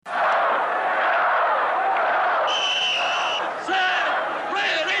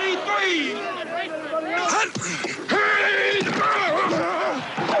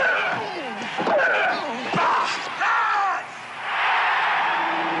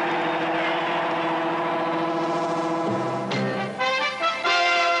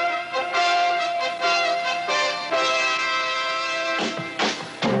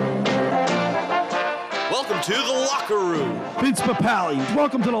to the locker room. Vince Papale,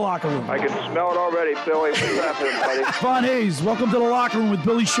 welcome to the locker room. I can smell it already, Billy. What's happening, buddy? Von Hayes, welcome to the locker room with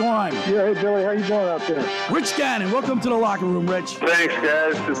Billy Schwein. Yeah, hey, Billy, how you doing out there? Rich Gannon, welcome to the locker room, Rich. Thanks,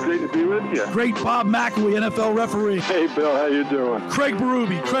 guys. It's great to be with you. Great Bob McElwee, NFL referee. Hey, Bill, how you doing? Craig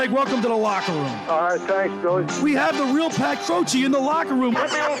Berube. Craig, welcome to the locker room. All right, thanks, Billy. We have the real Pat Croce in the locker room.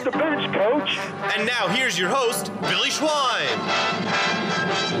 Let me off the bench, Coach. And now here's your host, Billy Schwein.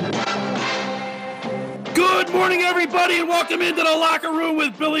 Good morning, everybody, and welcome into the locker room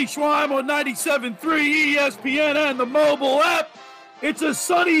with Billy Schwein on 97.3 ESPN and the mobile app. It's a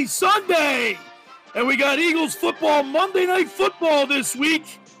sunny Sunday, and we got Eagles football, Monday Night Football this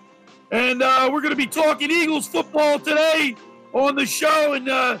week. And we're going to be talking Eagles football today on the show. And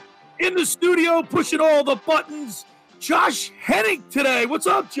in the studio, pushing all the buttons, Josh Hennig today. What's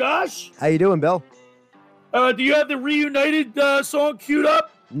up, Josh? How you doing, Bill? Do you have the Reunited song queued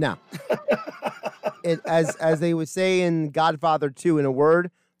up? No. As they would say in Godfather 2, in a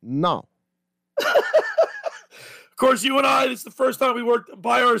word, no. Of course, you and I, it's the first time we worked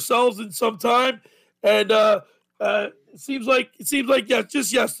by ourselves in some time. And it seems like yeah,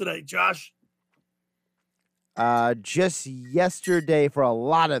 just yesterday, Josh. Just yesterday for a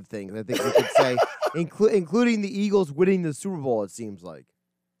lot of things, I think we could say, including the Eagles winning the Super Bowl, it seems like.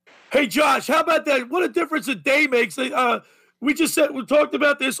 Hey, Josh, how about that? What a difference a day makes. We talked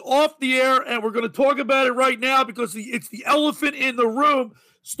about this off the air, and we're going to talk about it right now because it's the elephant in the room.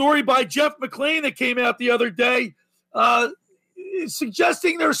 Story by Jeff McClain that came out the other day,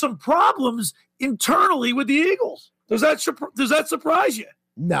 suggesting there's some problems internally with the Eagles. Does that surprise you?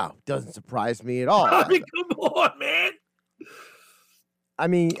 No, doesn't surprise me at all. I mean, come on, man. I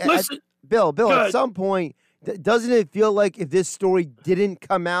mean, listen, Bill, at some point, doesn't it feel like if this story didn't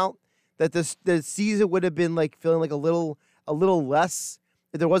come out, that the season would have been like feeling like a little less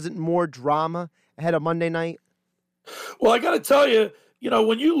if there wasn't more drama ahead of Monday night? Well, I got to tell you,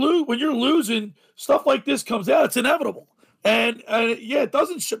 when you're losing, stuff like this comes out. It's inevitable, and yeah, it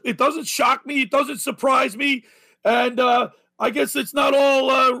doesn't shock me. It doesn't surprise me, and I guess it's not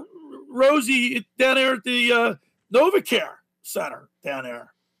all rosy down there at the NovaCare Center down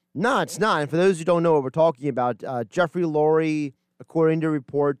there. No, it's not. And for those who don't know what we're talking about, Jeffrey Lurie, according to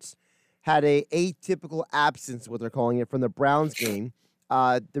reports, had a atypical absence, what they're calling it, from the Browns game.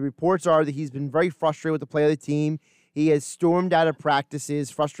 The reports are that he's been very frustrated with the play of the team. He has stormed out of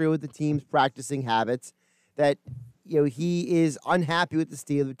practices, frustrated with the team's practicing habits, that he is unhappy with the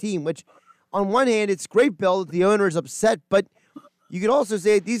state of the team, which on one hand, it's great, Bill, that the owner is upset, but you could also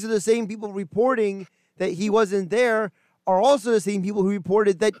say these are the same people reporting that he wasn't there are also the same people who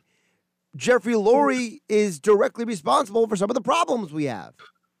reported that Jeffrey Lurie is directly responsible for some of the problems we have.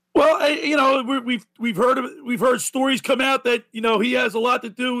 Well, we've heard stories come out that he has a lot to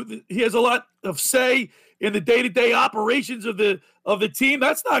do. He has a lot of say in the day-to-day operations of the team.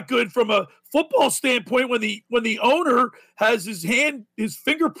 That's not good from a football standpoint when the owner has his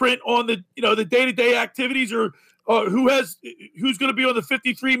fingerprint on the day-to-day activities or who's going to be on the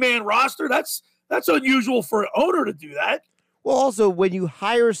 53-man roster. That's unusual for an owner to do that. Well, also when you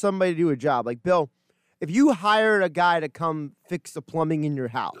hire somebody to do a job, like Bill, if you hired a guy to come fix the plumbing in your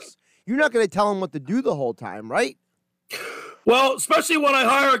house, you're not going to tell him what to do the whole time, right? Well, especially when I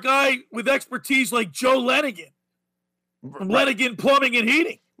hire a guy with expertise like Joe Lenigan from Lenigan Plumbing and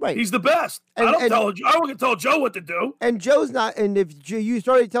Heating. Right. He's the best. I wouldn't tell Joe what to do. And Joe's not. And if you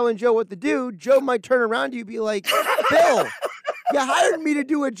started telling Joe what to do, Joe might turn around to you and be like, Bill, you hired me to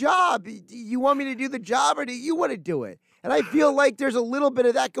do a job. Do you want me to do the job or do you want to do it? And I feel like there's a little bit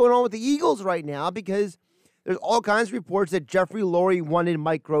of that going on with the Eagles right now because there's all kinds of reports that Jeffrey Lurie wanted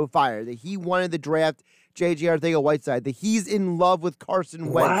Mike Groh fired, that he wanted to draft J.J. Arcega-Whiteside, that he's in love with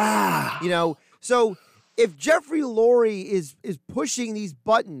Carson Wentz. Wow. So if Jeffrey Lurie is pushing these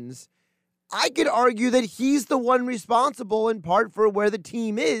buttons, I could argue that he's the one responsible in part for where the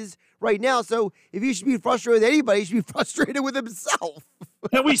team is right now. So if he should be frustrated with anybody, he should be frustrated with himself.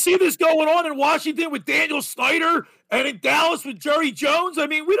 And we see this going on in Washington with Daniel Snyder and in Dallas with Jerry Jones. I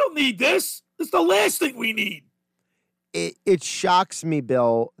mean, we don't need this. It's the last thing we need. It shocks me,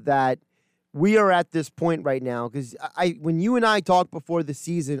 Bill, that we are at this point right now because when you and I talked before the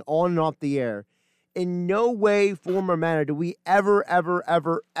season on and off the air, in no way, form, or manner do we ever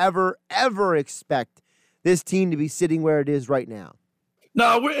expect this team to be sitting where it is right now.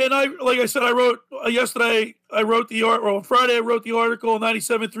 No, like I said, I wrote yesterday. I wrote the article on Friday. I wrote the article on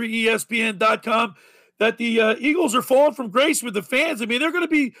 97.3ESPN.com that the Eagles are falling from grace with the fans. I mean, they're going to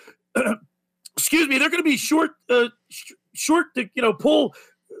be, excuse me, they're going to be short to pull.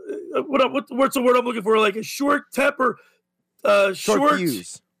 What's the word I'm looking for? Like a short temper, short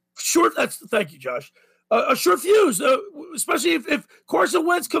fuse. Short. Thank you, Josh. a sure fuse, especially if Carson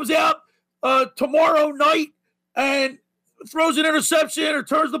Wentz comes out tomorrow night and throws an interception or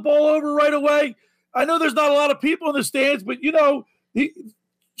turns the ball over right away. I know there's not a lot of people in the stands, but,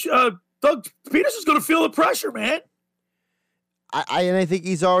 Doug Peterson's going to feel the pressure, man. I think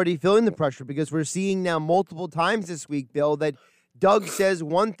he's already feeling the pressure because we're seeing now multiple times this week, Bill, that Doug says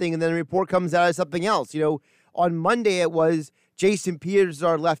one thing and then the report comes out as something else. On Monday it was Jason Peters is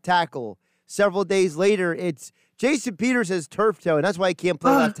our left tackle. Several days later, it's Jason Peters has turf toe, and that's why he can't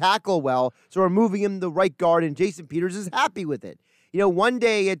play left tackle well. So we're moving him to right guard, and Jason Peters is happy with it. One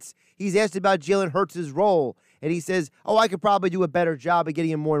day he's asked about Jalen Hurts' role, and he says, I could probably do a better job of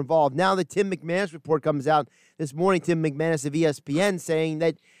getting him more involved. Now the Tim McManus report comes out this morning, Tim McManus of ESPN, saying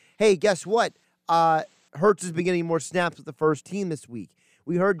that, hey, guess what? Hurts has been getting more snaps with the first team this week.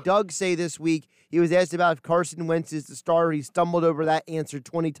 We heard Doug say this week, he was asked about if Carson Wentz is the starter. He stumbled over that answer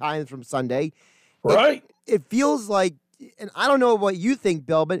 20 times from Sunday. Right. It feels like, and I don't know what you think,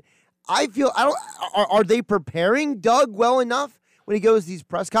 Bill, but are they preparing Doug well enough when he goes to these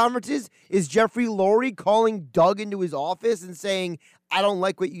press conferences? Is Jeffrey Lurie calling Doug into his office and saying, I don't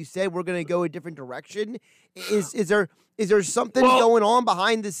like what you said, we're going to go a different direction? Is there something going on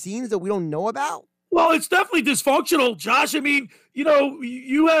behind the scenes that we don't know about? Well, it's definitely dysfunctional, Josh. I mean, we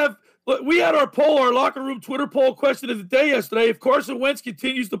had our poll, our locker room Twitter poll question of the day yesterday. If Carson Wentz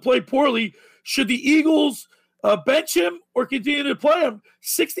continues to play poorly, should the Eagles bench him or continue to play him?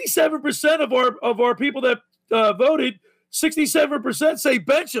 67% of our people that voted, 67% say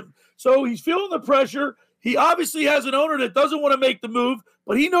bench him. So he's feeling the pressure. He obviously has an owner that doesn't want to make the move,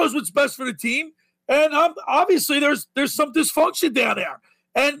 but he knows what's best for the team. And obviously there's some dysfunction down there.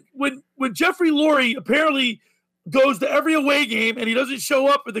 And when Jeffrey Lurie apparently goes to every away game and he doesn't show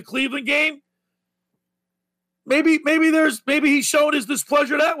up for the Cleveland game, maybe he's showing his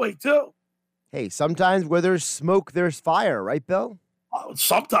displeasure that way too. Hey, sometimes where there's smoke, there's fire, right, Bill?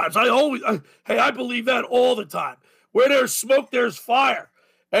 Sometimes. I believe that all the time. Where there's smoke, there's fire.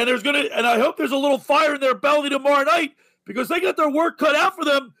 And I hope there's a little fire in their belly tomorrow night because they got their work cut out for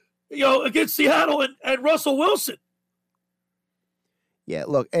them, against Seattle and Russell Wilson. Yeah,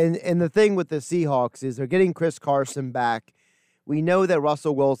 look, and the thing with the Seahawks is they're getting Chris Carson back. We know that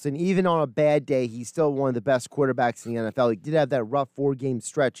Russell Wilson, even on a bad day, he's still one of the best quarterbacks in the NFL. He did have that rough 4-game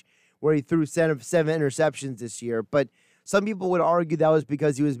stretch where he threw seven interceptions this year. But some people would argue that was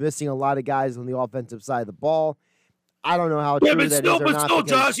because he was missing a lot of guys on the offensive side of the ball. I don't know how true that is or not. But still,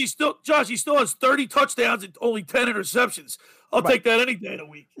 Josh, he still has 30 touchdowns and only 10 interceptions. I'll take that any day of the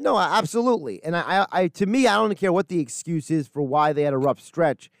week. No, absolutely. And to me, I don't care what the excuse is for why they had a rough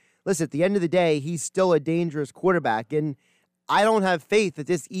stretch. Listen, at the end of the day, he's still a dangerous quarterback, and I don't have faith that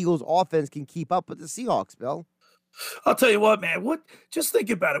this Eagles offense can keep up with the Seahawks, Bill. I'll tell you what, man. Just think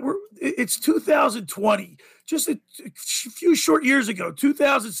about it. It's 2020. Just a few short years ago,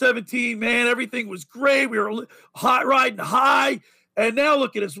 2017. Man, everything was great. We were riding high, and now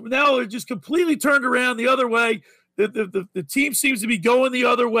look at us. Now it just completely turned around the other way. The team seems to be going the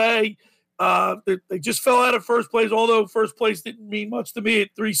other way. They just fell out of first place, although first place didn't mean much to me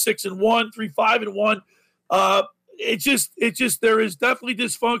at 3-6-1, 3-5-1. It just there is definitely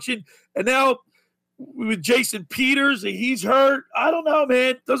dysfunction, and now with Jason Peters, he's hurt. I don't know,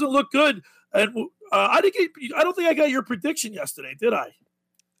 man. Doesn't look good. And I don't think I got your prediction yesterday, did I?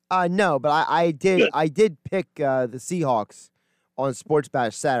 No, but I did. Good. I did pick the Seahawks on Sports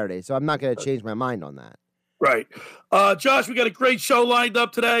Bash Saturday, so I'm not going to change my mind on that. Right, Josh. We got a great show lined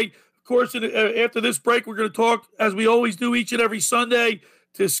up today. Of course, after this break, we're going to talk, as we always do each and every Sunday,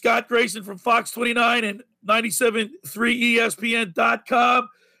 to Scott Grayson from Fox 29 and 97.3ESPN.com.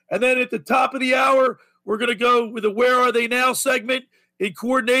 And then at the top of the hour, we're going to go with the Where Are They Now segment in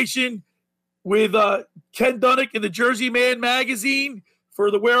coordination with Ken Dunnick in the Jersey Man magazine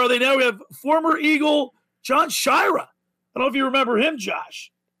for the Where Are They Now. We have former Eagle John Sciarra. I don't know if you remember him, Josh.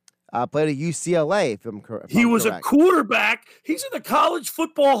 Played at UCLA, if I'm correct. He was a quarterback. He's in the College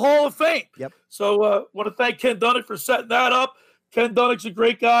Football Hall of Fame. Yep. So want to thank Ken Dunnick for setting that up. Ken Dunnick's a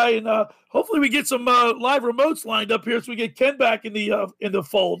great guy, and hopefully we get some live remotes lined up here so we get Ken back in the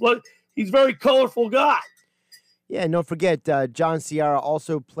fold. He's a very colorful guy. Yeah, and don't forget, John Sciarra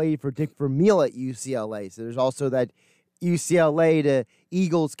also played for Dick Vermeil at UCLA, so there's also that UCLA to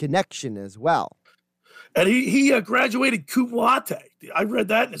Eagles connection as well. And he graduated cum laude. I read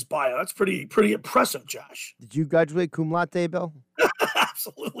that in his bio. That's pretty impressive, Josh. Did you graduate cum laude, Bill?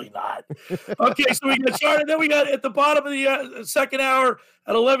 Absolutely not. Okay, so we get started. Then we got at the bottom of the second hour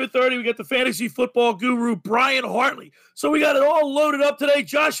at 11:30, we got the fantasy football guru, Brian Hartley. So we got it all loaded up today.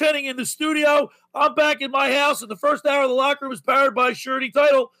 Josh Henning in the studio. I'm back in my house, and the first hour of the locker room is powered by Surety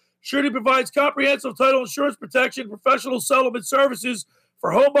Title. Surety provides comprehensive title insurance protection, professional settlement services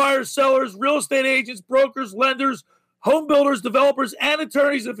for home buyers, sellers, real estate agents, brokers, lenders, home builders, developers, and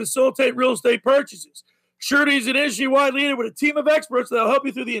attorneys that facilitate real estate purchases. Surety is an industry-wide leader with a team of experts that will help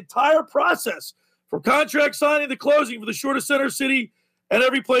you through the entire process, from contract signing to closing for the shortest center city and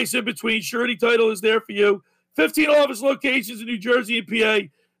every place in between. Surety Title is there for you. 15 office locations in New Jersey and PA.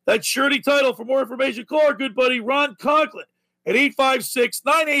 That's Surety Title. For more information, call our good buddy Ron Conklin at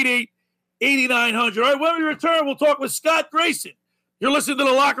 856-988-8900. All right, when we return, we'll talk with Scott Grayson. You're listening to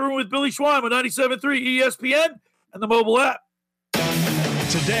The Locker Room with Billy Schweim on 97.3 ESPN and the mobile app.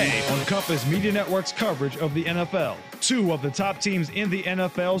 Today on Compass Media Network's coverage of the NFL, two of the top teams in the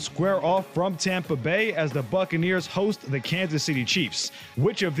NFL square off from Tampa Bay as the Buccaneers host the Kansas City Chiefs.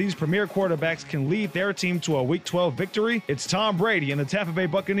 Which of these premier quarterbacks can lead their team to a Week 12 victory? It's Tom Brady and the Tampa Bay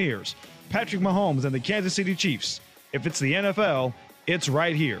Buccaneers, Patrick Mahomes and the Kansas City Chiefs. If it's the NFL, it's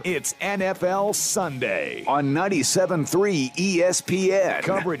right here. It's NFL Sunday on 97.3 ESPN.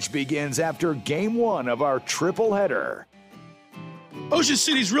 Coverage begins after Game 1 of our triple header. Ocean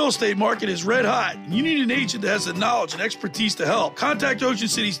City's real estate market is red hot, and you need an agent that has the knowledge and expertise to help. Contact Ocean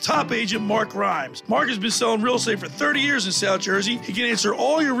City's top agent, Mark Rhymes. Mark has been selling real estate for 30 years in South Jersey. He can answer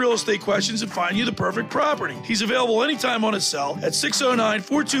all your real estate questions and find you the perfect property. He's available anytime on his cell at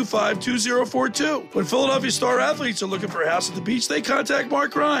 609-425-2042. When Philadelphia star athletes are looking for a house at the beach, they contact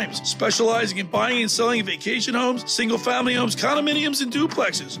Mark Rhymes, specializing in buying and selling vacation homes, single-family homes, condominiums, and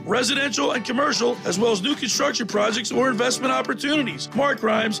duplexes, residential and commercial, as well as new construction projects or investment opportunities. Mark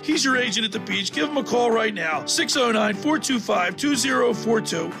Rhymes, he's your agent at the beach. Give him a call right now,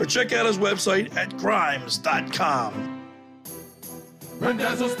 609-425-2042, or check out his website at grimes.com.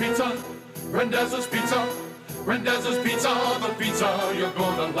 Randazzo's Pizza, Randazzo's Pizza, Randazzo's Pizza, the pizza you're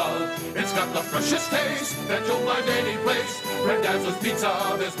gonna love. It's got the freshest taste that you'll find any place. Randazzo's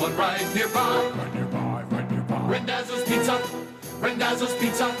Pizza, there's one right nearby. Right nearby, right nearby. Randazzo's Pizza, Randazzo's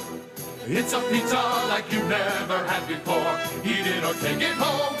Pizza. It's a pizza like you've never had before. Eat it or take it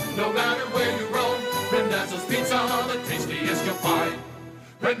home, no matter where you roam. Randazzo's Pizza, the tastiest you'll find.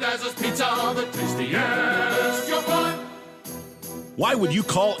 Randazzo's Pizza, the tastiest you'll find. Why would you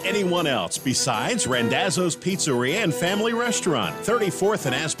call anyone else besides Randazzo's Pizzeria and Family Restaurant, 34th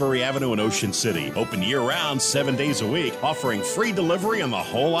and Asbury Avenue in Ocean City. Open year-round, 7 days a week, offering free delivery on the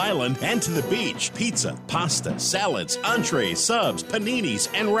whole island and to the beach. Pizza, pasta, salads, entrees, subs, paninis,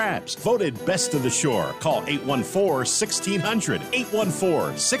 and wraps. Voted best of the shore. Call 814-1600.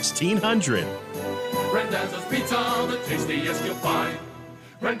 814-1600. Randazzo's Pizza, the tastiest you'll find.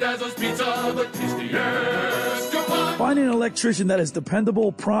 Randazzo's Pizza, the tastiest you'll find. Finding an electrician that is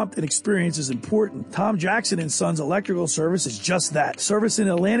dependable, prompt, and experienced is important. Tom Jackson & Sons Electrical Service is just that. Service in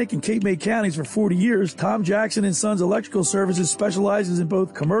Atlantic and Cape May counties for 40 years, Tom Jackson & Sons Electrical Services specializes in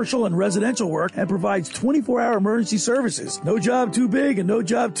both commercial and residential work and provides 24-hour emergency services. No job too big and no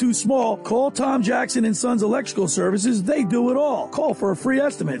job too small. Call Tom Jackson & Sons Electrical Services. They do it all. Call for a free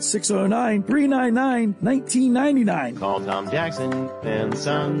estimate, 609-399-1999. Call Tom Jackson &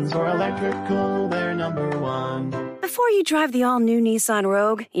 Sons for electrical, they're number one. Before you drive the all-new Nissan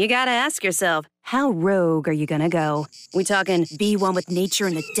Rogue, you gotta ask yourself, how rogue are you gonna go? We talking be one with nature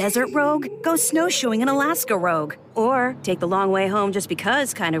in the desert rogue? Go snowshoeing in Alaska rogue? Or take the long way home just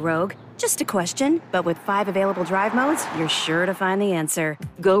because kind of rogue? Just a question, but with 5 available drive modes, you're sure to find the answer.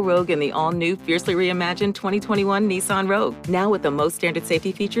 Go rogue in the all-new, fiercely reimagined 2021 Nissan Rogue, now with the most standard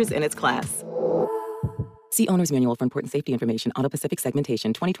safety features in its class. See Owner's Manual for important safety information. Auto Pacific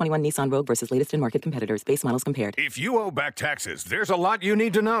segmentation. 2021 Nissan Rogue versus latest in market competitors. Base models compared. If you owe back taxes, there's a lot you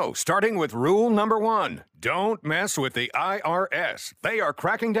need to know, starting with rule number 1. Don't mess with the IRS. They are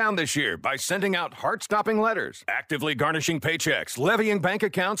cracking down this year by sending out heart-stopping letters, actively garnishing paychecks, levying bank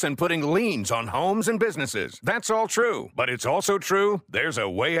accounts, and putting liens on homes and businesses. That's all true. But it's also true there's a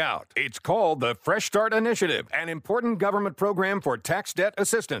way out. It's called the Fresh Start Initiative, an important government program for tax debt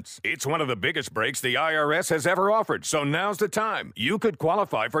assistance. It's one of the biggest breaks the IRS has ever offered, so now's the time. You could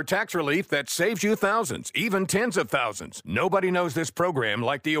qualify for tax relief that saves you thousands, even tens of thousands. Nobody knows this program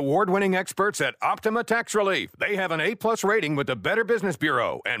like the award-winning experts at Optima Tax Relief. They have an A+ rating with the Better Business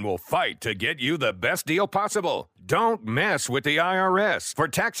Bureau and will fight to get you the best deal possible. Don't mess with the IRS. For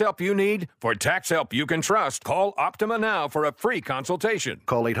tax help you need, for tax help you can trust, call Optima now for a free consultation.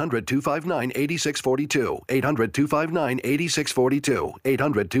 Call 800-259-8642. 800-259-8642.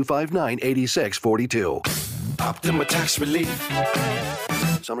 800-259-8642. Optima Tax Relief.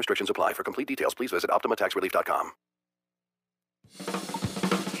 Some restrictions apply. For complete details, please visit OptimaTaxRelief.com.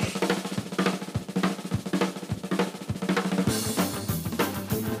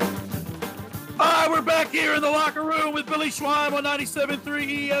 We're back Back here in the locker room with Billy Schweim on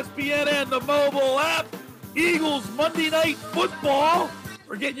 97.3 ESPN and the mobile app. Eagles Monday Night Football.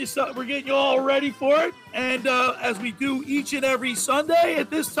 We're getting you all ready for it. And as we do each and every Sunday at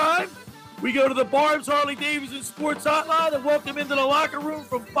this time, we go to the Barb's Hartley Davidson Sports Hotline and welcome into the locker room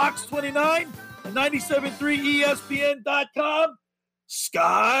from Fox 29 and 97.3ESPN.com,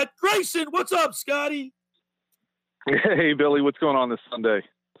 Scott Grayson. What's up, Scotty? Hey, Billy. What's going on this Sunday?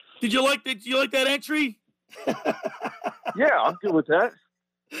 Did you like that entry? Yeah, I'm good with that.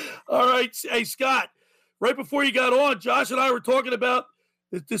 All right. Hey, Scott, right before you got on, Josh and I were talking about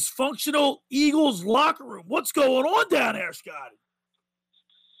the dysfunctional Eagles locker room. What's going on down there, Scotty?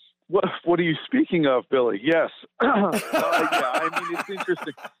 What are you speaking of, Billy? Yes. Yeah, I mean, it's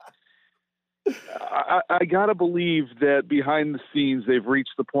interesting. I got to believe that behind the scenes, they've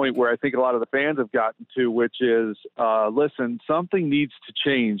reached the point where I think a lot of the fans have gotten to, which is, listen, something needs to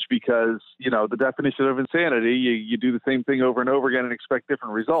change because, the definition of insanity, you do the same thing over and over again and expect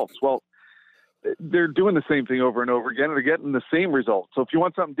different results. Well, they're doing the same thing over and over again and they're getting the same results. So if you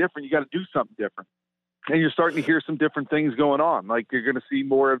want something different, you got to do something different. And you're starting to hear some different things going on. Like you're going to see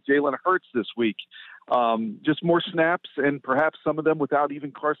more of Jalen Hurts this week, just more snaps and perhaps some of them without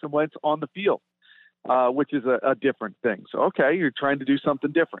even Carson Wentz on the field, which is a different thing. So, okay, you're trying to do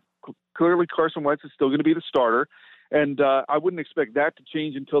something different. Clearly Carson Wentz is still going to be the starter. And I wouldn't expect that to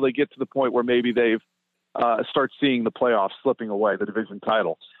change until they get to the point where maybe they've start seeing the playoffs slipping away, the division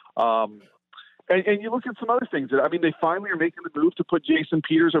title. And you look at some other things. I mean, they finally are making the move to put Jason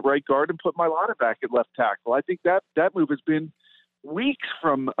Peters at right guard and put Mailata back at left tackle. I think that move has been weeks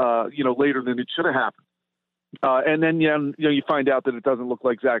from, later than it should have happened. And then, you find out that it doesn't look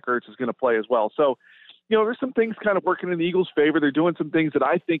like Zach Ertz is going to play as well. So, there's some things kind of working in the Eagles' favor. They're doing some things that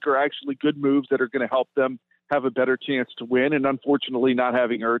I think are actually good moves that are going to help them have a better chance to win. And unfortunately, not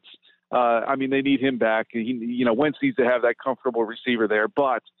having Ertz, they need him back. Wentz needs to have that comfortable receiver there.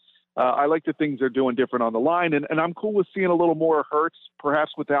 But I like the things they're doing different on the line. And I'm cool with seeing a little more Hurts,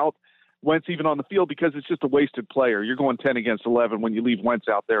 perhaps without Wentz even on the field, because it's just a wasted player. You're going 10 against 11 when you leave Wentz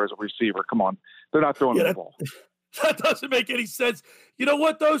out there as a receiver. Come on. They're not throwing the ball. That doesn't make any sense. You know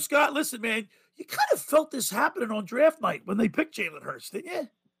what, though, Scott? Listen, man, you kind of felt this happening on draft night when they picked Jalen Hurts, didn't you?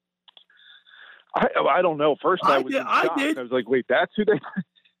 I don't know. First, I did. I was like, wait, that's who they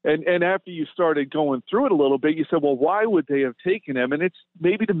 – And after you started going through it a little bit, you said, well, why would they have taken him? And it's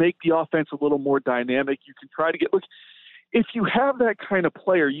maybe to make the offense a little more dynamic. You can try to get – look, if you have that kind of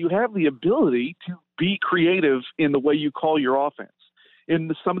player, you have the ability to be creative in the way you call your offense,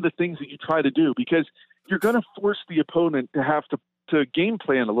 in some of the things that you try to do, because you're going to force the opponent to have to game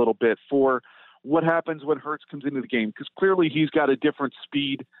plan a little bit for what happens when Hurts comes into the game, because clearly he's got a different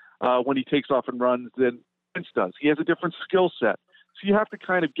speed when he takes off and runs than Wentz does. He has a different skill set. So you have to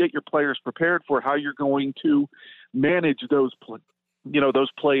kind of get your players prepared for how you're going to manage those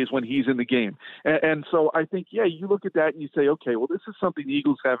plays when he's in the game. And so I think, you look at that and you say, okay, well, this is something the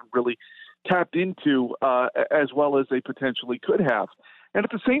Eagles haven't really tapped into as well as they potentially could have. And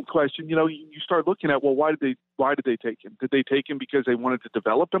at the same question, you start looking at, well, why did they take him? Did they take him because they wanted to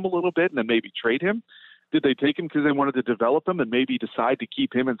develop him a little bit and then maybe trade him? Did they take him because they wanted to develop him and maybe decide to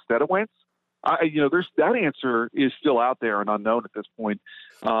keep him instead of Wentz? There's that answer is still out there and unknown at this point.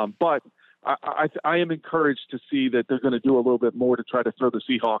 But I am encouraged to see that they're going to do a little bit more to try to throw the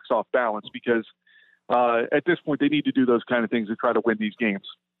Seahawks off balance, because at this point they need to do those kind of things to try to win these games.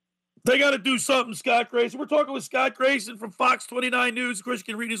 They got to do something, Scott Grayson. We're talking with Scott Grayson from Fox 29 News. Of course, you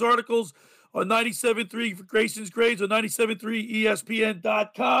can read his articles on 97.3 for Grayson's Grades on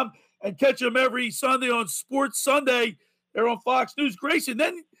 97.3ESPN.com and catch him every Sunday on Sports Sunday there on Fox News. Grayson,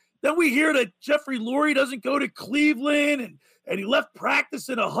 then we hear that Jeffrey Lurie doesn't go to Cleveland, and he left practice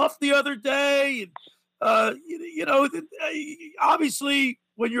in a huff the other day. And, obviously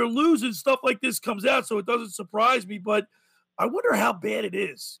when you're losing, stuff like this comes out, so it doesn't surprise me. But I wonder how bad it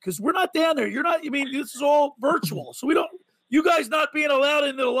is, because we're not down there. You're not. This is all virtual, so we don't. You guys not being allowed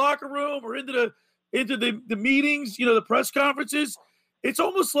into the locker room or into the meetings, the press conferences. It's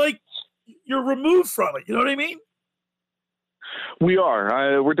almost like you're removed from it. You know what I mean? We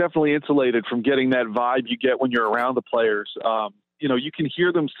are. We're definitely insulated from getting that vibe you get when you're around the players. You can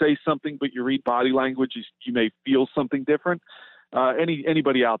hear them say something, but you read body language. You may feel something different.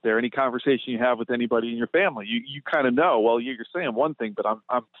 Anybody out there, any conversation you have with anybody in your family, you kind of know, well, you're saying one thing, but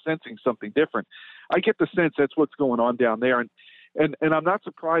I'm sensing something different. I get the sense that's what's going on down there. And I'm not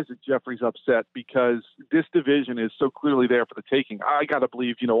surprised that Jeffrey's upset, because this division is so clearly there for the taking. I got to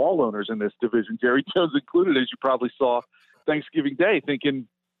believe, all owners in this division, Jerry Jones included, as you probably saw Thanksgiving Day, thinking,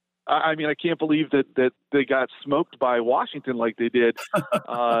 I mean, I can't believe that they got smoked by Washington like they did.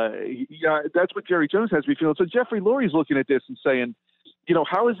 Yeah, that's what Jerry Jones has me feeling. So Jeffrey Lurie's looking at this and saying,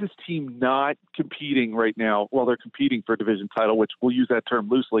 how is this team not competing right now? Well, they're competing for a division title, which we'll use that term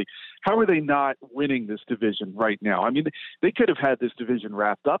loosely. How are they not winning this division right now? I mean, they could have had this division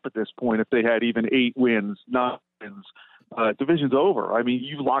wrapped up at this point if they had even 8 wins, 9 wins. Division's over. I mean,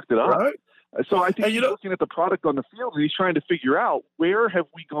 you locked it up. Right. So I think he's looking at the product on the field and he's trying to figure out where have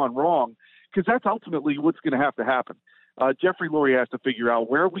we gone wrong, because that's ultimately what's going to have to happen. Jeffrey Lurie has to figure out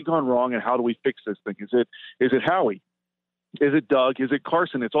where have we gone wrong and how do we fix this thing. Is it Howie? Is it Doug? Is it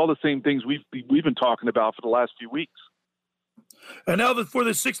Carson? It's all the same things we've been talking about for the last few weeks. And now for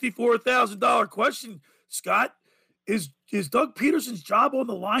the $64,000 question, Scott, is Doug Peterson's job on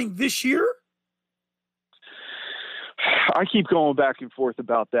the line this year? I keep going back and forth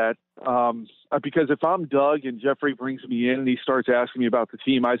about that because if I'm Doug and Jeffrey brings me in and he starts asking me about the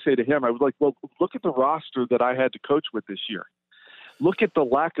team, I say to him, I was like, well, look at the roster that I had to coach with this year. Look at the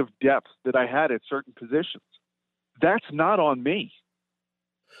lack of depth that I had at certain positions. That's not on me.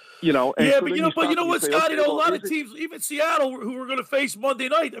 And yeah, so but you know what, Scott? okay, a lot of teams, even Seattle, who we're going to face Monday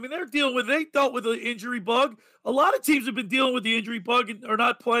night. I mean, they dealt with the injury bug. A lot of teams have been dealing with the injury bug and are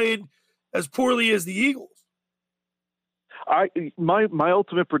not playing as poorly as the Eagles. My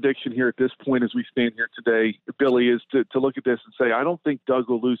ultimate prediction here at this point, as we stand here today, Billy, is to look at this and say I don't think Doug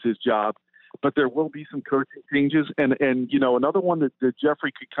will lose his job, but there will be some coaching changes. And another one that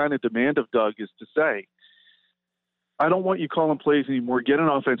Jeffrey could kind of demand of Doug is to say, I don't want you calling plays anymore. Get an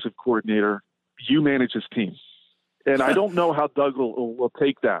offensive coordinator. You manage this team. And I don't know how Doug will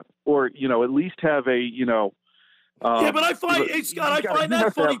take that, or at least have a yeah. But I find Scott, I find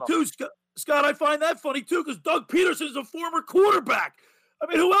that funny too, Scott. I find that funny too because Doug Peterson is a former quarterback. I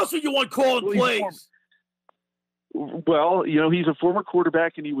mean, who else would you want calling plays? Well, he's a former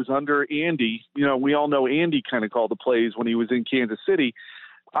quarterback, and he was under Andy. We all know Andy kind of called the plays when he was in Kansas City.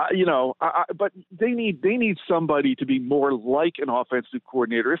 But they need somebody to be more like an offensive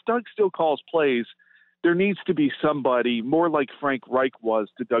coordinator. If Doug still calls plays, there needs to be somebody more like Frank Reich was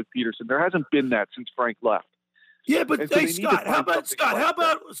to Doug Peterson. There hasn't been that since Frank left. Yeah, but hey, Scott, how about Scott?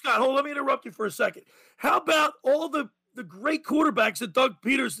 Hold on, let me interrupt you for a second. How about all the great quarterbacks that Doug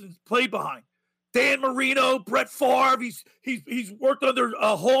Peterson played behind? Dan Marino, Brett Favre. He's worked under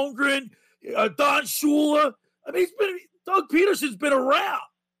Holmgren, Don Shula. I mean, Doug Peterson's been around.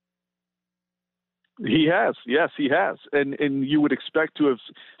 He has. Yes, he has. And you would expect to have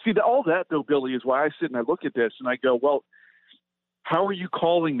all that, though, Billy, is why I sit and I look at this and I go, well, how are you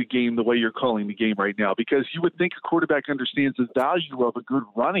calling the game the way you're calling the game right now? Because you would think a quarterback understands the value of a good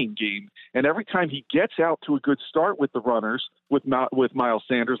running game. And every time he gets out to a good start with the runners, with Miles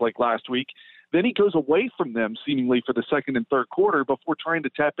Sanders like last week, then he goes away from them seemingly for the second and third quarter before trying to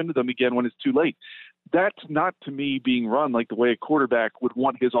tap into them again when it's too late. That's not, to me, being run like the way a quarterback would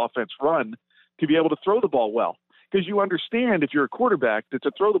want his offense run to be able to throw the ball well. Because you understand if you're a quarterback that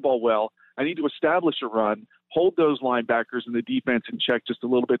to throw the ball well, I need to establish a run, hold those linebackers and the defense in check just a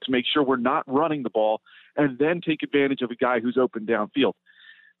little bit to make sure we're not running the ball, and then take advantage of a guy who's open downfield.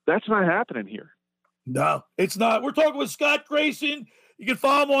 That's not happening here. No, it's not. We're talking with Scott Grayson. You can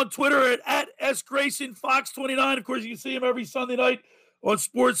follow him on Twitter at @SGraysonFox29. Of course, you can see him every Sunday night on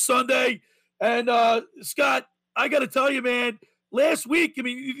Sports Sunday. And, Scott, I got to tell you, man, last week, I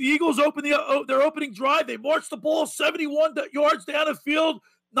mean, the Eagles opened their opening drive. They marched the ball 71 yards down the field,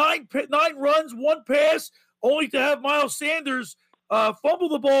 nine runs, 1 pass, only to have Miles Sanders fumble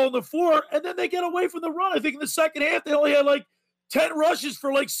the ball on the 4, and then they get away from the run. I think in the second half, they only had like 10 rushes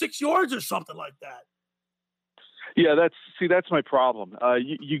for like 6 yards or something like that. Yeah, that's my problem.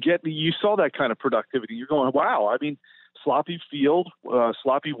 You saw that kind of productivity. You're going, wow. I mean, sloppy field,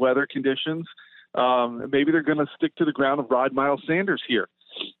 sloppy weather conditions. Maybe they're going to stick to the ground and ride Miles Sanders here.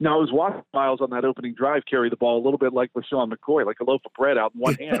 Now, I was watching Miles on that opening drive carry the ball a little bit like LaShawn McCoy, like a loaf of bread out in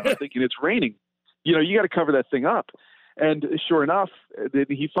one hand. I'm thinking it's raining. You got to cover that thing up. And sure enough,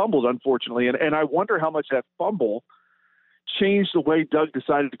 he fumbled, unfortunately. And I wonder how much that fumble changed the way Doug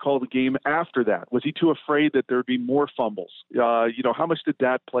decided to call the game after that. Was he too afraid that there would be more fumbles? How much did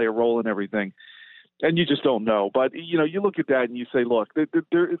that play a role in everything? And you just don't know. But, you look at that and you say, look,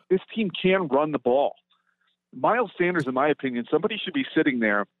 this team can run the ball. Miles Sanders, in my opinion, somebody should be sitting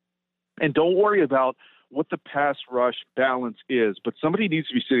there, and don't worry about what the pass rush balance is, but somebody needs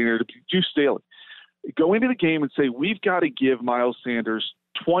to be sitting there to Juice Staley. Go into the game and say, we've got to give Miles Sanders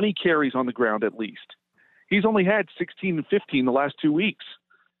 20 carries on the ground at least. He's only had 16 and 15 the last 2 weeks.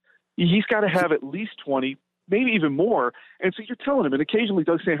 He's got to have at least 20, maybe even more. And so you're telling him, and occasionally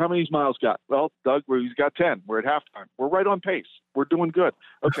Doug's saying, how many Miles got? Well, Doug, he's got 10. We're at halftime. We're right on pace. We're doing good.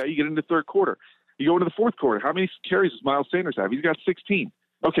 Okay, you get into the third quarter. You go into the fourth quarter. How many carries does Miles Sanders have? He's got 16.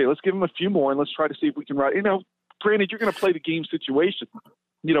 Okay, let's give him a few more, and let's try to see if we can ride. Granted, you're going to play the game situation,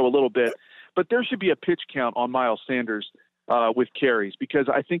 a little bit. But there should be a pitch count on Miles Sanders with carries, because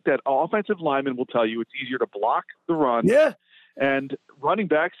I think that offensive linemen will tell you it's easier to block the run. Yeah. And running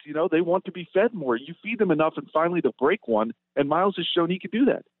backs, they want to be fed more. You feed them enough, and finally they'll break one. And Miles has shown he can do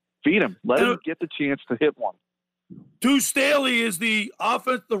that. Feed him. Let him get the chance to hit one. Deuce Staley is the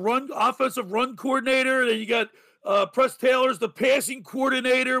offensive run coordinator. Then you got Press Taylor's the passing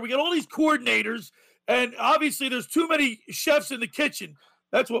coordinator. We got all these coordinators, and obviously there's too many chefs in the kitchen.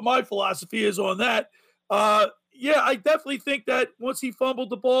 That's what my philosophy is on that. Yeah, I definitely think that once he fumbled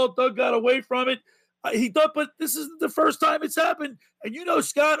the ball, Doug got away from it. But this isn't the first time it's happened. And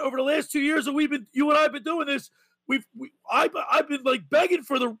Scott, over the last 2 years that you and I have been doing this, I've been like begging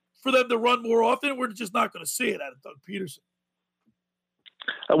for them to run more often. We're just not going to see it out of Doug Peterson.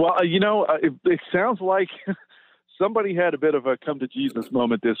 Well, it sounds like somebody had a bit of a come to Jesus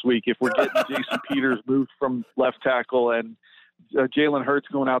moment this week. If we're getting Jason Peters moved from left tackle and Jalen Hurts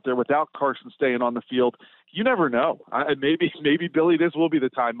going out there without Carson staying on the field, you never know. Maybe Billy, this will be the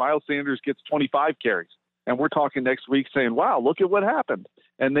time Miles Sanders gets 25 carries, and we're talking next week saying, "Wow, look at what happened,"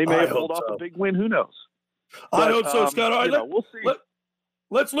 and they may have pulled off a big win. Who knows? I hope so, Scott. All right, we'll see.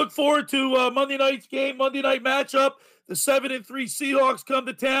 Let's look forward to Monday night's game, Monday night matchup. The 7-3 Seahawks come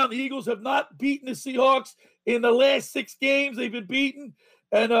to town. The Eagles have not beaten the Seahawks in the last 6 games. They've been beaten,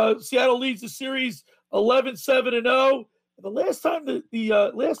 and Seattle leads the series 11-7-0. The last time the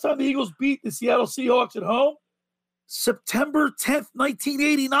Eagles beat the Seattle Seahawks at home, September 10th,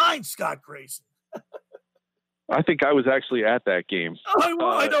 1989, Scott Grayson. I think I was actually at that game. I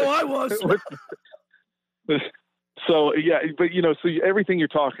know I was. So, yeah, but, so everything you're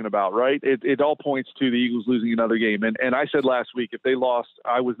talking about, right, it all points to the Eagles losing another game. And I said last week, if they lost,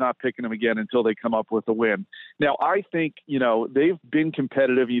 I was not picking them again until they come up with a win. Now, I think, they've been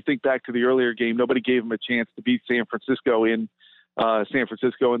competitive. You think back to the earlier game, nobody gave them a chance to beat San Francisco in San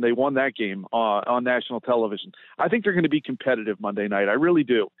Francisco, and they won that game on national television. I think they're going to be competitive Monday night. I really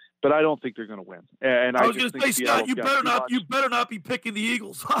do. But I don't think they're going to win. And I was going to say, Scott, you better not be picking the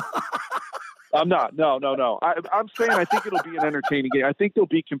Eagles. I'm not. No. I'm saying I think it'll be an entertaining game. I think they'll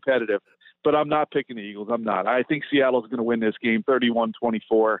be competitive, but I'm not picking the Eagles. I'm not. I think Seattle's going to win this game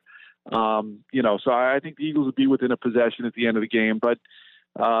 31-24. So I think the Eagles will be within a possession at the end of the game. But,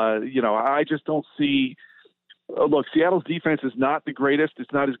 I just don't see look, Seattle's defense is not the greatest.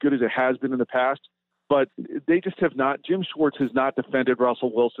 It's not as good as it has been in the past. But they just have not. Jim Schwartz has not defended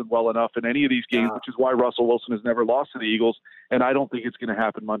Russell Wilson well enough in any of these games, which is why Russell Wilson has never lost to the Eagles. And I don't think it's going to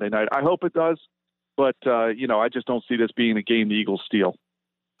happen Monday night. I hope it does, but I just don't see this being a game the Eagles steal.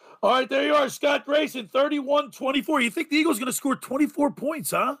 All right, there you are, Scott Grayson, 31-24. You think the Eagles are going to score 24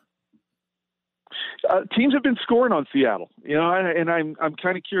 points, huh? Teams have been scoring on Seattle, and I'm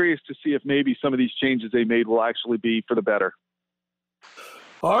kind of curious to see if maybe some of these changes they made will actually be for the better.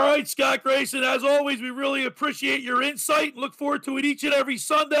 All right, Scott Grayson, as always, we really appreciate your insight and look forward to it each and every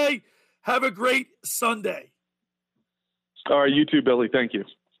Sunday. Have a great Sunday. All right, you too, Billy. Thank you.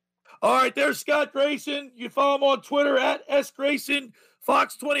 All right, there's Scott Grayson. You follow him on Twitter at @SGrayson,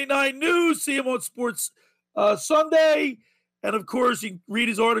 Fox 29 News. See him on Sports Sunday. And, of course, you can read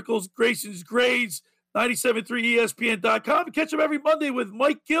his articles, Grayson's Grades, 973ESPN.com. And catch him every Monday with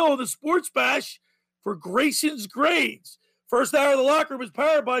Mike Gill in the Sports Bash for Grayson's Grades. First hour of the locker room is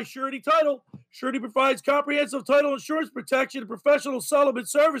powered by Surety Title. Surety provides comprehensive title insurance protection and professional settlement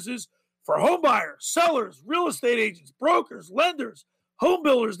services for home buyers, sellers, real estate agents, brokers, lenders, home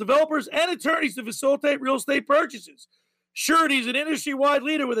builders, developers, and attorneys to facilitate real estate purchases. Surety is an industry-wide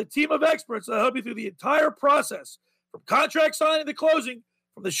leader with a team of experts that help you through the entire process, from contract signing to closing,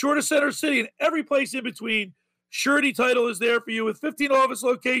 from the shortest center city and every place in between. Surety Title is there for you with 15 office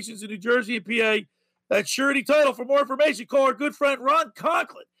locations in New Jersey and PA. That's Surety Title. For more information, call our good friend Ron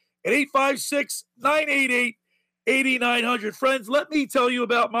Conklin at 856-988-8900. Friends, let me tell you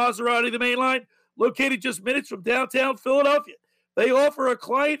about Maserati, the main line, located just minutes from downtown Philadelphia. They offer a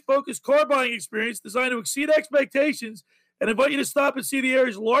client-focused car buying experience designed to exceed expectations and invite you to stop and see the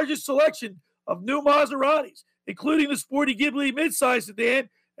area's largest selection of new Maseratis, including the sporty Ghibli midsize sedan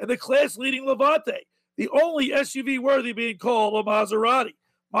and the class-leading Levante, the only SUV worthy being called a Maserati.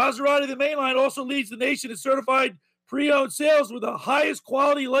 Maserati, the mainline, also leads the nation in certified pre-owned sales with the highest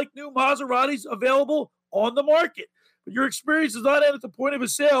quality like new Maseratis available on the market. But your experience does not end at the point of a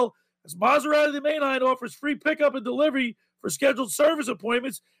sale, as Maserati, the mainline, offers free pickup and delivery for scheduled service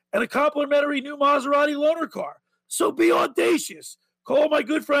appointments and a complimentary new Maserati loaner car. So be audacious. Call my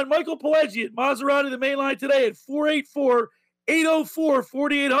good friend Michael Pileggi at Maserati the Main Line today at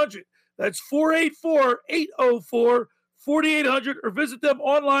 484-804-4800. That's 484-804-4800, or visit them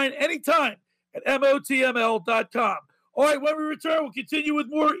online anytime at motml.com. All right, when we return, we'll continue with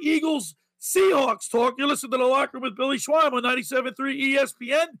more Eagles Seahawks talk. You're listening to The Locker Room with Billy Schweim on 97.3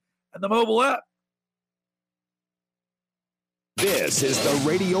 ESPN and the mobile app. This is the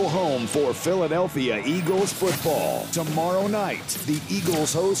radio home for Philadelphia Eagles football. Tomorrow night, the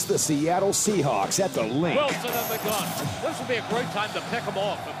Eagles host the Seattle Seahawks at the Link. Wilson in the gun. This would be a great time to pick him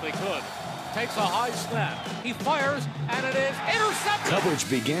off if they could. Takes a high snap. He fires, and it is intercepted. Coverage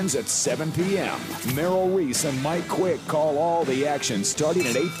begins at 7 p.m. Merrill Reese and Mike Quick call all the action starting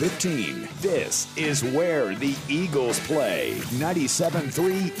at 8:15. This is where the Eagles play.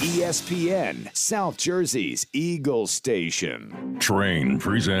 97.3 ESPN, South Jersey's Eagles station. Train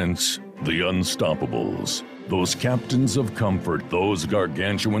presents The Unstoppables. Those captains of comfort, those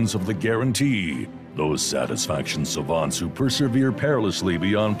gargantuans of the guarantee. Those satisfaction savants who persevere perilously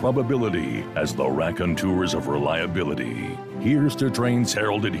beyond probability as the raconteurs of reliability. Here's to Train's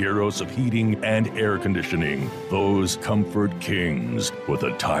heralded heroes of heating and air conditioning. Those comfort kings with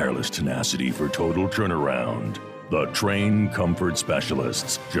a tireless tenacity for total turnaround. The Train Comfort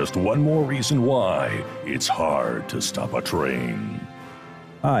Specialists. Just one more reason why it's hard to stop a train.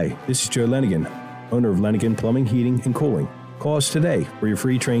 Hi, this is Joe Lenigan, owner of Lenigan Plumbing, Heating, and Cooling. Call us today for your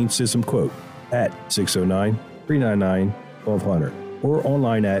free Train system quote at 609-399-1200 or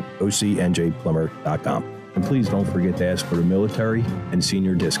online at ocnjplumber.com. And please don't forget to ask for the military and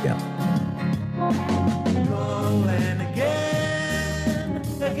senior discount. Calling again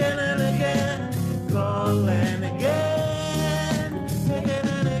and again, calling again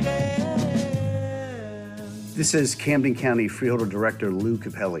and again. This is Camden County Freeholder Director Lou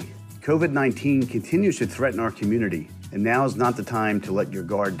Capelli. COVID-19 continues to threaten our community, and now is not the time to let your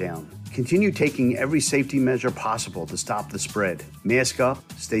guard down. Continue taking every safety measure possible to stop the spread. Mask up,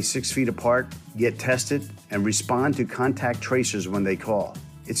 stay 6 feet apart, get tested, and respond to contact tracers when they call.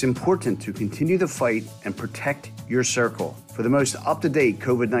 It's important to continue the fight and protect your circle. For the most up-to-date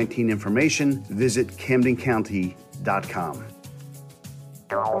COVID-19 information, visit CamdenCounty.com.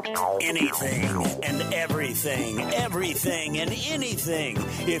 Anything and everything and anything.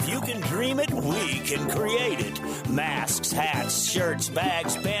 If you can dream it, we can create it. Masks, hats, shirts,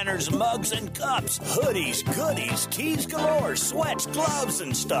 bags, banners, mugs, and cups. Hoodies, goodies, tees galore, sweats, gloves,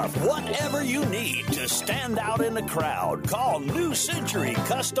 and stuff. Whatever you need to stand out in the crowd. Call New Century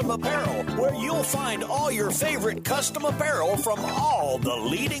Custom Apparel, where you'll find all your favorite custom apparel from all the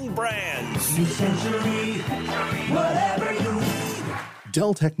leading brands. New Century, whatever you need.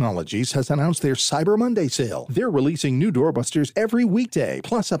 Dell Technologies has announced their Cyber Monday sale. They're releasing new doorbusters every weekday,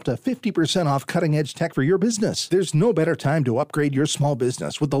 plus up to 50% off cutting-edge tech for your business. There's no better time to upgrade your small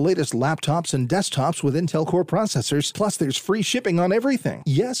business with the latest laptops and desktops with Intel Core processors, plus there's free shipping on everything.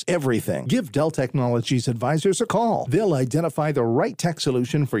 Yes, everything. Give Dell Technologies advisors a call. They'll identify the right tech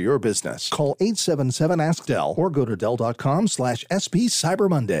solution for your business. Call 877-ASK-DELL or go to Dell.com/SP Cyber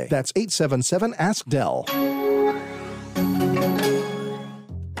Monday. That's 877-ASK-DELL.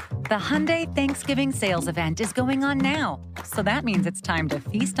 The Hyundai Thanksgiving sales event is going on now, so that means it's time to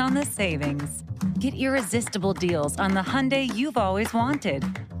feast on the savings. Get irresistible deals on the Hyundai you've always wanted.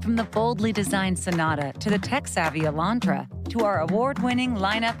 From the boldly designed Sonata to the tech-savvy Elantra to our award-winning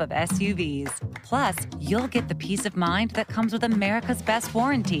lineup of SUVs. Plus, you'll get the peace of mind that comes with America's best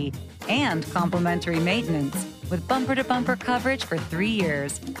warranty and complimentary maintenance with bumper-to-bumper coverage for 3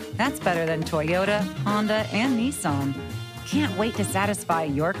 years. That's better than Toyota, Honda, and Nissan. Can't wait to satisfy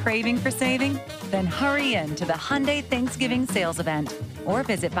your craving for saving? Then hurry in to the Hyundai Thanksgiving sales event or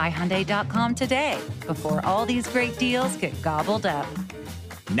visit buyhyundai.com today before all these great deals get gobbled up.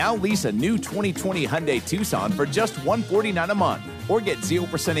 Now lease a new 2020 Hyundai Tucson for just $149 a month, or get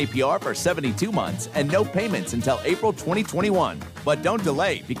 0% APR for 72 months and no payments until April 2021. But don't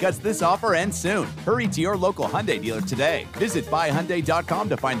delay, because this offer ends soon. Hurry to your local Hyundai dealer today. Visit buyhyundai.com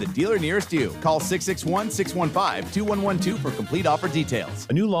to find the dealer nearest you. Call 661-615-2112 for complete offer details.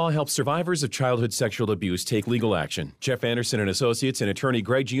 A new law helps survivors of childhood sexual abuse take legal action. Jeff Anderson and Associates and attorney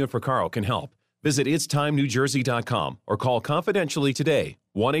Greg Gianfricaro can help. Visit itstimενewjersey.com or call confidentially today,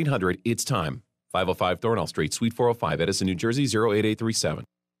 1-800-ITS-TIME, 505 Thornell Street, Suite 405, Edison, New Jersey, 08837.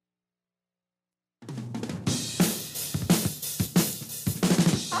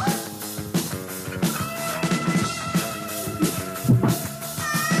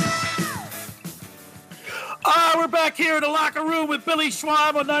 We're back here in the locker room with Billy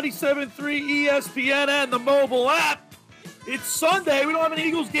Schweim on 97.3 ESPN and the mobile app. It's Sunday. We don't have an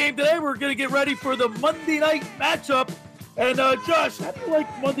Eagles game today. We're going to get ready for the Monday night matchup. And, Josh, how do you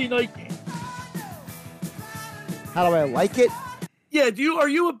like Monday night game? How do I like it? Yeah, are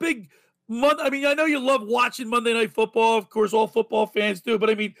you a big I mean, I know you love watching Monday Night Football. Of course, all football fans do. But,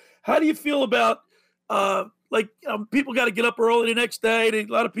 I mean, how do you feel about, people got to get up early the next day? A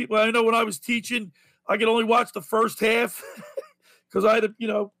lot of people, I know when I was teaching, I could only watch the first half because I had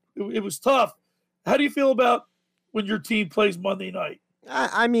to, it was tough. How do you feel about when your team plays Monday night?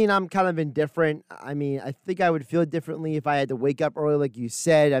 I mean, I'm kind of indifferent. I mean, I think I would feel differently if I had to wake up early, like you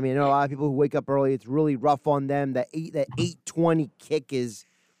said. I mean, I know a lot of people who wake up early. It's really rough on them. That 8:20 kick is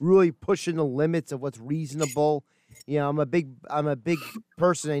really pushing the limits of what's reasonable. I'm a big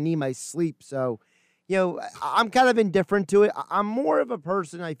person. I need my sleep. So, I'm kind of indifferent to it. I'm more of a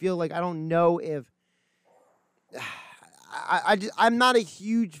person. I feel like I don't know if I'm not a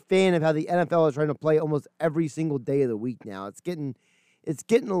huge fan of how the NFL is trying to play almost every single day of the week now. It's getting it's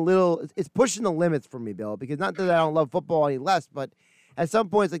pushing the limits for me, Bill, because not that I don't love football any less, but at some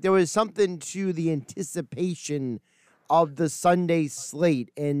points, like, there was something to the anticipation of the Sunday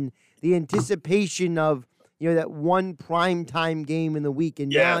slate and the anticipation of, that one primetime game in the week. And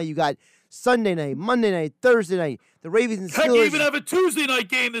now you got Sunday night, Monday night, Thursday night. The Ravens and Steelers. Heck, you even have a Tuesday night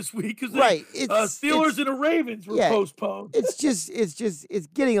game this week because Steelers and the Ravens were postponed. It's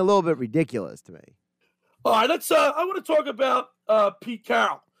getting a little bit ridiculous to me. All right, I want to talk about Pete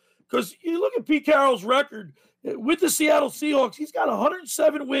Carroll, because you look at Pete Carroll's record with the Seattle Seahawks. He's got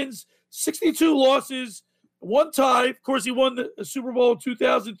 107 wins, 62 losses, one tie. Of course, he won the Super Bowl in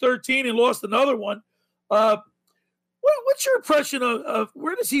 2013 and lost another one. What's your impression of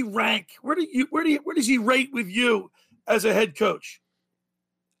where does he rank? Where does he rate with you as a head coach?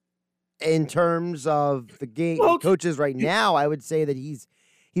 In terms of the game coaches right now, I would say that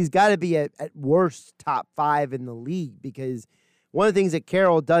he's got to be at worst top 5 in the league, because one of the things that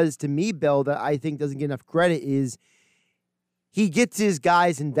Carroll does to me, Bill, that I think doesn't get enough credit is he gets his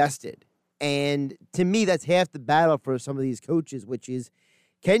guys invested. And to me, that's half the battle for some of these coaches, which is,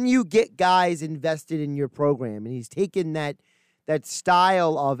 can you get guys invested in your program? And he's taken that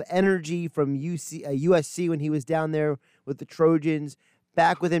style of energy from USC when he was down there with the Trojans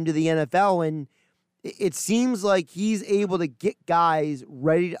back with him to the NFL. And it seems like he's able to get guys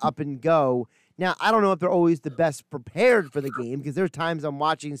ready to up and go. Now, I don't know if they're always the best prepared for the game, because there's times I'm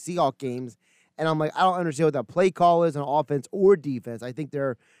watching Seahawks games and I'm like, I don't understand what that play call is on offense or defense. I think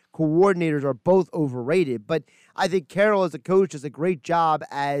their coordinators are both overrated. But I think Carroll as a coach does a great job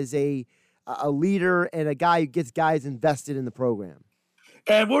as a leader and a guy who gets guys invested in the program.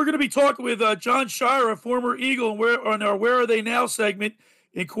 And we're going to be talking with John Sciarra, former Eagle, on our Where Are They Now segment,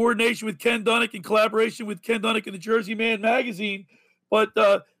 in coordination with Ken Dunnick, in collaboration with Ken Dunnick and the Jersey Man magazine. But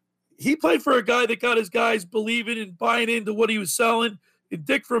he played for a guy that got his guys believing and buying into what he was selling, in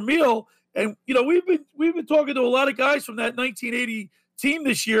Dick Vermeil. And, we've been talking to a lot of guys from that 1980 team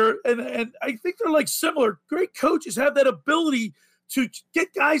this year, and I think they're like similar. Great coaches have that ability to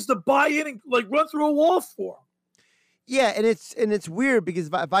get guys to buy in and like run through a wall for them. Yeah, and it's weird, because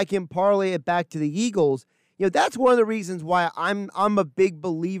if I can parlay it back to the Eagles, that's one of the reasons why I'm a big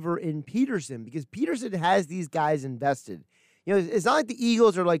believer in Peterson, because Peterson has these guys invested. It's not like the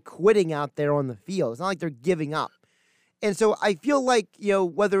Eagles are like quitting out there on the field. It's not like they're giving up. And so I feel like,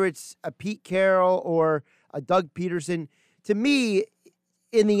 whether it's a Pete Carroll or a Doug Peterson, to me,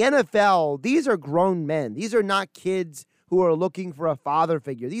 in the NFL, these are grown men. These are not kids who are looking for a father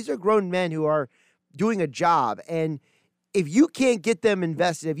figure. These are grown men who are doing a job. And if you can't get them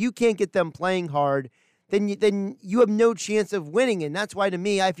invested, if you can't get them playing hard, then you have no chance of winning. And that's why, to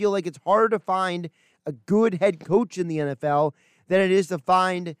me, I feel like it's harder to find a good head coach in the NFL than it is to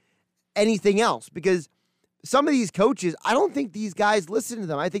find anything else. Because some of these coaches, I don't think these guys listen to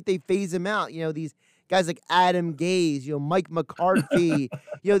them. I think they phase them out. These guys like Adam Gase, Mike McCarthy,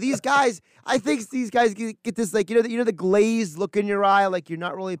 these guys, I think these guys get this, like, the glazed look in your eye, like you're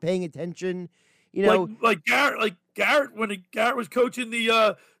not really paying attention, Like Garrett, when Garrett was coaching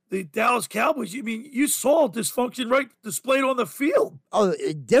the Dallas Cowboys, you saw dysfunction right displayed on the field. Oh,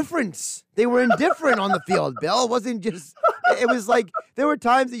 indifference. They were indifferent on the field, Bill. It wasn't just, it was like, there were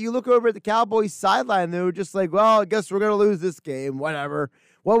times that you look over at the Cowboys sideline and they were just like, well, I guess we're going to lose this game, whatever.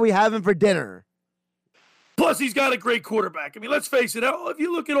 What are we having for dinner? Plus, he's got a great quarterback. Let's face it. If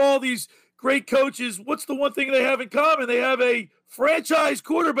you look at all these great coaches, what's the one thing they have in common? They have a franchise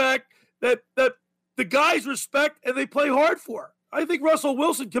quarterback that the guys respect and they play hard for. I think Russell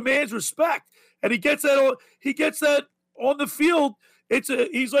Wilson commands respect, and he gets that on the field.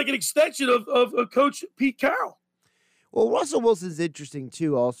 He's like an extension of Coach Pete Carroll. Well, Russell Wilson's interesting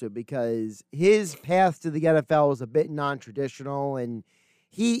too, also because his path to the NFL is a bit non-traditional, and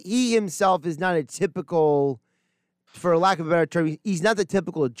he himself is not a typical, for lack of a better term, he's not the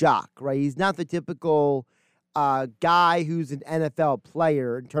typical jock, right? He's not the typical guy who's an NFL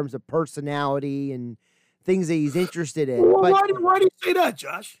player in terms of personality and things that he's interested in. Well, but, why do you say that,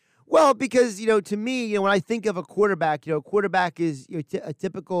 Josh? Well, because, to me, when I think of a quarterback, quarterback is a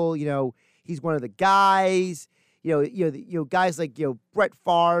typical, he's one of the guys. Guys like Brett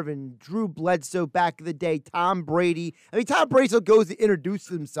Favre and Drew Bledsoe back in the day, Tom Brady. I mean, Tom Brady still goes to introduce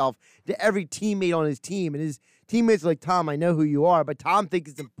himself to every teammate on his team, and his teammates are like, Tom, I know who you are, but Tom thinks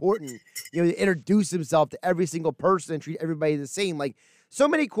it's important, to introduce himself to every single person and treat everybody the same. Like so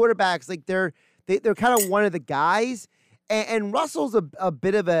many quarterbacks, like they're kind of one of the guys, and Russell's a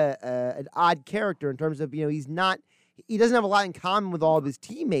bit of an odd character in terms of he doesn't have a lot in common with all of his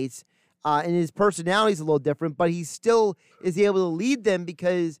teammates. And his personality is a little different, but he still is able to lead them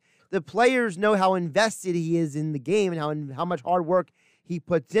because the players know how invested he is in the game and how much hard work he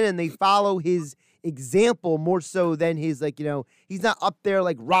puts in, and they follow his example more so than his, he's not up there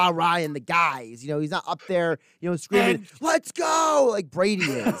like rah-rah in the guys. He's not up there, screaming, let's go, like Brady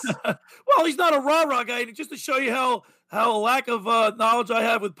is. Well, he's not a rah-rah guy. And just to show you how lack of knowledge I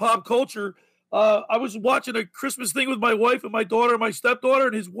have with pop culture, I was watching a Christmas thing with my wife and my daughter and my stepdaughter,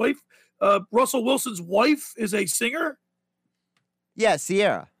 and his wife, Russell Wilson's wife, is a singer. Yeah,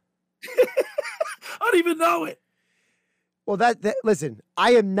 Sciarra. I don't even know it. Well, listen,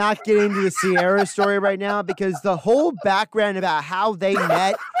 I am not getting into the Sciarra story right now because the whole background about how they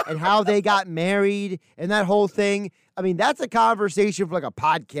met and how they got married and that whole thing, I mean, that's a conversation for like a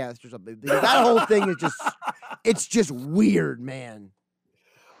podcast or something. Because that whole thing is it's just weird, man.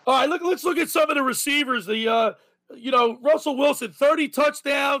 All right, let's look at some of the receivers. Russell Wilson, 30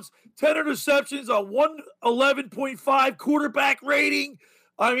 touchdowns, 10 interceptions, a 111.5 quarterback rating.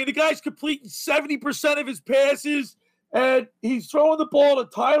 I mean, the guy's completing 70% of his passes, and he's throwing the ball to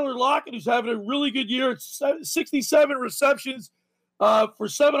Tyler Lockett, who's having a really good year. It's 67 receptions for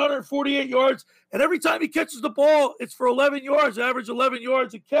 748 yards, and every time he catches the ball, it's for 11 yards, average 11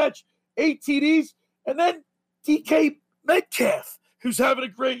 yards a catch, 8 TDs, and then DK Metcalf, who's having a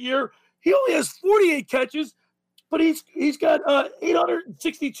great year. He only has 48 catches, but he's got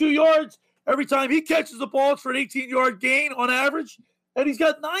 862 yards. Every time he catches the ball, it's for an 18-yard gain on average, and he's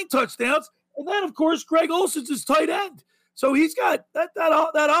got 9 touchdowns. And then, of course, Greg Olsen's his tight end. So he's got that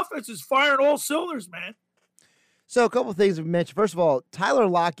offense is firing all cylinders, man. So a couple of things we mentioned. First of all, Tyler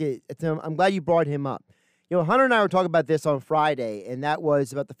Lockett, I'm glad you brought him up. Hunter and I were talking about this on Friday, and that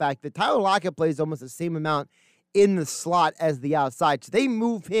was about the fact that Tyler Lockett plays almost the same amount in the slot as the outside. So they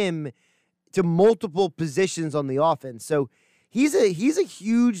move him to multiple positions on the offense. So he's a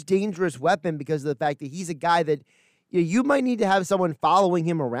huge, dangerous weapon because of the fact that he's a guy that you might need to have someone following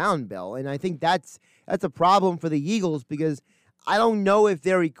him around, Bill. And I think that's a problem for the Eagles because I don't know if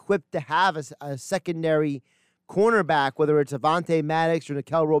they're equipped to have a secondary cornerback, whether it's Avonte Maddox or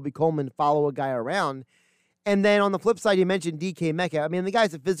Nickel Roby-Coleman, follow a guy around. And then on the flip side, you mentioned DK Metcalf. I mean, the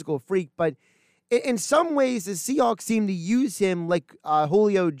guy's a physical freak, but in some ways, the Seahawks seem to use him like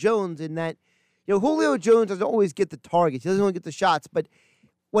Julio Jones in that, Julio Jones doesn't always get the targets. He doesn't always get the shots, but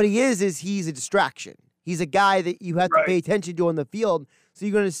what he is he's a distraction. He's a guy that you have to pay attention to on the field. So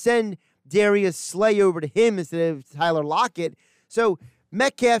you're going to send Darius Slay over to him instead of Tyler Lockett. So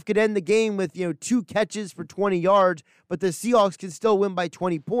Metcalf could end the game with, 2 catches for 20 yards, but the Seahawks can still win by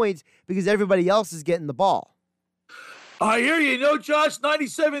 20 points because everybody else is getting the ball. I hear you. Josh,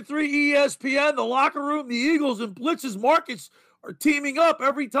 97.3 ESPN, the locker room, the Eagles and Blitz's markets are teaming up.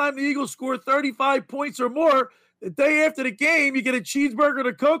 Every time the Eagles score 35 points or more, the day after the game, you get a cheeseburger and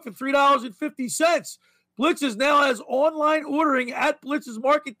a Coke for $3.50. Blitz's now has online ordering at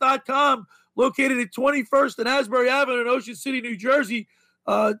blitzesmarket.com, located at 21st and Asbury Avenue in Ocean City, New Jersey.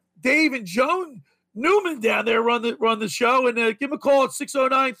 Dave and Joan Newman down there run the show, and give them a call at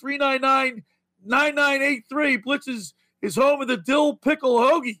 609-399-9983. Blitz's is home of the dill pickle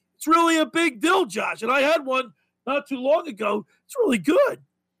hoagie. It's really a big deal, Josh, and I had one not too long ago. It's really good.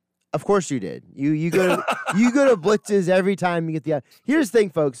 Of course you did. You go to Blitz's every time you get the. Here's the thing,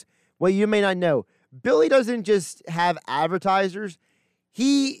 folks. What you may not know, Billy doesn't just have advertisers.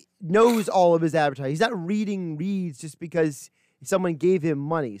 He knows all of his advertisers. He's not reading reads just because someone gave him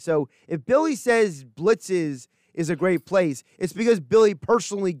money. So if Billy says Blitz's is a great place, it's because Billy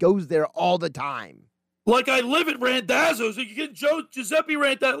personally goes there all the time. Like I live at Randazzo's. You get Giuseppe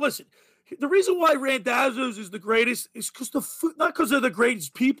Randazzo. Listen, The reason why Randazzo's is the greatest is because the food, not because they're the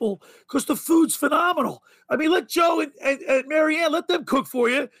greatest people, because the food's phenomenal. I mean, let Joe and Marianne, let them cook for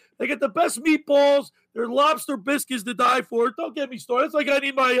you. They get the best meatballs. Their lobster biscuits to die for. Don't get me started. It's like I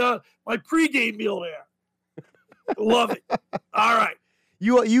need my pregame meal there. Love it. All right.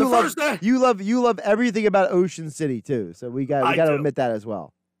 You love everything about Ocean City too. So we got to admit that as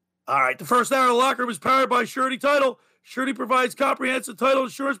well. All right. The first hour of the locker room is powered by Surety Title. Surety provides comprehensive title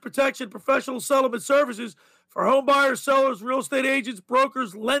insurance protection, professional settlement services for home buyers, sellers, real estate agents,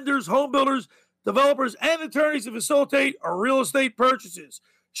 brokers, lenders, home builders, developers, and attorneys to facilitate our real estate purchases.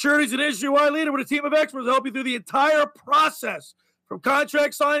 Surety is an industry-wide leader with a team of experts to help you through the entire process, from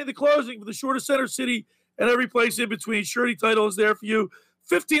contract signing to closing, for the shortest center city and every place in between. Surety Title is there for you.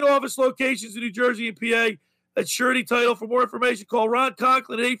 15 office locations in New Jersey and PA. That's Surety Title. For more information, call Ron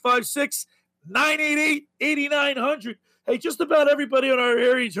Conklin at 856-988-8900. Hey, just about everybody in our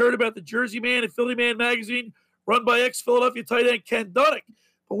area has heard about the Jersey Man and Philly Man magazine, run by ex-Philadelphia tight end Ken Dunnick.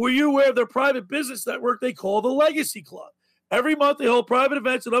 But were you aware of their private business network they call the Legacy Club? Every month, they hold private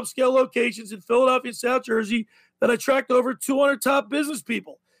events at upscale locations in Philadelphia and South Jersey that attract over 200 top business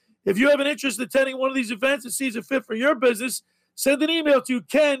people. If you have an interest in attending one of these events and sees a fit for your business, send an email to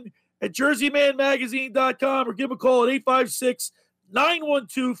Ken at jerseymanmagazine.com or give him a call at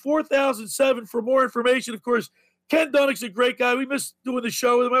 856-912-4007 for more information. Of course, Ken Dunnick's a great guy. We miss doing the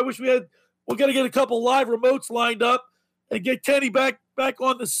show with him. I wish we're going to get a couple live remotes lined up and get Kenny back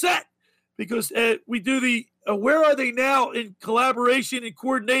on the set, because we do the Where Are They Now in collaboration and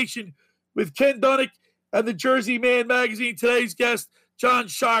coordination with Ken Dunnick and the Jersey Man magazine. Today's guest, John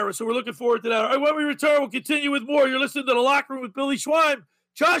Sciarra. So we're looking forward to that. All right, when we return, we'll continue with more. You're listening to The Locker Room with Billy Schwein,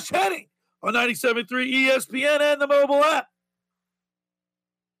 Josh Henning on 97.3 ESPN and the mobile app.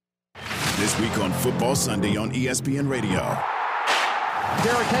 This week on Football Sunday on ESPN Radio.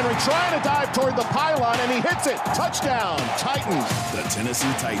 Derrick Henry trying to dive toward the pylon, and he hits it. Touchdown, Titans. The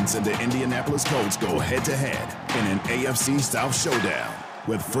Tennessee Titans and the Indianapolis Colts go head-to-head in an AFC South showdown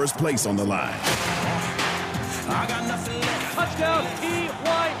with first place on the line. I got nothing left. Touchdown,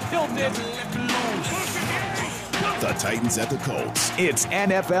 T.Y. Hilton. The Titans at the Colts. It's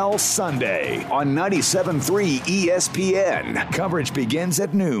NFL Sunday on 97.3 ESPN. Coverage begins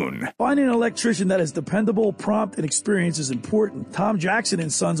at noon. Finding an electrician that is dependable, prompt, and experienced is important. Tom Jackson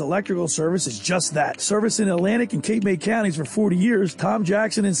 & Sons Electrical Service is just that. Service in Atlantic and Cape May counties for 40 years, Tom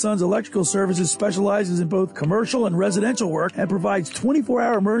Jackson & Sons Electrical Services specializes in both commercial and residential work and provides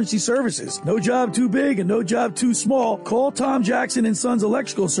 24-hour emergency services. No job too big and no job too small. Call Tom Jackson & Sons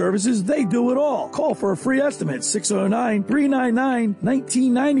Electrical Services. They do it all. Call for a free estimate,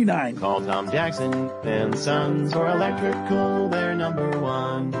 609-399-1999. Call Tom Jackson and Sons for electrical, they're number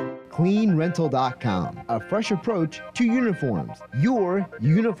one. CleanRental.com, a fresh approach to uniforms, your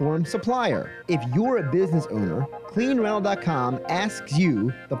uniform supplier. If you're a business owner, CleanRental.com asks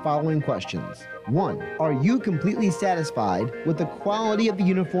you the following questions. 1. Are you completely satisfied with the quality of the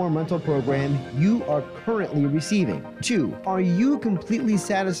uniform rental program you are currently receiving? 2. Are you completely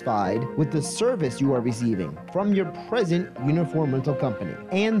satisfied with the service you are receiving from your present uniform rental company?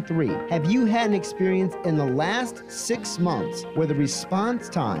 And 3. Have you had an experience in the last 6 months where the response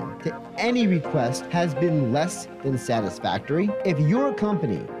time to any request has been less than satisfactory? If you're a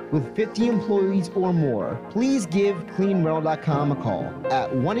company with 50 employees or more, please give CleanRental.com a call at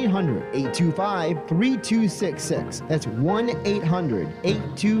 1-800-825-3266. That's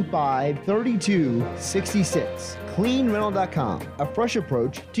 1-800-825-3266. CleanRental.com, a fresh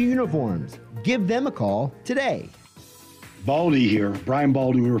approach to uniforms. Give them a call today. Baldy here, Brian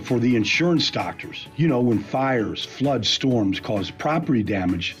Baldinger for the Insurance Doctors. You know, when fires, floods, storms cause property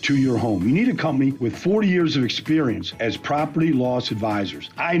damage to your home, you need a company with 40 years of experience as property loss advisors.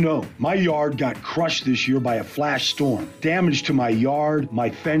 I know, my yard got crushed this year by a flash storm. Damage to my yard,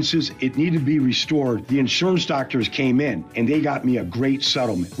 my fences, it needed to be restored. The Insurance Doctors came in and they got me a great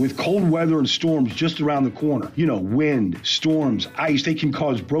settlement. With cold weather and storms just around the corner, you know, wind, storms, ice, they can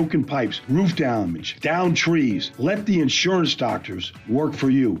cause broken pipes, roof damage, downed trees. Let the Insurance Doctors work for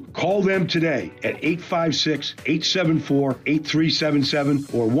you. Call them today at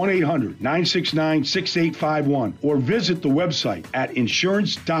 856-874-8377 or 1-800-969-6851 or visit the website at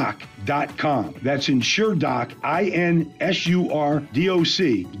insurancedoc.com. That's InsureDoc,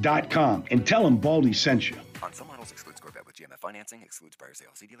 INSURDOC.com, and tell them Baldy sent you. On some models excludes Corvette with GMF Financing excludes prior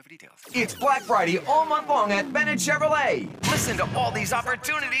sales. See dealer for details. It's Black Friday all month long at Bennett Chevrolet. Listen to all these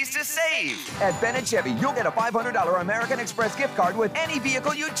opportunities to save. At Bennett Chevy, you'll get a $500 American Express gift card with any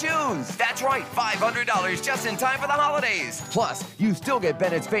vehicle you choose. That's right, $500 just in time for the holidays. Plus, you still get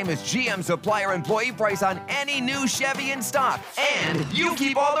Bennett's famous GM supplier employee price on any new Chevy in stock. And you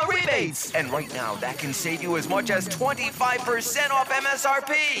keep all the rebates. And right now, that can save you as much as 25% off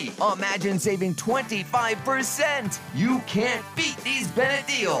MSRP. Imagine saving 25%. You can't beat these Bennett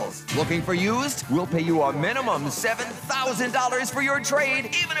deals. Looking for used? We'll pay you a minimum $7,000 for your trade,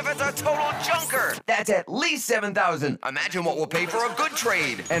 even if it's a total junker. That's at least $7,000. Imagine what we'll pay for a good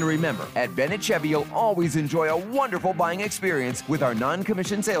trade. And remember, at Bennett Chevy, you'll always enjoy a wonderful buying experience with our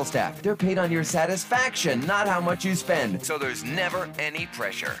non-commissioned sales staff. They're paid on your satisfaction, not how much you spend. So there's never any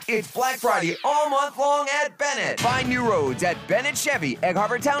pressure. It's Black Friday all month long at Bennett. Find new roads at Bennett Chevy, Egg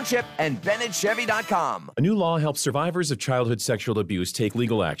Harbor Township, and BennettChevy.com. A new law helps survivors of childhood sexual abuse take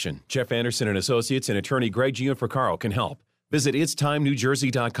legal action. Jeff Anderson and Associates and attorney Greg Gianfricaro can help. Visit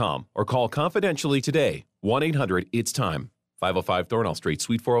itsTimeNewJersey.com or call confidentially today, 1-800-ITS-TIME, 505 Thornhill Street,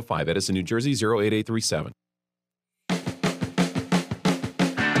 Suite 405, Edison, New Jersey, 08837.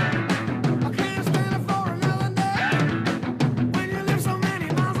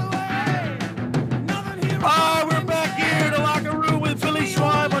 We're back here in the locker room with Billy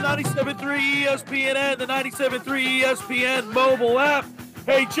Schweim on 97.3 ESPN and the 97.3 ESPN mobile app.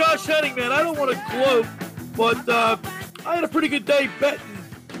 Hey, Josh Henning, man, I don't want to gloat, but I had a pretty good day betting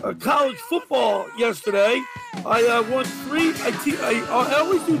college football yesterday. I won 3. I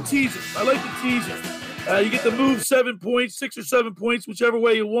always do teasers. I like the teasers. You get to move 7 points, 6 or 7 points, whichever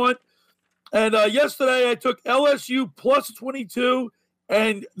way you want. And yesterday I took LSU plus 22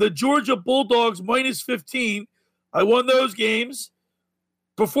 and the Georgia Bulldogs minus 15. I won those games.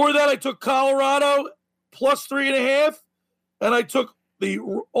 Before that, I took Colorado plus 3.5, and I took the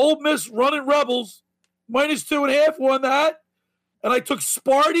Ole Miss Running Rebels minus 2.5. Won that, and I took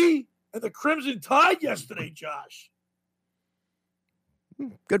Sparty and the Crimson Tide yesterday. Josh,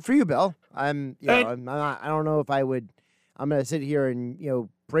 good for you, Bill. I don't know if I would. I'm going to sit here and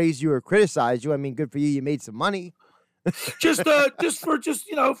praise you or criticize you. I mean, good for you. You made some money. just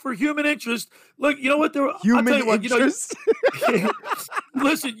for human interest. Look, you know what? Human interest.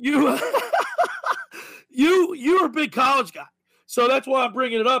 Listen, you're a big college guy, so that's why I'm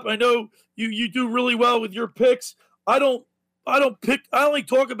bringing it up. I know you do really well with your picks. I don't pick. I only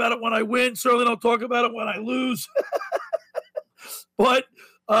talk about it when I win. Certainly don't talk about it when I lose. But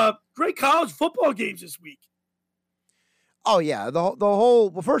great college football games this week. Oh yeah, the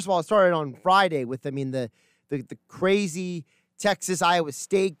whole. Well, first of all, it started on Friday with the crazy Texas-Iowa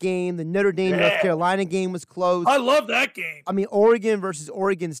State game. The Notre Dame-North Carolina game was close. I love that game. I mean, Oregon versus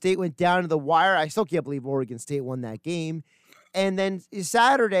Oregon State went down to the wire. I still can't believe Oregon State won that game. And then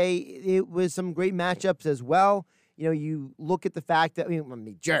Saturday, it was some great matchups as well. You look at the fact that,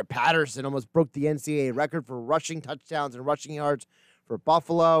 Jared Patterson almost broke the NCAA record for rushing touchdowns and rushing yards for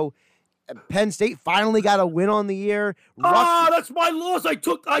Buffalo. Penn State finally got a win on the year. That's my loss. I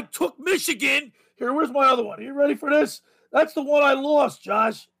took Michigan. Here, where's my other one? Are you ready for this? That's the one I lost,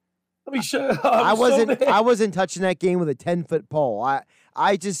 Josh. Let me show you. I wasn't touching that game with a 10-foot pole.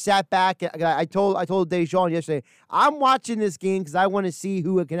 I just sat back. I told Dejan yesterday, I'm watching this game because I want to see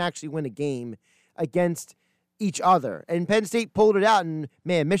who can actually win a game against each other. And Penn State pulled it out, and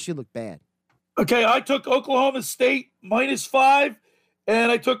man, Michigan looked bad. Okay, I took Oklahoma State minus 5,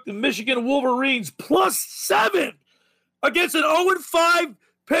 and I took the Michigan Wolverines plus 7 against an 0-5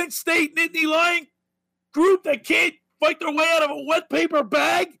 Penn State Nittany Lion group that can't fight their way out of a wet paper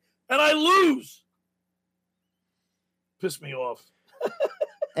bag, and I lose. Piss me off.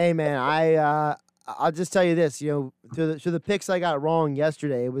 Hey, man, I'll just tell you this. To the picks I got wrong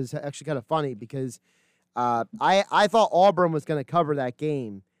yesterday, it was actually kind of funny because I thought Auburn was going to cover that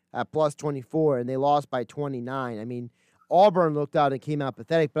game at plus 24, and they lost by 29. I mean, Auburn looked out and came out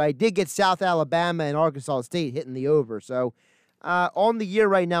pathetic, but I did get South Alabama and Arkansas State hitting the over. So on the year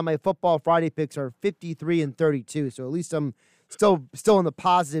right now, my Football Friday picks are 53 and 32. So at least I'm still on the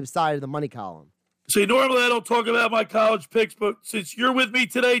positive side of the money column. See, normally I don't talk about my college picks, but since you're with me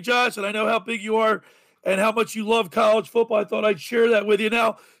today, Josh, and I know how big you are and how much you love college football, I thought I'd share that with you.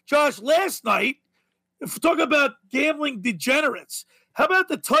 Now, Josh, last night, if we talk about gambling degenerates, how about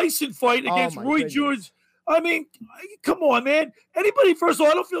the Tyson fight against Roy Jones? I mean, come on, man. Anybody, first of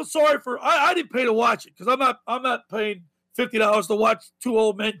all, I don't feel sorry for – I didn't pay to watch it because I'm not paying $50 to watch two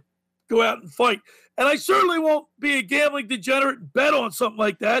old men go out and fight. And I certainly won't be a gambling degenerate and bet on something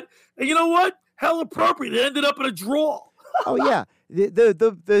like that. And you know what? Hell appropriate. It ended up in a draw. Oh, yeah.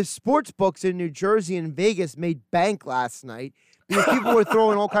 The sports books in New Jersey and Vegas made bank last night because people were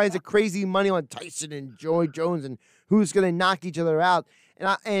throwing all kinds of crazy money on Tyson and Joy Jones and who's going to knock each other out.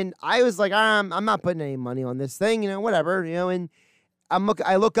 And I was like, I'm not putting any money on this thing, whatever, And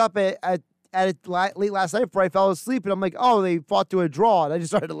I look up at it late last night before I fell asleep, and I'm like, oh, they fought to a draw, and I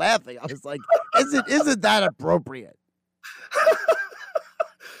just started laughing. I was like, isn't that appropriate?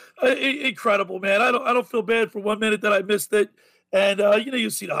 Incredible, man. I don't feel bad for 1 minute that I missed it. And, you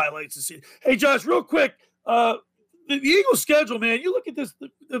see the highlights. And see. Hey, Josh, real quick, the Eagles schedule, man, you look at this,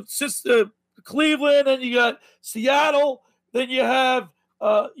 since Cleveland, and you got Seattle, then you have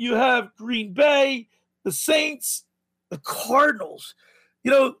Green Bay, the Saints, the Cardinals.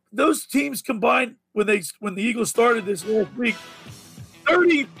 Those teams combined when the Eagles started this last week,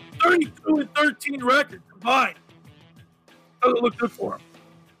 32-13 record combined. Doesn't look good for them.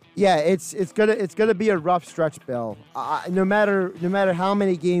 Yeah, it's gonna be a rough stretch, Bill. No matter how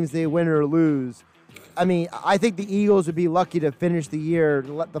many games they win or lose, I mean, I think the Eagles would be lucky to finish the year,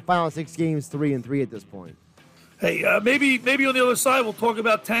 the final 6 games 3-3 at this point. Hey, maybe on the other side we'll talk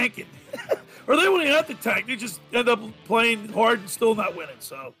about tanking, or they won't even have to tank. They just end up playing hard and still not winning.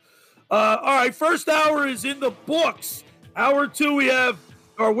 So, all right, first hour is in the books. Hour 2 we have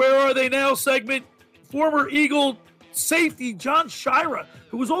our Where Are They Now segment. Former Eagle safety John Sciarra,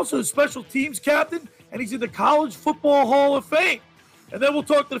 who was also a special teams captain, and he's in the College Football Hall of Fame. And then we'll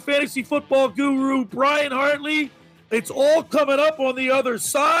talk to the fantasy football guru, Brian Hartley. It's all coming up on the other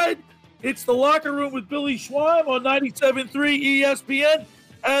side. It's the Locker Room with Billy Schweim on 97.3 ESPN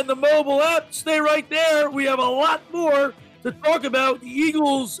and the mobile app. Stay right there. We have a lot more to talk about. The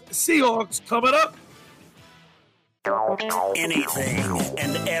Eagles Seahawks coming up. Anything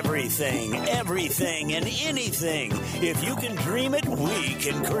and everything and anything. If you can dream it, we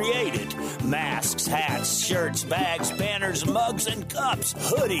can create it. Masks, hats, shirts, bags, banners, mugs, and cups.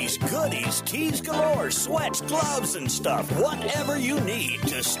 Hoodies, goodies, tees galore, sweats, gloves, and stuff. Whatever you need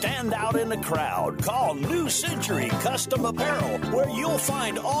to stand out in the crowd. Call New Century Custom Apparel, where you'll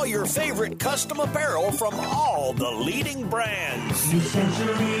find all your favorite custom apparel from all the leading brands. New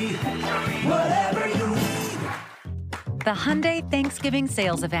Century, whatever you need. The Hyundai Thanksgiving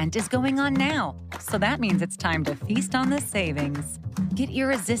sales event is going on now, so that means it's time to feast on the savings. Get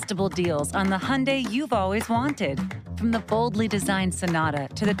irresistible deals on the Hyundai you've always wanted. From the boldly designed Sonata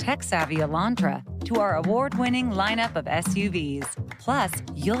to the tech-savvy Elantra to our award-winning lineup of SUVs. Plus,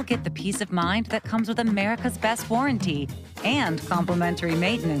 you'll get the peace of mind that comes with America's best warranty and complimentary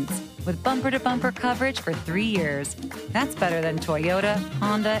maintenance with bumper-to-bumper coverage for 3 years. That's better than Toyota,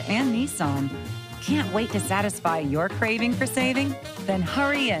 Honda, and Nissan. Can't wait to satisfy your craving for saving? Then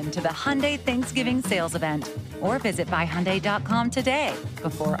hurry in to the Hyundai Thanksgiving sales event or visit buyhyundai.com today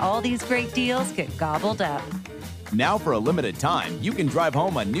before all these great deals get gobbled up. Now for a limited time, you can drive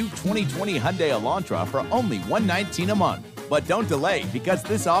home a new 2020 Hyundai Elantra for only $119 a month. But don't delay, because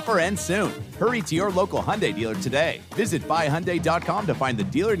this offer ends soon. Hurry to your local Hyundai dealer today. Visit buyhyundai.com to find the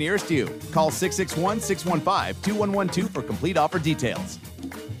dealer nearest you. Call 661-615-2112 for complete offer details.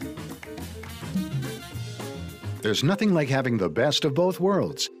 There's nothing like having the best of both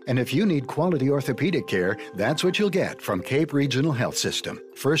worlds. And if you need quality orthopedic care, that's what you'll get from Cape Regional Health System.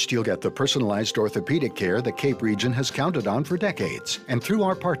 First, you'll get the personalized orthopedic care the Cape Region has counted on for decades. And through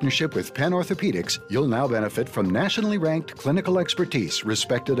our partnership with Penn Orthopedics, you'll now benefit from nationally ranked clinical expertise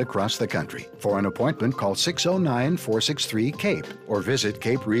respected across the country. For an appointment, call 609-463-CAPE or visit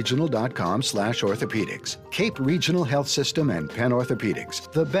caperegional.com/orthopedics. Cape Regional Health System and Penn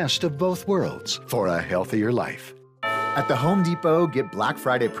Orthopedics, the best of both worlds for a healthier life. At the Home Depot, get Black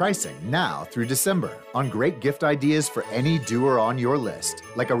Friday pricing now through December on great gift ideas for any doer on your list,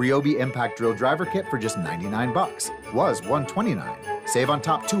 like a Ryobi Impact Drill Driver Kit for just $99, was $129. Save on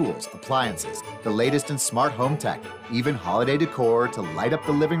top tools, appliances, the latest in smart home tech, even holiday decor to light up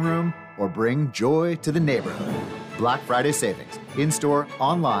the living room or bring joy to the neighborhood. Black Friday savings, in-store,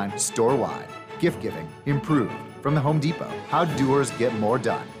 online, store-wide. Gift giving, improved. From the Home Depot, how doers get more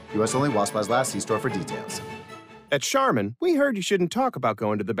done. U.S. only while supplies last. See store for details. At Charmin, we heard you shouldn't talk about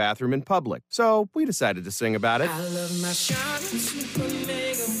going to the bathroom in public, so we decided to sing about it. I love my Charmin Super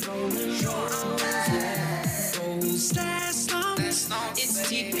Mega Gold. Goals last long. It's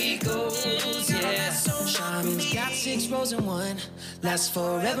TP Goals, yeah. Charmin's got 6 rows in one. Lasts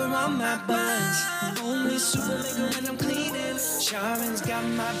forever on my buns. Only Super Mega when I'm cleaning. Charmin's got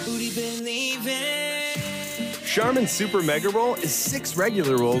my booty believing. Charmin Super Mega Roll is 6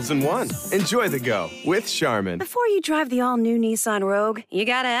 regular rolls in one. Enjoy the go with Charmin. Before you drive the all-new Nissan Rogue, you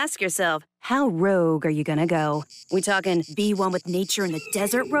gotta ask yourself, How rogue are you gonna go? We talking be one with nature in the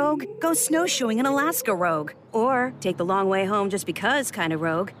desert rogue? Go snowshoeing in Alaska rogue? Or take the long way home just because kind of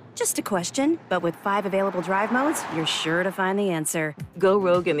rogue? Just a question, but with 5 available drive modes, you're sure to find the answer. Go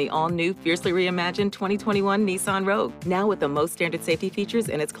rogue in the all-new, fiercely reimagined 2021 Nissan Rogue, now with the most standard safety features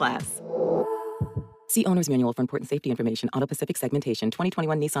in its class. See Owner's Manual for important safety information. Auto-Pacific segmentation.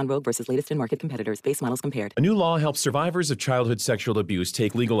 2021 Nissan Rogue versus latest in-market competitors. Base models compared. A new law helps survivors of childhood sexual abuse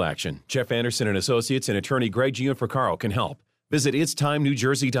take legal action. Jeff Anderson and Associates and attorney Greg Gianfricaro can help. Visit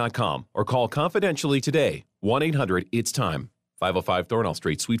itstimnewjersey.com or call confidentially today. 1-800-ITS-TIME. 505 Thornhill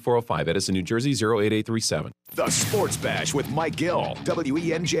Street, Suite 405, Edison, New Jersey, 08837. The Sports Bash with Mike Gill,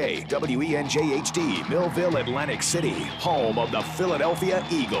 WENJ, WENJ HD, Millville, Atlantic City, home of the Philadelphia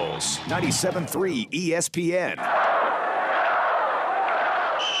Eagles. 97.3 ESPN.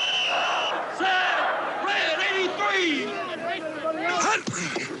 Set, red 83.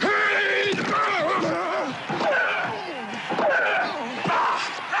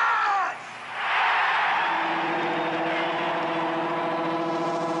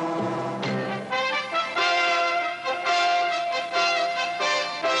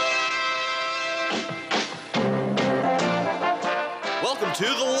 To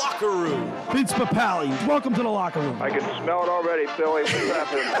the locker room. Vince Papali, welcome to the locker room. I can smell it already, Billy. What's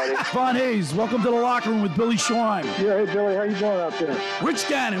happening, buddy? Von Hayes, welcome to the locker room with Billy Schwein. Yeah, hey, Billy, how you doing out there? Rich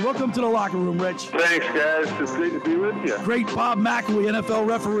Gannon, welcome to the locker room, Rich. Thanks, guys. It's great to be with you. Great Bob McElwee, NFL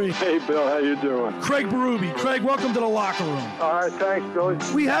referee. Hey, Bill, how you doing? Craig Berube. Craig, welcome to the locker room. All right, thanks, Billy.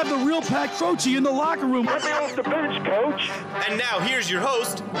 We have the real Pat Croce in the locker room. Let me off the bench, Coach. And now here's your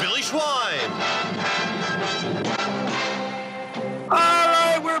host, Billy Schwein. All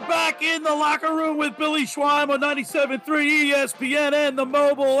right, we're back in the locker room with Billy Schwein on 97.3 ESPN and the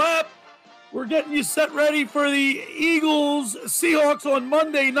mobile app. We're getting you set ready for the Eagles Seahawks on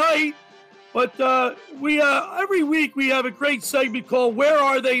Monday night. But we every week we have a great segment called Where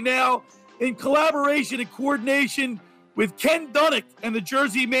Are They Now? In collaboration and coordination with Ken Dunnick and the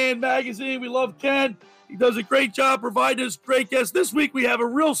Jersey Man magazine. We love Ken. He does a great job providing us great guests. This week we have a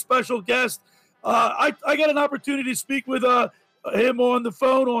real special guest. I got an opportunity to speak with him on the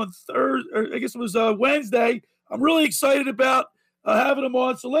phone on Thursday, or I guess it was Wednesday. I'm really excited about having him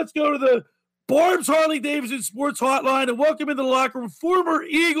on. So let's go to the Barb's Harley Davidson Sports Hotline and welcome into the locker room former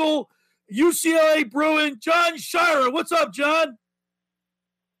Eagle, UCLA Bruin, John Sciarra. What's up, John?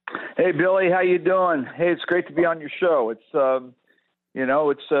 Hey, Billy, how you doing? Hey, it's great to be on your show. It's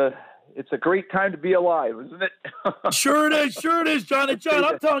it's a great time to be alive, isn't it? Sure it is, John. And John,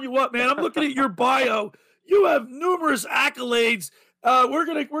 I'm telling you what, man, I'm looking at your bio. You have numerous accolades. We're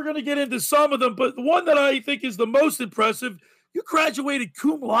gonna get into some of them, but the one that I think is the most impressive, you graduated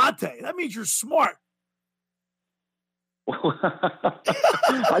cum laude. That means you're smart.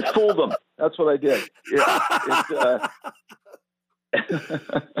 I fooled them. That's what I did.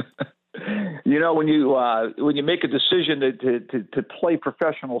 When you make a decision to play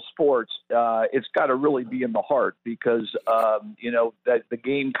professional sports, it's got to really be in the heart because that the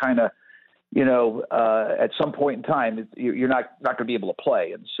game kind of. At some point in time, you're not going to be able to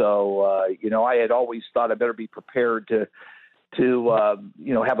play. And so, I had always thought I better be prepared to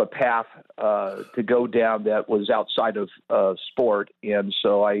have a path to go down that was outside of sport. And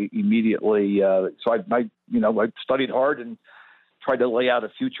so I immediately, I studied hard and tried to lay out a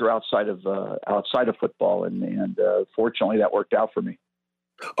future outside of football. And fortunately, that worked out for me.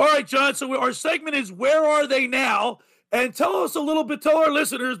 All right, John. So our segment is Where Are They Now? And tell us a little bit, tell our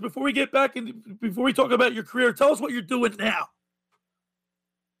listeners before we get back before we talk about your career, tell us what you're doing now.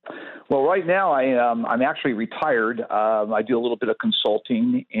 Well, right now I'm actually retired. I do a little bit of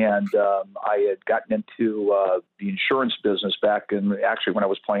consulting, and I had gotten into the insurance business back when I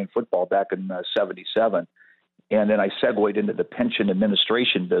was playing football back in '77. And then I segued into the pension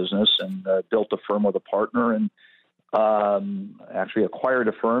administration business and built a firm with a partner and actually acquired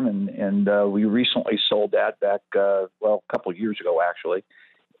a firm, and we recently sold that back, a couple of years ago, actually.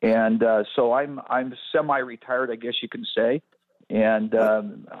 And so I'm semi-retired, I guess you can say. And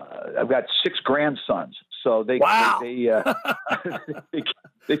I've got 6 grandsons, so they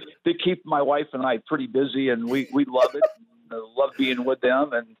keep my wife and I pretty busy, and we love it. And love being with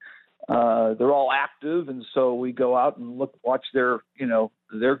them, and they're all active, and so we go out and watch their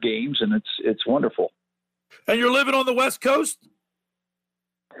games, and it's wonderful. And you're living on the West Coast?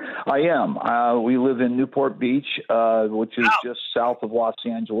 I am. We live in Newport Beach, which is just south of Los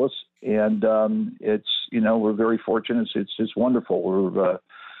Angeles, and it's we're very fortunate. It's wonderful. We're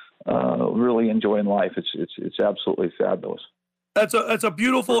really enjoying life. It's absolutely fabulous. That's a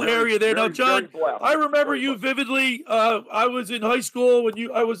beautiful area there. Now, John, I remember you vividly. I was in high school when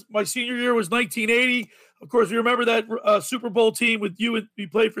my senior year was 1980. Of course, we remember that Super Bowl team with you, and you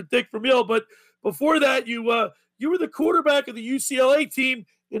played for Dick Vermeil. But before that, you were the quarterback of the UCLA team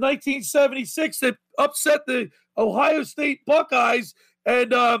in 1976 that upset the Ohio State Buckeyes,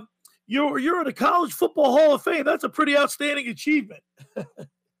 and you're in the College Football Hall of Fame. That's a pretty outstanding achievement.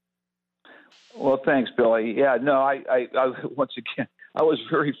 Well, thanks, Billy. Yeah, no, I once again, I was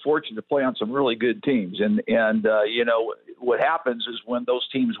very fortunate to play on some really good teams, and you know what happens is when those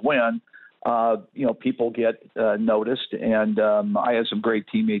teams win, you know, people get noticed, and I had some great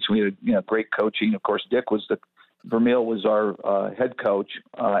teammates. We had great coaching. Of course, Vermeil was our head coach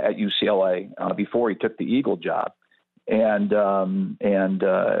at UCLA before he took the Eagle job, and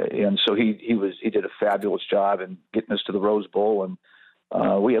so he did a fabulous job in getting us to the Rose Bowl. And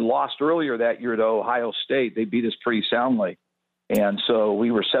we had lost earlier that year to Ohio State. They beat us pretty soundly. And so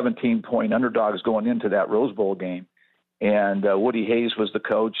we were 17-point underdogs going into that Rose Bowl game. And Woody Hayes was the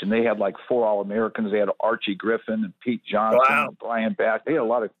coach, and they had like 4 All-Americans. They had Archie Griffin and Pete Johnson and Brian Bass. They had a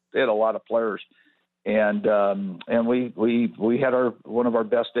lot of players. And we had one of our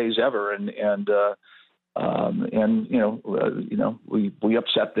best days ever. And we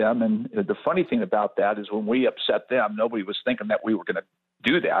upset them. And the funny thing about that is when we upset them, nobody was thinking that we were going to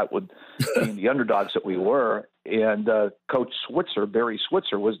do that with being the underdogs that we were. And Coach Switzer, Barry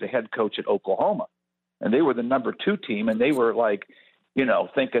Switzer, was the head coach at Oklahoma, and they were the number 2 team. And they were like,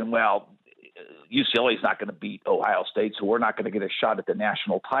 thinking, well, UCLA is not going to beat Ohio State, so we're not going to get a shot at the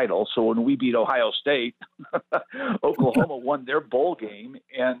national title. So when we beat Ohio State, Oklahoma won their bowl game,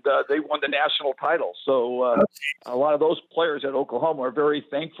 and they won the national title. So a lot of those players at Oklahoma are very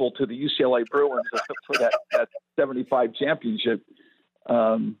thankful to the UCLA Bruins for that 75 championship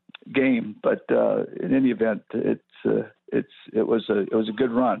game. But in any event, it was a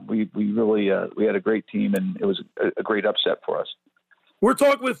good run. We really we had a great team, and it was a great upset for us. We're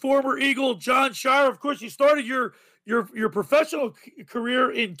talking with former Eagle John Sciarra. Of course, you started your professional career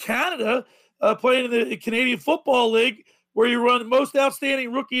in Canada, playing in the Canadian Football League, where you won the Most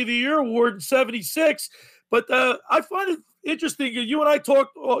Outstanding Rookie of the Year award in '76. But I find it interesting. You and I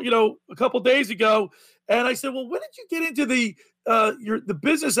talked, a couple days ago, and I said, "Well, when did you get into the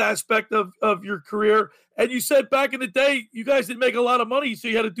business aspect of your career?" And you said back in the day, you guys didn't make a lot of money, so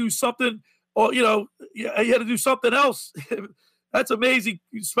you had to do something, you had to do something else. That's amazing,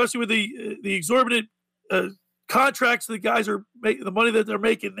 especially with the exorbitant contracts the guys are making, the money that they're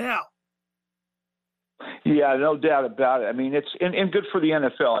making now. Yeah, no doubt about it. I mean, it's and good for the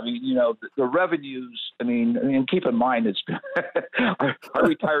NFL. I mean, the revenues. I mean, keep in mind, it's I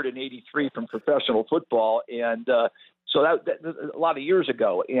retired in '83 from professional football, and so that a lot of years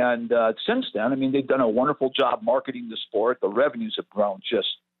ago. And since then, I mean, they've done a wonderful job marketing the sport. The revenues have grown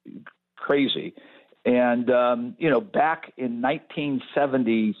just crazy. And, back in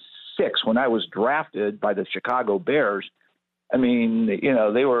 1976, when I was drafted by the Chicago Bears, I mean,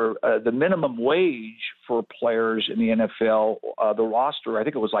 they were the minimum wage for players in the NFL, the roster, I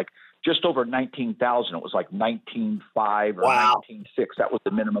think it was like just over 19,000. It was like 19,500 or 19,600. That was the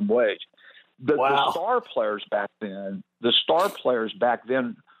minimum wage. The star players back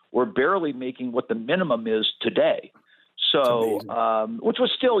then were barely making what the minimum is today. So, which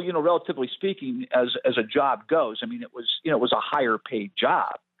was still, relatively speaking, as a job goes. I mean, it was a higher paid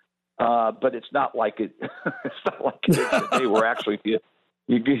job, but it's not like it. It's not like it is today, where actually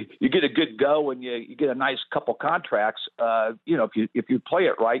you get a good go and you get a nice couple contracts. If you play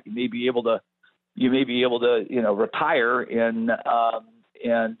it right, you may be able to retire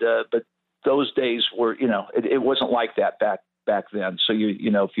but those days were it wasn't like that back then. So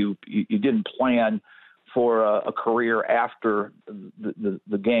if you didn't plan for a career after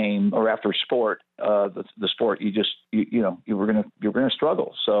the game or after sport, the sport, you were gonna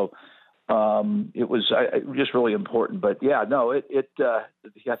struggle. So it was just really important. But yeah, no,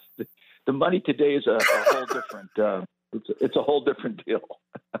 the money today is a whole different. It's a whole different deal.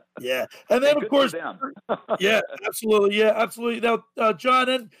 Yeah, and then of course, yeah, absolutely, yeah, absolutely. Now, John,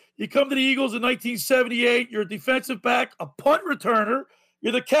 then you come to the Eagles in 1978. You're a defensive back, a punt returner.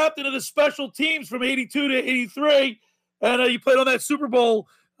 You're the captain of the special teams from 82 to 83, and you played on that Super Bowl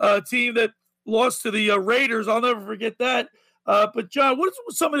team that lost to the Raiders. I'll never forget that. But, John, what are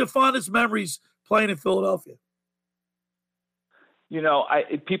some of the fondest memories playing in Philadelphia?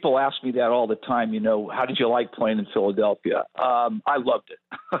 People ask me that all the time, how did you like playing in Philadelphia? I loved it.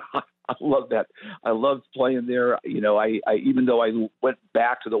 I love that. I loved playing there. I even though I went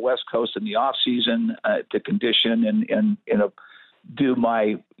back to the West Coast in the off season to condition and do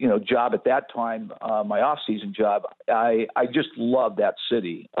my, job at that time, my off-season job, I just love that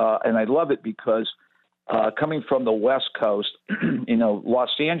city. And I love it because coming from the West Coast, Los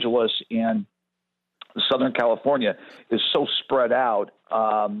Angeles and Southern California is so spread out.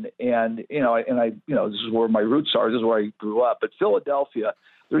 This is where my roots are. This is where I grew up. But Philadelphia,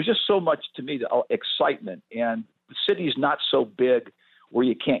 there's just so much to me, excitement. And the city's not so big where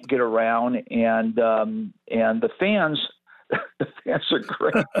you can't get around. And the fans are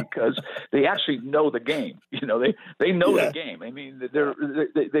great because they actually know the game. They know the game. I mean, they're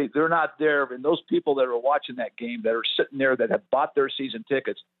not there. And those people that are watching that game, that are sitting there, that have bought their season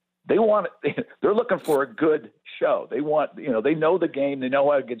tickets, they're looking for a good show. They know the game. They know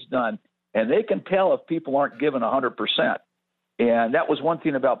how it gets done. And they can tell if people aren't giving 100%. And that was one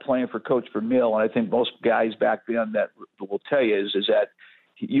thing about playing for Coach Vermeil. And I think most guys back then that will tell you is that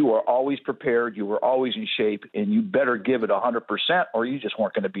you were always prepared. You were always in shape, and you better give it 100% or you just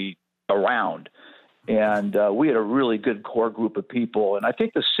weren't going to be around. And we had a really good core group of people. And I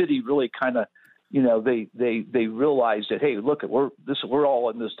think the city really kind of, they realized that, hey, look, we're all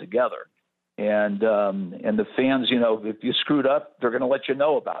in this together. And the fans, if you screwed up, they're going to let you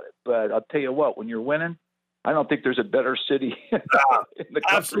know about it. But I'll tell you what, when you're winning, I don't think there's a better city in the country.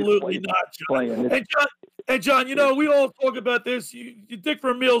 Absolutely not, John. And John, we all talk about this. Dick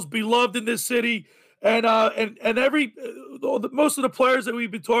Vermeil's beloved in this city, and most of the players that we've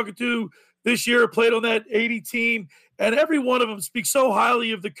been talking to this year played on that 80 team, and every one of them speaks so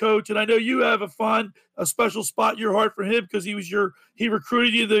highly of the coach. And I know you have a special spot in your heart for him because he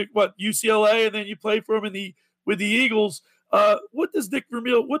recruited you to UCLA, and then you played for him with the Eagles. What does Dick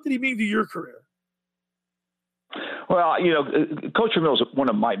Vermeil? What did he mean to your career? Well, Coach Vermeil is one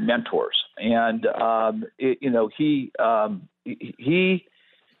of my mentors, and this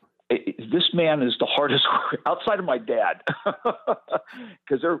man is the hardest outside of my dad,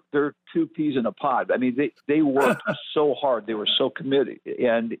 because they're two peas in a pod. I mean, they worked so hard, they were so committed,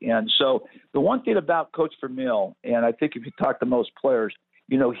 and so the one thing about Coach Vermeil, and I think if you talk to most players,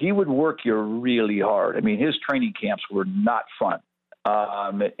 he would work you really hard. I mean, his training camps were not fun,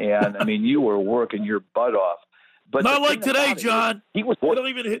 and I mean, you were working your butt off. But not like today, John. They don't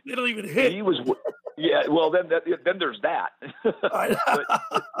even hit. He was, yeah. Well, then there's that. But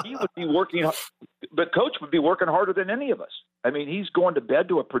he would be working, but Coach would be working harder than any of us. I mean, he's going to bed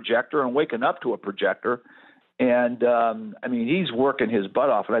to a projector and waking up to a projector, and I mean, he's working his butt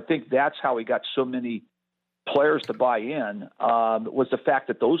off. And I think that's how he got so many players to buy in. Was the fact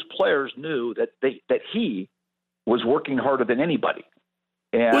that those players knew that he was working harder than anybody.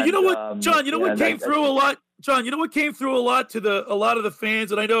 And, well, you know what, John? You know what came through a lot. John, you know what came through a lot to a lot of the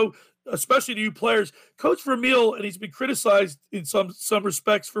fans, and I know especially to you players, Coach Vermeil, and he's been criticized in some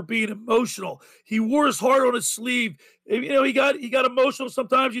respects for being emotional. He wore his heart on his sleeve. He got emotional.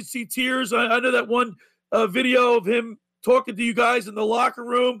 Sometimes you'd see tears. I know that one video of him talking to you guys in the locker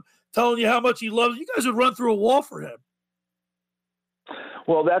room, telling you how much he loves you. You guys would run through a wall for him.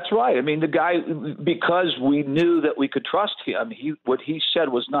 Well, that's right. I mean, the guy, because we knew that we could trust him, what he said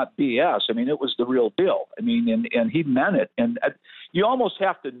was not BS. I mean, it was the real deal. I mean, and he meant it. And you almost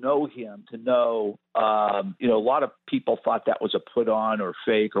have to know him to know, a lot of people thought that was a put on or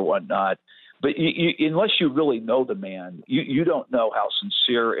fake or whatnot. But unless you really know the man, you don't know how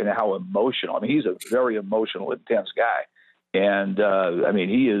sincere and how emotional. I mean, he's a very emotional, intense guy. And I mean,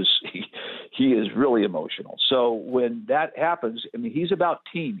 he is really emotional. So when that happens, I mean, he's about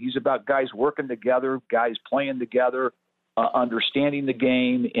team. He's about guys working together, guys playing together, understanding the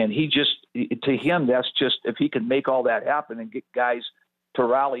game. And to him, that's just, if he can make all that happen and get guys to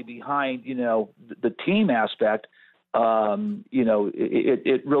rally behind, the team aspect,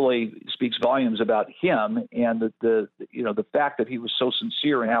 it really speaks volumes about him and the fact that he was so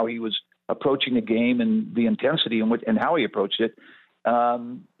sincere in how he was approaching the game and the intensity and how he approached it.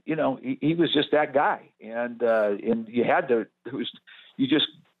 He was just that guy, and you had to. You just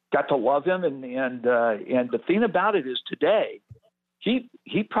got to love him, and the thing about it is today, he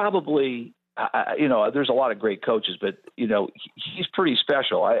probably, there's a lot of great coaches, but he's pretty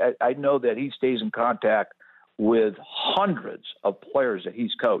special. I know that he stays in contact with hundreds of players that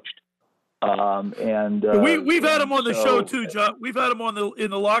he's coached. We've had him on the show too, John. We've had him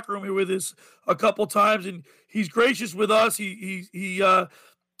in the locker room here with us a couple times, and he's gracious with us. He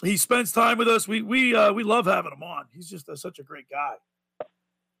spends time with us. We love having him on. He's just such a great guy.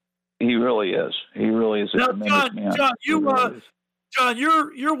 He really is. He really is a tremendous man. John,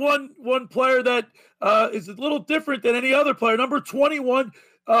 you're one player that is a little different than any other player. Number 21.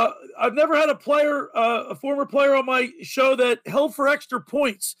 I've never had a former player on my show that held for extra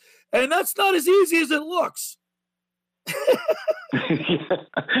points. And that's not as easy as it looks.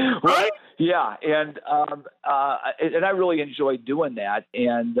 Right? Yeah, and I really enjoyed doing that.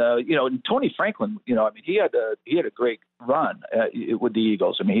 And and Tony Franklin, he had a great run with the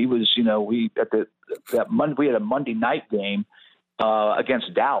Eagles. I mean, he was, we had a Monday night game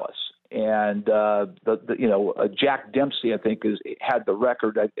against Dallas, and Jack Dempsey, I think, had the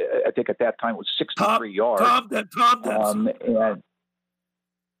record. I think at that time was 63 yards. Tom Dempsey.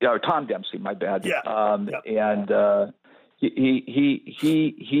 Tom Dempsey, my bad. Yeah. And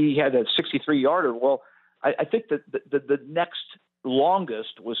he had a 63-yarder. Well, I think that the next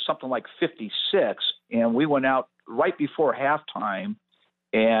longest was something like 56, and we went out right before halftime,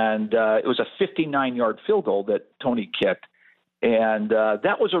 and it was a 59-yard field goal that Tony kicked. And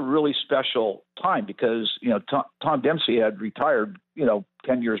that was a really special time because, Tom Dempsey had retired, 10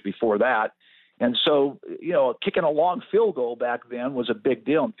 years before that. And so, kicking a long field goal back then was a big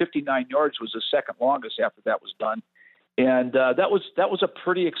deal. And 59 yards was the second longest after that was done. And that was a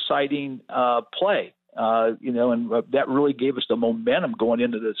pretty exciting play, and that really gave us the momentum going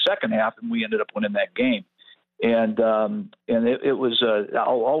into the second half, and we ended up winning that game. And it was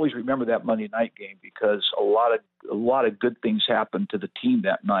I'll always remember that Monday night game because a lot of good things happened to the team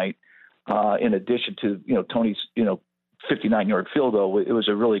that night. In addition to Tony's 59-yard field goal, it was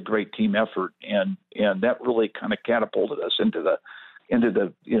a really great team effort, and that really kind of catapulted us into the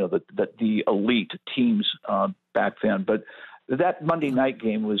elite teams back then. But that Monday night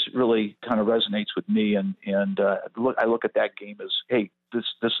game was really kind of resonates with me, and I look at that game as, hey, this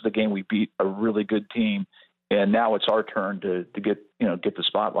is the game we beat a really good team, and now it's our turn to get the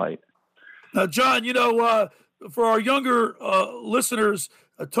spotlight. Now, John, for our younger listeners,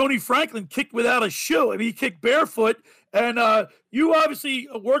 Tony Franklin kicked without a shoe. I mean, he kicked barefoot, and you obviously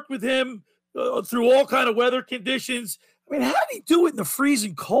worked with him through all kind of weather conditions. I mean, how did he do it in the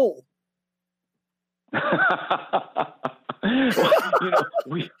freezing cold?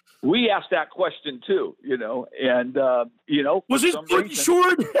 We asked that question too, and was his foot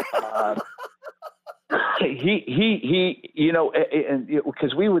short?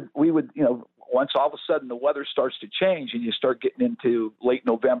 Because we would once all of a sudden the weather starts to change and you start getting into late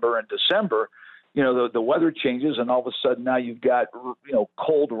November and December, the weather changes and all of a sudden now you've got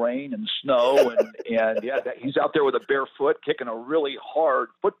cold rain and snow and he's out there with a bare foot kicking a really hard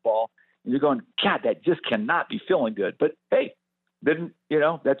football, and you're going, God, that just cannot be feeling good. But hey,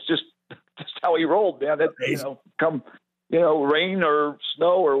 that's just how he rolled, man. That come rain or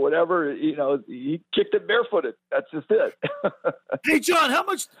snow or whatever, he kicked it barefooted. That's just it. Hey, John, how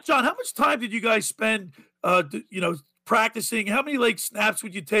much time did you guys spend, practicing? How many snaps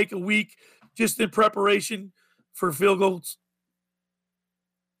would you take a week just in preparation for field goals?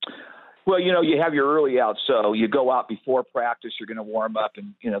 Well, you have your early out, so you go out before practice. You're going to warm up,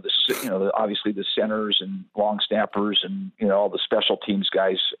 and obviously the centers and long snappers and all the special teams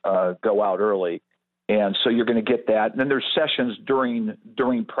guys go out early. And so you're going to get that. And then there's sessions during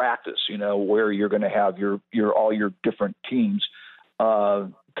practice, where you're going to have all your different teams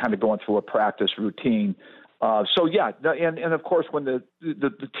kind of going through a practice routine. And of course, when the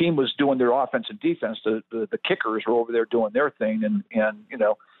team was doing their offense and defense, the kickers were over there doing their thing and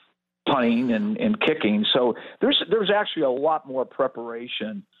punting and kicking. So there's actually a lot more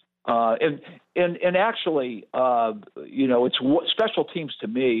preparation. And actually, it's special teams to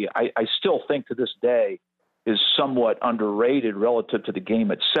me. I still think to this day is somewhat underrated relative to the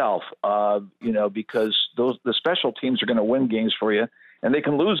game itself. Because the special teams are going to win games for you, and they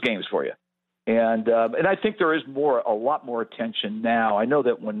can lose games for you. And I think there is a lot more attention now. I know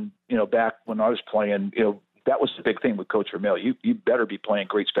that when back when I was playing, that was the big thing with Coach Vermeil. You better be playing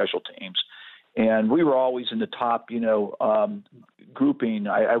great special teams. And we were always in the top, grouping.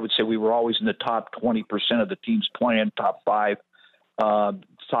 I would say we were always in the top 20% of the teams playing, top 5,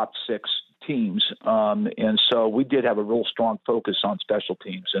 top 6 teams. And so we did have a real strong focus on special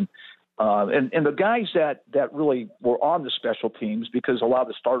teams. And the guys that really were on the special teams, because a lot of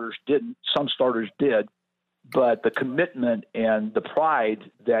the starters didn't, some starters did, but the commitment and the pride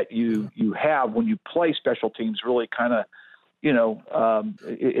that you have when you play special teams really kind of, the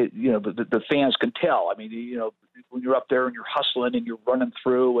fans can tell. I mean, when you're up there and you're hustling and you're running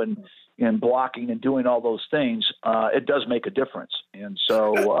through and blocking and doing all those things, it does make a difference. And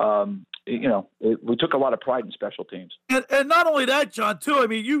so, we took a lot of pride in special teams. And not only that, John, too, I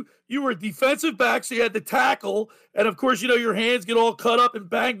mean, you were a defensive back, so you had the tackle. And of course, your hands get all cut up and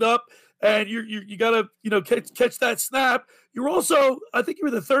banged up, and you got to, catch that snap. You're also, I think you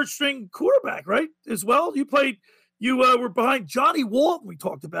were the third string quarterback, right? As well. You were behind Johnny Walton, we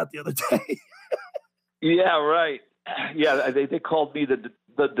talked about the other day. Yeah, right. Yeah, they called me the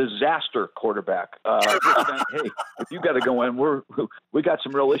the disaster quarterback. Hey, if you got to go in, we got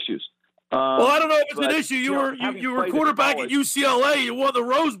some real issues. Well, I don't know if it's an issue. You were quarterback at UCLA. You won the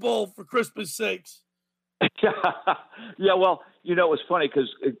Rose Bowl, for Christmas sakes. Yeah, well, it was funny because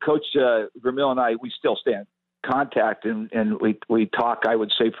Coach Vermeil and I, we still stay in contact, and we talk, I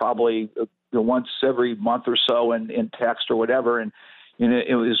would say, probably once every month or so in text or whatever. And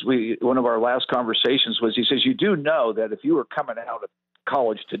it was one of our last conversations was, he says, you do know that if you were coming out of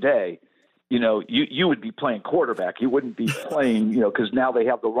college today, you would be playing quarterback. You wouldn't be playing, because now they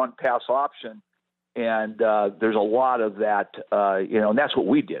have the run pass option. And there's a lot of that, and that's what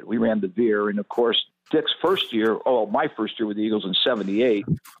we did. We ran the veer. And of course, Dick's my first year with the Eagles in 78,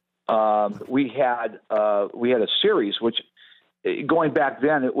 we had a series, which going back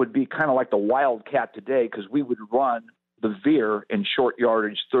then, it would be kind of like the Wildcat today, because we would run the veer in short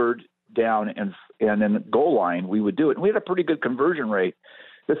yardage, third down, and then goal line, we would do it. And we had a pretty good conversion rate.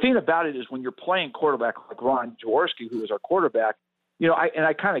 The thing about it is when you're playing quarterback like Ron Jaworski, who was our quarterback,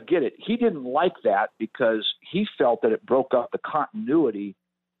 I kind of get it. He didn't like that because he felt that it broke up the continuity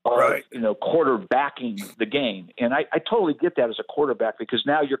of, quarterbacking the game. And I totally get that as a quarterback, because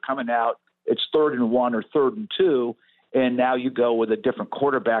now you're coming out, it's 3rd and 1 or 3rd and 2, and now you go with a different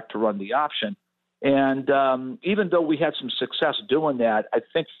quarterback to run the option. And even though we had some success doing that, I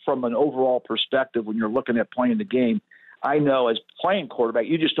think from an overall perspective, when you're looking at playing the game, I know as playing quarterback,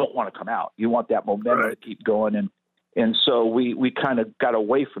 you just don't want to come out. You want that momentum to keep going. And so we kind of got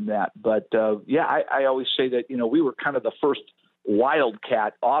away from that. But, I always say that, we were kind of the first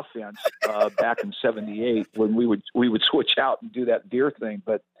Wildcat offense back in 78 when we would switch out and do that deer thing.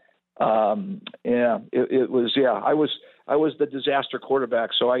 But, it was, I was the disaster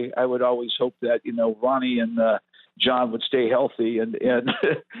quarterback. So I would always hope that, Ronnie and John would stay healthy and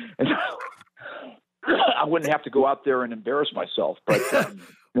I wouldn't have to go out there and embarrass myself. But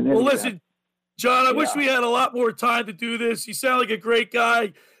well, listen, John, I wish we had a lot more time to do this. You sound like a great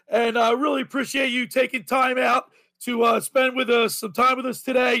guy, and I really appreciate you taking time out to spend some time with us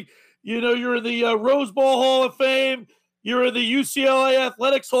today. You're in the Rose Bowl Hall of Fame. You're in the UCLA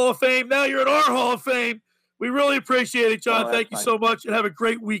Athletics Hall of Fame. Now you're in our Hall of Fame. We really appreciate it, John. Thank you so much, and have a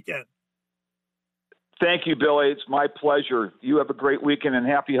great weekend. Thank you, Billy. It's my pleasure. You have a great weekend, and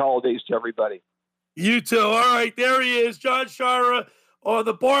happy holidays to everybody. You too. All right, there he is, John Sciarra on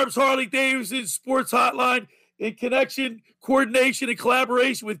the Barb's Harley Davidson Sports Hotline in coordination, and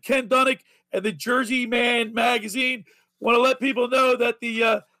collaboration with Ken Dunnick and the Jersey Man magazine. Want to let people know that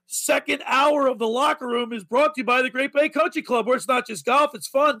the second hour of the Locker Room is brought to you by the Great Bay Country Club, where it's not just golf, it's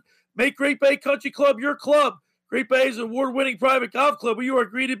fun. Make Great Bay Country Club your club. Great Bay is an award-winning private golf club where you are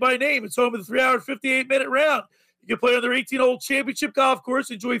greeted by name. It's home of the 3-hour, 58-minute round. You can play on their 18-hole championship golf course,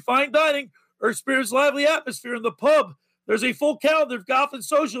 enjoy fine dining, or experience lively atmosphere in the pub. There's a full calendar of golf and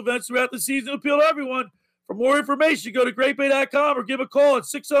social events throughout the season to appeal to everyone. For more information, go to greatbay.com or give a call at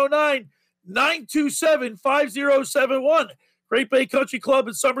 609-927-5071. Great Bay Country Club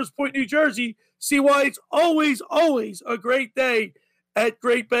in Summers Point, New Jersey. See why it's always, always a great day at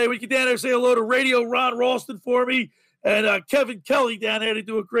Great Bay. We can down there say hello to Radio Ron Ralston for me and Kevin Kelly down there to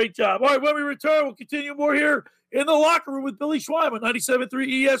do a great job. All right, when we return, we'll continue more here in the Locker Room with Billy Schweim on 97.3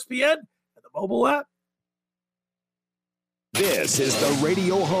 ESPN. Mobile app. This is the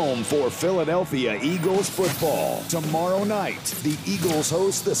radio home for Philadelphia Eagles football. Tomorrow night, the Eagles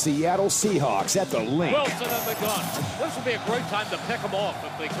host the Seattle Seahawks at the Link. Wilson in the gun. This would be a great time to pick him off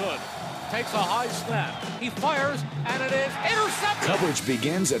if they could. Takes a high snap. He fires, and it is intercepted. Coverage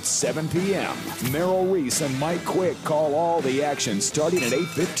begins at 7 p.m. Merrill Reese and Mike Quick call all the action starting at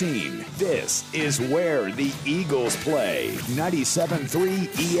 8:15. This is where the Eagles play. 97.3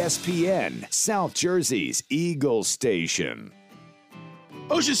 ESPN, South Jersey's Eagles station.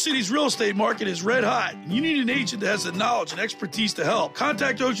 Ocean City's real estate market is red hot, and you need an agent that has the knowledge and expertise to help.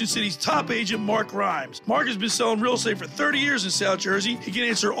 Contact Ocean City's top agent, Mark Grimes. Mark has been selling real estate for 30 years in South Jersey. He can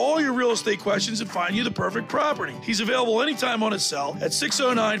answer all your real estate questions and find you the perfect property. He's available anytime on his cell at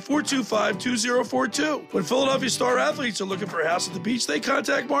 609-425-2042. When Philadelphia star athletes are looking for a house at the beach, they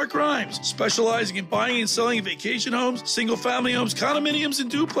contact Mark Grimes, specializing in buying and selling vacation homes, single-family homes, condominiums, and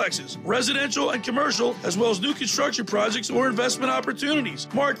duplexes, residential and commercial, as well as new construction projects or investment opportunities.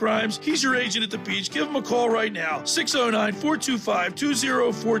 Mark Grimes, he's your agent at the beach. Give him a call right now,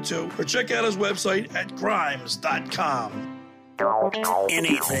 609-425-2042, or check out his website at grimes.com.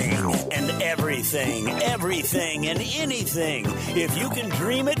 Anything and everything and anything. If you can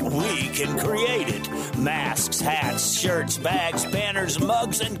dream it, we can create it. Masks, hats, shirts, bags, banners,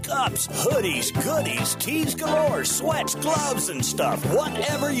 mugs, and cups. Hoodies, goodies, tees galore, sweats, gloves, and stuff.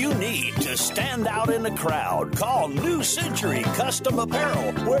 Whatever you need to stand out in the crowd. Call New Century Custom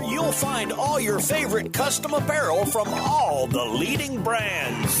Apparel, where you'll find all your favorite custom apparel from all the leading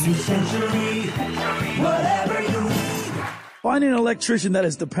brands. New Century, whatever you need. Finding an electrician that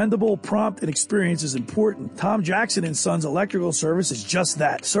is dependable, prompt, and experienced is important. Tom Jackson & Sons Electrical Service is just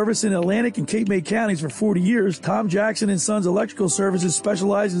that. Service in Atlantic and Cape May counties for 40 years, Tom Jackson & Sons Electrical Services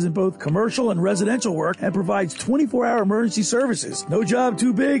specializes in both commercial and residential work and provides 24-hour emergency services. No job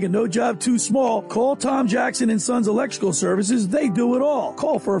too big and no job too small. Call Tom Jackson & Sons Electrical Services. They do it all.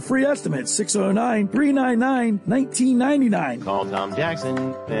 Call for a free estimate, 609-399-1999. Call Tom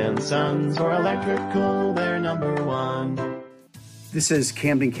Jackson & Sons for electrical, they're number one. This is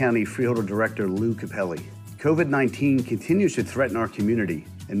Camden County Freeholder Director Lou Capelli. COVID-19 continues to threaten our community,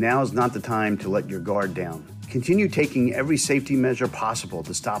 and now is not the time to let your guard down. Continue taking every safety measure possible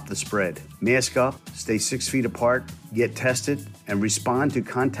to stop the spread. Mask up, stay 6 feet apart, get tested, and respond to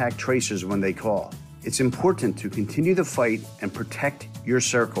contact tracers when they call. It's important to continue the fight and protect your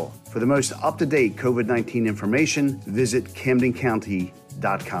circle. For the most up-to-date COVID-19 information, visit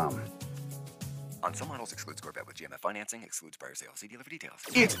CamdenCounty.com. On some models, excludes Corvette with GMF financing, excludes prior sale. See dealer for details.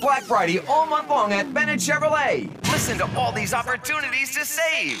 It's Black Friday all month long at Bennett Chevrolet. Listen to all these opportunities to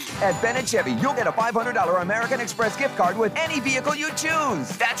save. At Bennett Chevy, you'll get a $500 American Express gift card with any vehicle you choose.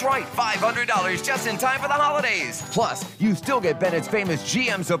 That's right, $500 just in time for the holidays. Plus, you still get Bennett's famous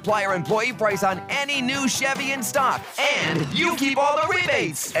GM supplier employee price on any new Chevy in stock. And you keep all the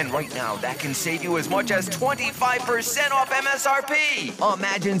rebates. And right now, that can save you as much as 25% off MSRP.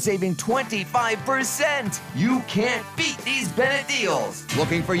 Imagine saving 25%. You can't beat these Bennett deals.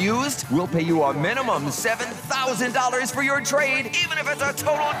 Looking for used? We'll pay you a minimum $7,000 for your trade, even if it's a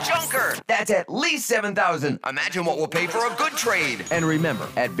total junker. That's at least $7,000. Imagine what we'll pay for a good trade. And remember,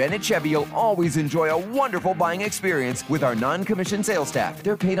 at Bennett Chevy, you'll always enjoy a wonderful buying experience with our non-commissioned sales staff.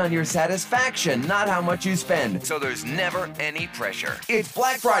 They're paid on your satisfaction, not how much you spend. So there's never any pressure. It's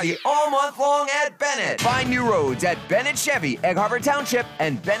Black Friday all month long at Bennett. Find new roads at Bennett Chevy, Egg Harbor Township,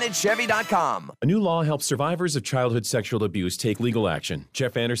 and BennettChevy.com. A new law helps survivors of childhood sexual abuse take legal action.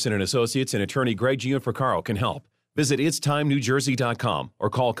 Jeff Anderson and Associates and attorney Greg Gianforcaro can help. Visit itstimnewjersey.com or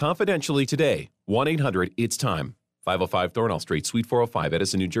call confidentially today, 1-800-ITS-TIME, 505 Thornell Street, Suite 405,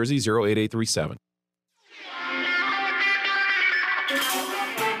 Edison, New Jersey, 08837.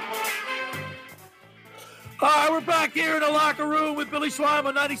 All right, we're back here in the locker room with Billy Schweim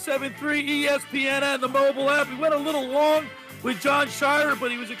on 97.3 ESPN and the mobile app. We went a little long with John Sciarra,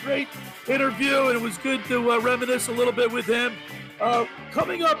 but he was a great interview, and it was good to reminisce a little bit with him.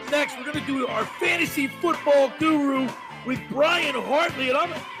 Coming up next, we're going to do our fantasy football guru with Brian Hartley, and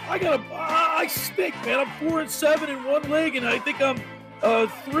I stink, man. I'm 4-7 in one league, and I think I'm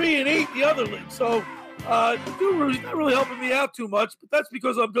 3-8 in the other league. So the guru's not really helping me out too much, but that's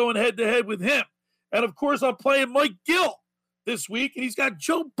because I'm going head-to-head with him. And, of course, I'm playing Mike Gill this week, and he's got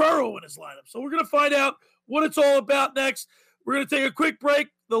Joe Burrow in his lineup. So we're going to find out what it's all about next. We're going to take a quick break.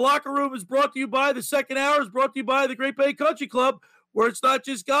 The locker room is brought to you by, the second hour is brought to you by the Great Bay Country Club, where it's not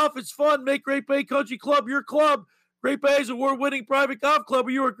just golf, it's fun. Make Great Bay Country Club your club. Great Bay's award-winning private golf club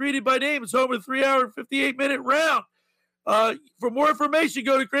where you are greeted by name. It's home to a 3-hour and 58-minute round. For more information,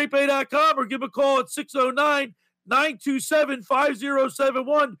 go to greatbay.com or give a call at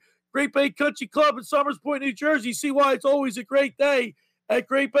 609-927-5071. Great Bay Country Club in Somers Point, New Jersey. See why it's always a great day at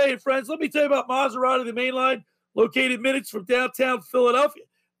Great Bay. And friends, let me tell you about Maserati, the main line, located minutes from downtown Philadelphia.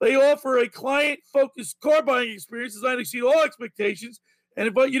 They offer a client-focused car buying experience designed to exceed all expectations and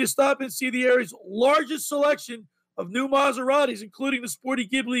invite you to stop and see the area's largest selection of new Maseratis, including the sporty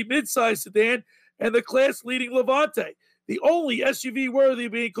Ghibli midsize sedan and the class-leading Levante, the only SUV worthy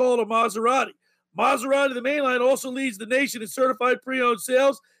of being called a Maserati. Maserati, the main line, also leads the nation in certified pre-owned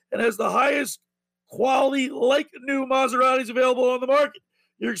sales and has the highest quality, like new Maseratis available on the market.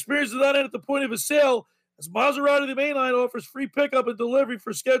 Your experience is not end at the point of a sale, as Maserati, the main line, offers free pickup and delivery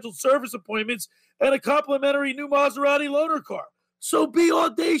for scheduled service appointments and a complimentary new Maserati loaner car. So be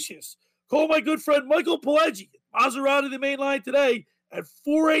audacious. Call my good friend Michael Pileggi, Maserati, the main line, today at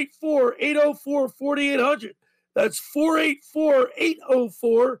 484-804-4800. That's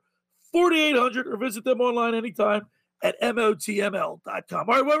 484-804-4800, or visit them online anytime at MOTML.com.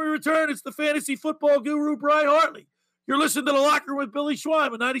 All right, when we return, it's the fantasy football guru, Brian Hartley. You're listening to The Locker Room with Billy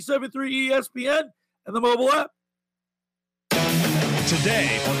Schweim on 97.3 ESPN and the mobile app.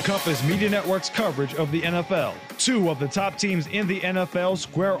 Today on Compass Media Network's coverage of the NFL, 2 of the top teams in the NFL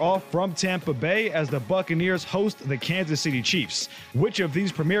square off from Tampa Bay as the Buccaneers host the Kansas City Chiefs. Which of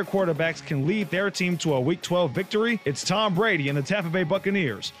these premier quarterbacks can lead their team to a Week 12 victory? It's Tom Brady and the Tampa Bay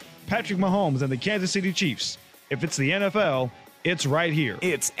Buccaneers, Patrick Mahomes and the Kansas City Chiefs. If it's the NFL, it's right here.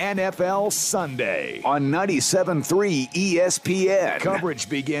 It's NFL Sunday on 97.3 ESPN. Coverage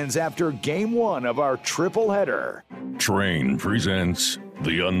begins after Game 1 of our triple header. Train presents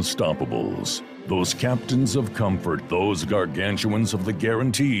The Unstoppables. Those captains of comfort, those gargantuans of the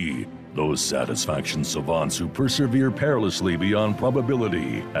guarantee, those satisfaction savants who persevere perilously beyond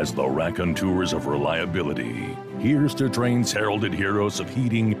probability as the raconteurs of reliability. Here's to Train's heralded heroes of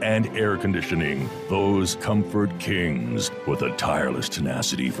heating and air conditioning, those comfort kings with a tireless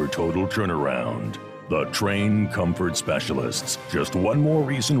tenacity for total turnaround. The Train Comfort Specialists. Just one more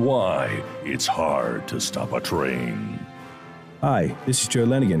reason why it's hard to stop a train. Hi, this is Joe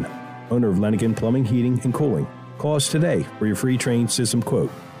Lenigan, owner of Lenigan Plumbing, Heating, and Cooling. Call us today for your free Train system quote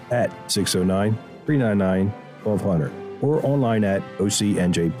at 609-399-1200 or online at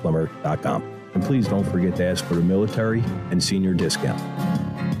ocnjplumber.com. And please don't forget to ask for the military and senior discount.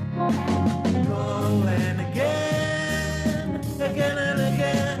 Calling again, again and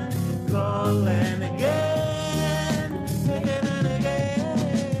again. Calling again, again and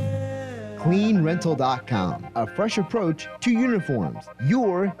again. CleanRental.com, a fresh approach to uniforms.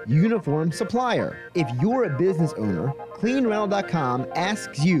 Your uniform supplier. If you're a business owner, CleanRental.com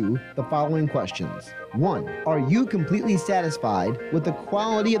asks you the following questions. 1. Are you completely satisfied with the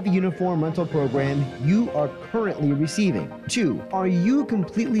quality of the uniform rental program you are currently receiving? 2. Are you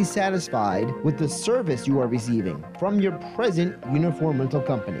completely satisfied with the service you are receiving from your present uniform rental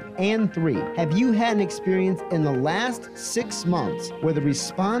company? And 3. Have you had an experience in the last 6 months where the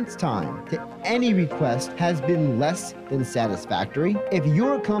response time to any request has been less than satisfactory? If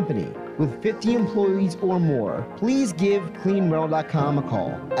you're a company with 50 employees or more, please give CleanRental.com a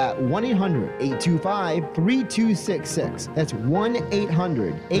call at 1-800-825-3266. That's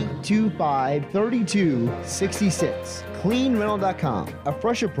 1-800-825-3266. CleanRental.com, a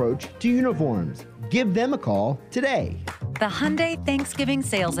fresh approach to uniforms. Give them a call today. The Hyundai Thanksgiving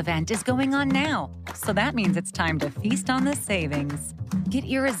sales event is going on now, so that means it's time to feast on the savings. Get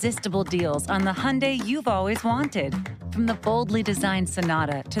irresistible deals on the Hyundai you've always wanted. From the boldly designed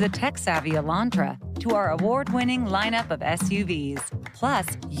Sonata to the tech-savvy Elantra to our award-winning lineup of SUVs. Plus,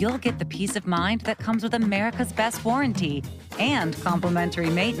 you'll get the peace of mind that comes with America's best warranty and complimentary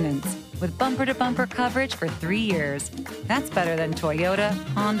maintenance with bumper-to-bumper coverage for 3 years. That's better than Toyota,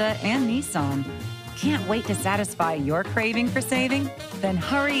 Honda, and Nissan. Can't wait to satisfy your craving for saving? Then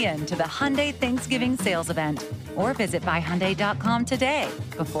hurry in to the Hyundai Thanksgiving sales event or visit buyhyundai.com today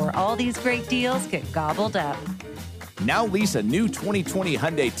before all these great deals get gobbled up. Now lease a new 2020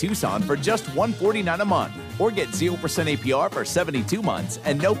 Hyundai Tucson for just $149 a month, or get 0% APR for 72 months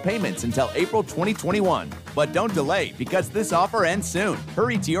and no payments until April 2021. But don't delay, because this offer ends soon.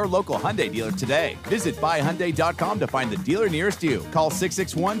 Hurry to your local Hyundai dealer today. Visit buyhyundai.com to find the dealer nearest you. Call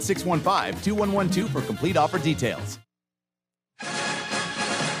 661-615-2112 for complete offer details.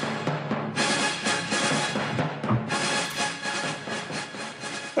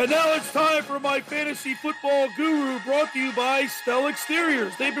 And now it's time for my fantasy football guru, brought to you by Stell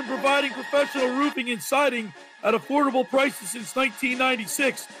Exteriors. They've been providing professional roofing and siding at affordable prices since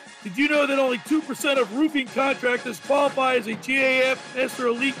 1996. Did you know that only 2% of roofing contractors qualify as a GAF Master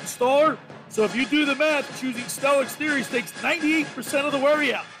Elite installer? So if you do the math, choosing Stell Exteriors takes 98% of the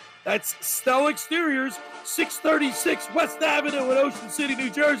worry out. That's Stell Exteriors, 636 West Avenue in Ocean City,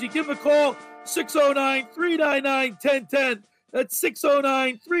 New Jersey. Give them a call, 609-399-1010. That's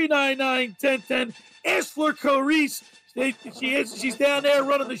 609-399-1010. Ask for Clarice. She's down there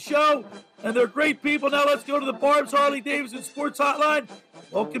running the show, and they're great people. Now let's go to the Barb's Harley Davidson Sports Hotline.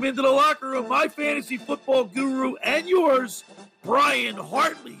 Welcome into the locker room, my fantasy football guru and yours, Brian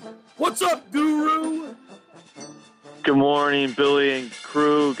Hartley. What's up, guru? Good morning, Billy and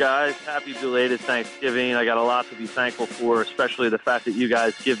crew. Guys, happy belated Thanksgiving. I got a lot to be thankful for, especially the fact that you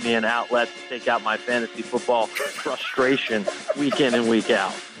guys give me an outlet to take out my fantasy football frustration week in and week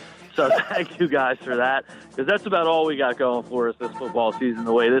out. So thank you guys for that, because that's about all we got going for us this football season,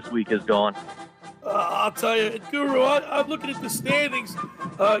 the way this week is going. I'll tell you, Guru, I'm looking at the standings.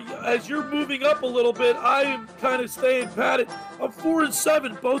 As you're moving up a little bit, I am kind of staying patted. I'm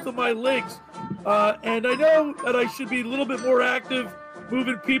 4-7, both of my leagues. And I know that I should be a little bit more active,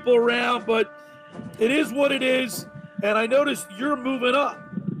 moving people around, but it is what it is. And I noticed you're moving up.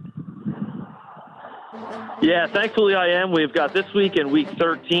 Yeah, thankfully I am. We've got this week and week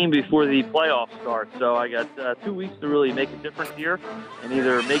 13 before the playoffs start. So I got 2 weeks to really make a difference here and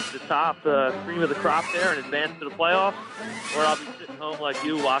either make the top cream of the crop there and advance to the playoffs, or I'll be sitting home like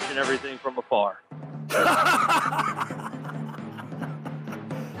you watching everything from afar.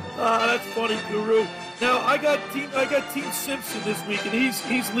 That's funny, Guru. Now I got Team Simpson this week, and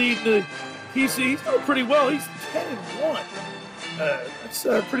he's leading the. He's doing pretty well. He's 10-1. That's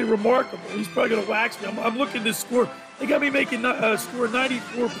pretty remarkable. He's probably going to wax me. I'm looking to score. They got me making score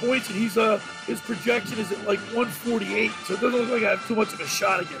 94 points, and his projection is at like 148. So it doesn't look like I have too much of a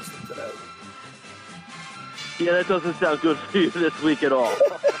shot against him today. Yeah, that doesn't sound good for you this week at all.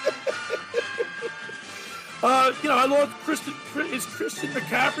 I lost Christian. Is Christian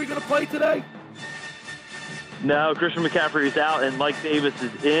McCaffrey going to play today? No, Christian McCaffrey is out, and Mike Davis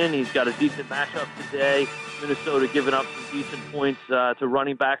is in. He's got a decent matchup today. Minnesota giving up some decent points to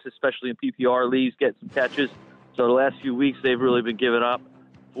running backs, especially in PPR leagues, get some catches. So the last few weeks, they've really been giving up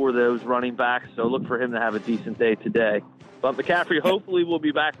for those running backs. So look for him to have a decent day today. But McCaffrey hopefully will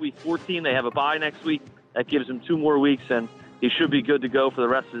be back week 14. They have a bye next week. That gives him 2 more weeks, and he should be good to go for the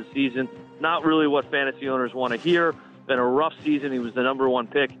rest of the season. Not really what fantasy owners want to hear. Been a rough season. He was the number 1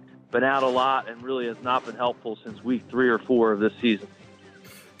 pick. Been out a lot and really has not been helpful since week 3 or 4 of this season.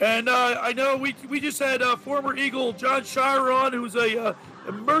 And I know we just had former Eagle John Sciarra on, who's a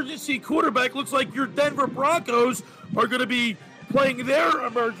emergency quarterback. Looks like your Denver Broncos are going to be playing their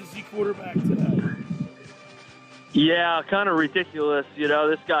emergency quarterback today. Yeah, kind of ridiculous.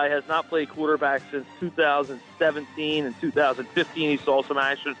 This guy has not played quarterback since 2017 and 2015. He saw some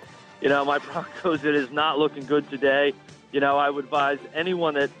action. My Broncos, it is not looking good today. I would advise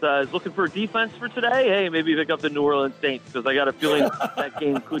anyone that is looking for a defense for today, hey, maybe pick up the New Orleans Saints, because I got a feeling that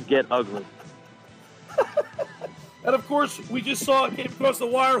game could get ugly. And, of course, we just saw it came across the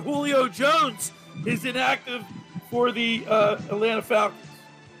wire. Julio Jones is inactive for the Atlanta Falcons.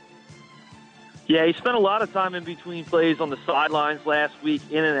 Yeah, he spent a lot of time in between plays on the sidelines last week,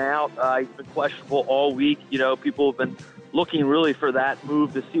 in and out. He's been questionable all week. People have been looking really for that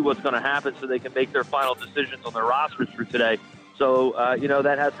move to see what's going to happen so they can make their final decisions on their rosters for today. So,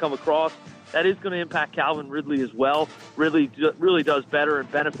 that has come across. That is going to impact Calvin Ridley as well. Ridley really does better and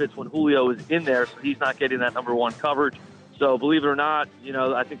benefits when Julio is in there, so he's not getting that number 1 coverage. So, believe it or not,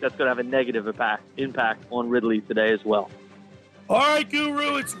 I think that's going to have a negative impact on Ridley today as well. All right,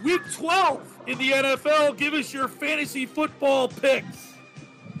 Guru, it's week 12 in the NFL. Give us your fantasy football picks.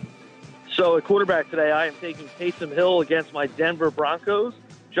 So at quarterback today, I am taking Taysom Hill against my Denver Broncos,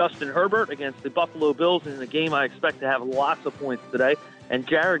 Justin Herbert against the Buffalo Bills in a game I expect to have lots of points today, and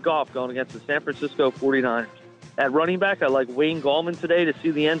Jared Goff going against the San Francisco 49ers. At running back, I like Wayne Gallman today to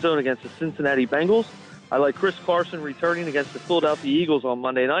see the end zone against the Cincinnati Bengals. I like Chris Carson returning against the Philadelphia Eagles on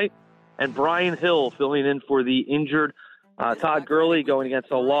Monday night, and Brian Hill filling in for the injured Todd Gurley going against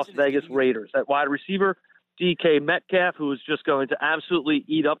the Las Vegas Raiders. At wide receiver, DK Metcalf, who is just going to absolutely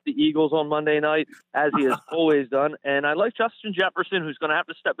eat up the Eagles on Monday night, as he has always done. And I like Justin Jefferson, who's going to have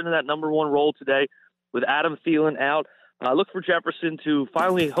to step into that number 1 role today with Adam Thielen out. Look for Jefferson to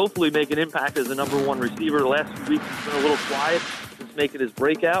finally, hopefully, make an impact as the number 1 receiver. The last few weeks he's been a little quiet since making his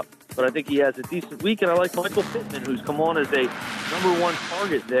breakout, but I think he has a decent week. And I like Michael Pittman, who's come on as a number 1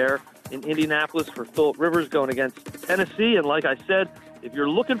 target there in Indianapolis for Phillip Rivers going against Tennessee. And like I said, if you're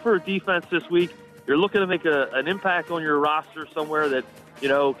looking for a defense this week, you're looking to make an impact on your roster somewhere that,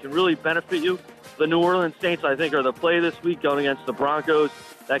 can really benefit you. The New Orleans Saints, I think, are the play this week going against the Broncos.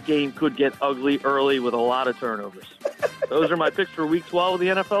 That game could get ugly early with a lot of turnovers. Those are my picks for week 12 of the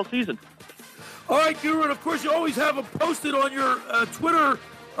NFL season. All right, Guru, and of course you always have them posted on your Twitter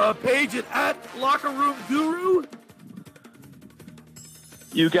page at Locker Room Guru.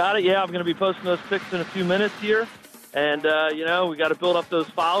 You got it. Yeah, I'm going to be posting those picks in a few minutes here. And, we got to build up those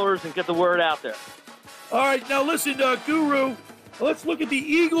followers and get the word out there. All right, now listen, Guru, let's look at the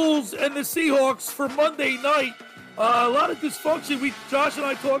Eagles and the Seahawks for Monday night. A lot of dysfunction Josh and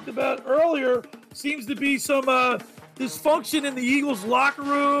I talked about earlier. Seems to be some dysfunction in the Eagles locker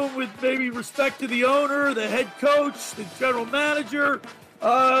room with maybe respect to the owner, the head coach, the general manager.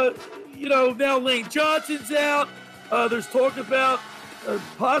 Now Lane Johnson's out. There's talk about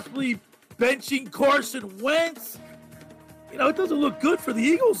possibly benching Carson Wentz. It doesn't look good for the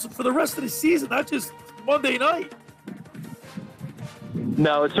Eagles for the rest of the season, not just Monday night.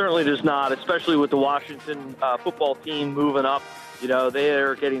 No, it certainly does not, especially with the Washington football team moving up. They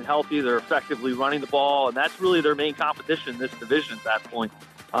are getting healthy. They're effectively running the ball, and that's really their main competition in this division at that point.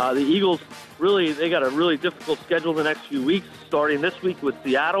 The Eagles, they got a really difficult schedule the next few weeks, starting this week with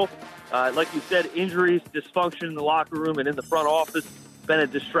Seattle. Like you said, injuries, dysfunction in the locker room and in the front office. been a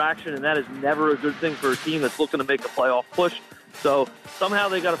distraction, and that is never a good thing for a team that's looking to make a playoff push. So somehow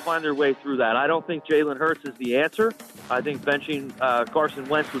they got to find their way through that. I don't think Jalen Hurts is the answer. I think benching Carson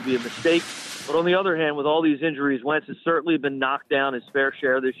Wentz would be a mistake. But on the other hand, with all these injuries, Wentz has certainly been knocked down his fair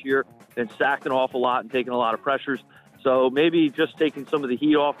share this year and sacked an awful lot and taken a lot of pressures. So maybe just taking some of the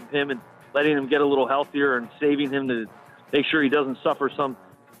heat off of him and letting him get a little healthier and saving him to make sure he doesn't suffer some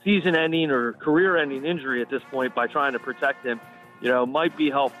season-ending or career-ending injury at this point by trying to protect him, might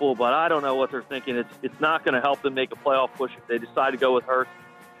be helpful. But I don't know what they're thinking. It's not going to help them make a playoff push if they decide to go with Hurts.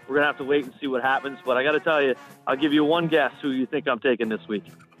 We're going to have to wait and see what happens. But I got to tell you, I'll give you one guess who you think I'm taking this week.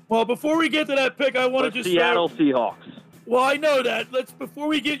 Well, before we get to that pick, I want to just Seattle Seahawks. Well, I know that. Before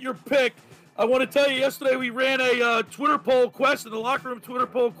we get your pick, I want to tell you, yesterday we ran a Twitter poll question, the locker room Twitter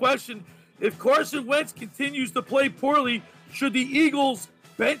poll question. If Carson Wentz continues to play poorly, should the Eagles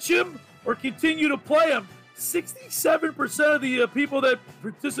bench him or continue to play him? 67% of the people that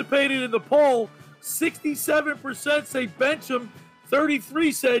participated in the poll, 67% say bench him.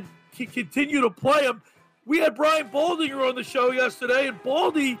 33% said continue to play him. We had Brian Baldinger on the show yesterday, and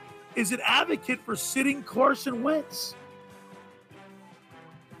Baldy is an advocate for sitting Carson Wentz.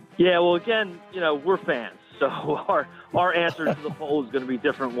 Yeah, well, again, we're fans, so our answer to the poll is going to be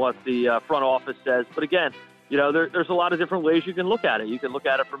different what the front office says. But again, there's a lot of different ways you can look at it. You can look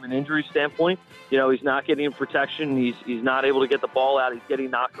at it from an injury standpoint. He's not getting protection. He's not able to get the ball out. He's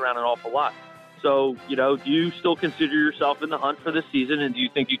getting knocked around an awful lot. So, do you still consider yourself in the hunt for this season, and do you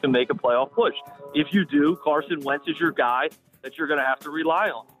think you can make a playoff push? If you do, Carson Wentz is your guy that you're going to have to rely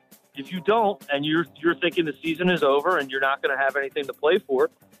on. If you don't, and you're thinking the season is over and you're not going to have anything to play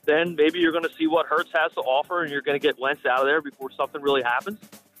for, then maybe you're going to see what Hurts has to offer, and you're going to get Wentz out of there before something really happens.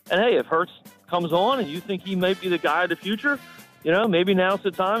 And, hey, if Hurts comes on and you think he might be the guy of the future, maybe now's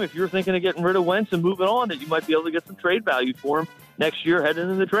the time, if you're thinking of getting rid of Wentz and moving on, that you might be able to get some trade value for him next year heading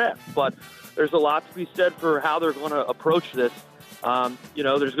into the draft. But there's a lot to be said for how they're going to approach this. There's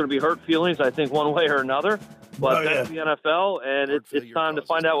going to be hurt feelings, I think, one way or another. But that's the NFL, and it's time to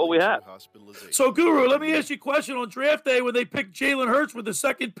find out what we have. So, Guru, let me ask you a question. On draft day, when they picked Jalen Hurts with the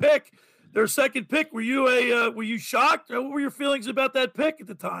second pick, their second pick, were you shocked? What were your feelings about that pick at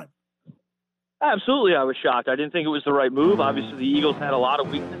the time? Absolutely, I was shocked. I didn't think it was the right move. Obviously, the Eagles had a lot of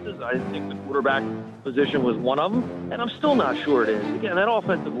weaknesses. I didn't think the quarterback position was one of them, and I'm still not sure it is. Again, that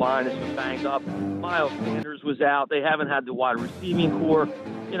offensive line is just banged up. Miles Sanders was out. They haven't had the wide receiving core.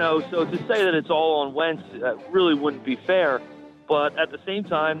 So to say that it's all on Wentz really wouldn't be fair. But at the same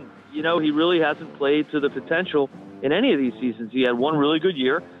time, he really hasn't played to the potential in any of these seasons. He had one really good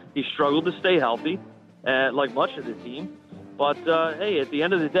year. He struggled to stay healthy, like much of the team. But, hey, at the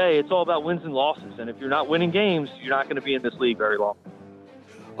end of the day, it's all about wins and losses. And if you're not winning games, you're not going to be in this league very long.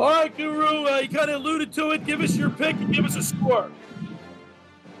 All right, Guru, you kind of alluded to it. Give us your pick and give us a score.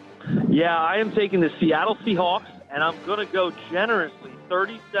 Yeah, I am taking the Seattle Seahawks, and I'm going to go generously,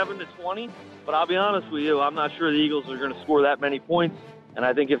 37-20. But I'll be honest with you, I'm not sure the Eagles are going to score that many points. And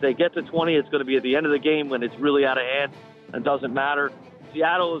I think if they get to 20, it's going to be at the end of the game when it's really out of hand and doesn't matter.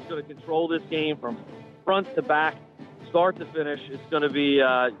 Seattle is going to control this game from front to back, start to finish. It's going to be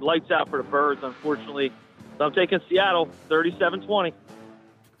lights out for the Birds, unfortunately. So I'm taking Seattle, 37-20.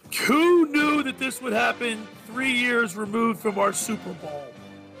 Who knew that this would happen 3 years removed from our Super Bowl?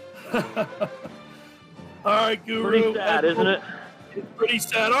 All right, Guru. Pretty sad, isn't it? It's pretty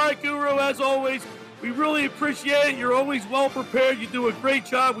sad. All right, Guru, as always, we really appreciate it. You're always well prepared. You do a great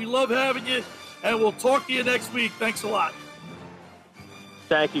job. We love having you, and we'll talk to you next week. Thanks a lot.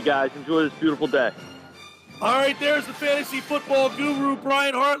 Thank you, guys. Enjoy this beautiful day. All right, there's the fantasy football guru,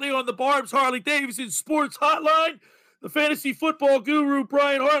 Brian Hartley, on the Barb's Harley-Davidson Sports Hotline. The fantasy football guru,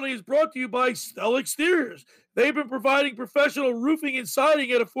 Brian Hartley, is brought to you by Stell Exteriors. They've been providing professional roofing and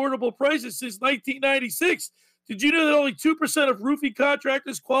siding at affordable prices since 1996. Did you know that only 2% of roofing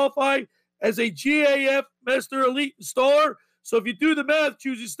contractors qualify as a GAF Master Elite Installer? So if you do the math,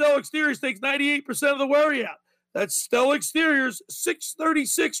 choosing Stell Exteriors takes 98% of the worry out. That's Stell Exteriors,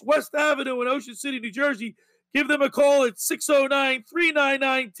 636 West Avenue in Ocean City, New Jersey. Give them a call at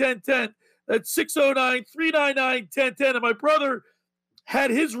 609-399-1010. That's 609-399-1010. And my brother had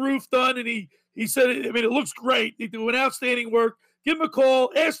his roof done, and he said, it looks great. They do an outstanding work. Give him a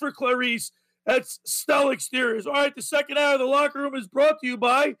call. Ask for Clarice. That's Stell Exteriors. All right, the second hour of the locker room is brought to you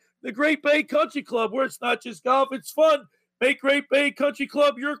by the Great Bay Country Club, where it's not just golf, it's fun. Make Great Bay Country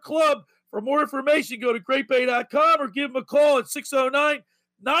Club your club. For more information, go to greatbay.com or give them a call at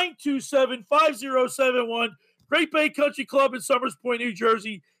 609-927-5071. Great Bay Country Club in Summers Point, New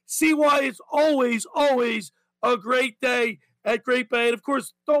Jersey. See why it's always, always a great day at Great Bay. And, of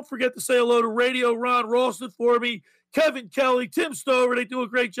course, don't forget to say hello to Radio Ron Ralston for me, Kevin Kelly, Tim Stover. They do a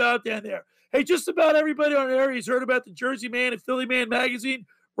great job down there. Hey, just about everybody on the area has heard about the Jersey Man and Philly Man magazine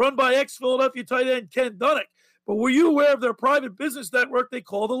run by ex-Philadelphia tight end Ken Dunnick. But were you aware of their private business network they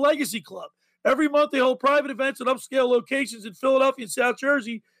call the Legacy Club? Every month they hold private events at upscale locations in Philadelphia and South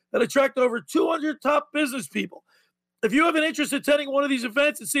Jersey that attract over 200 top business people. If you have an interest in attending one of these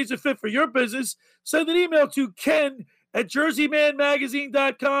events and sees a fit for your business, send an email to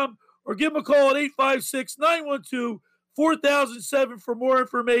ken@jerseymanmagazine.com or give him a call at 856-912-4007 for more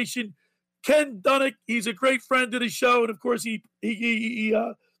information. Ken Dunnick, he's a great friend of the show, and of course he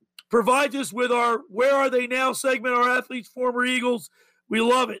provides us with our Where Are They Now segment, our athletes, former Eagles. We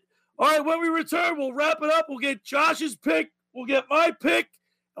love it. All right, when we return, we'll wrap it up. We'll get Josh's pick, we'll get my pick,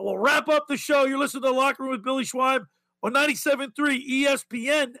 and we'll wrap up the show. You're listening to The Locker Room with Billy Schweim on 97.3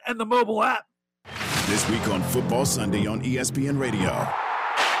 ESPN and the mobile app. This week on Football Sunday on ESPN Radio.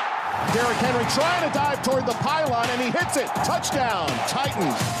 Derrick Henry trying to dive toward the pylon, and he hits it. Touchdown,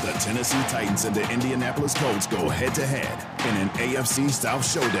 Titans. The Tennessee Titans and the Indianapolis Colts go head-to-head in an AFC South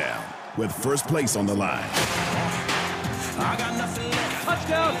showdown with first place on the line. I got nothing left.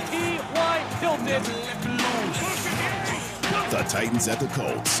 Touchdown, T.Y. Hilton. The Titans at the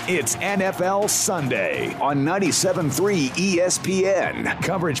Colts. It's NFL Sunday on 97.3 ESPN.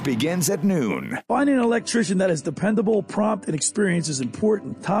 Coverage begins at noon. Finding an electrician that is dependable, prompt, and experienced is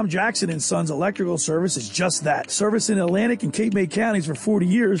important. Tom Jackson & Sons Electrical Service is just that. Service in Atlantic and Cape May counties for 40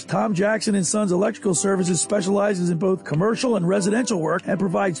 years, Tom Jackson & Sons Electrical Services specializes in both commercial and residential work and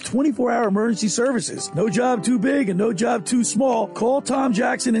provides 24-hour emergency services. No job too big and no job too small. Call Tom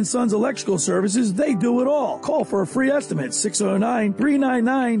Jackson & Sons Electrical Services. They do it all. Call for a free estimate,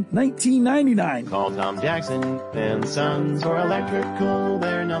 609-399-1999. Call Tom Jackson and Sons for electrical,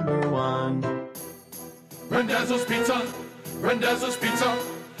 they're number one. Randazzo's Pizza, Randazzo's Pizza,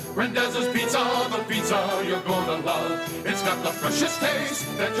 Randazzo's Pizza, the pizza you're gonna love. It's got the freshest taste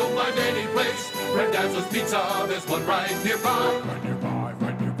that you'll find any place. Randazzo's Pizza, there's one right nearby. Right nearby,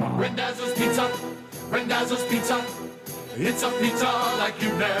 right nearby. Randazzo's Pizza, Randazzo's Pizza. It's a pizza like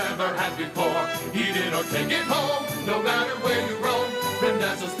you've never had before. Eat it or take it home, no matter where you roam.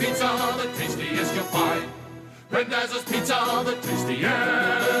 Randazzo's Pizza, the tastiest you'll find. Randazzo's Pizza, the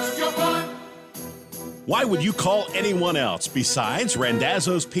tastiest you'll find. Why would you call anyone else besides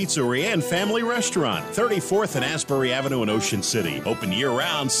Randazzo's Pizzeria and Family Restaurant, 34th and Asbury Avenue in Ocean City. Open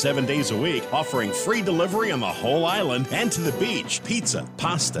year-round, 7 days a week, offering free delivery on the whole island and to the beach. Pizza,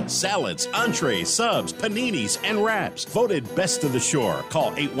 pasta, salads, entrees, subs, paninis, and wraps. Voted best of the shore.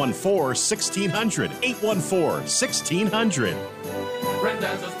 Call 814-1600. 814-1600.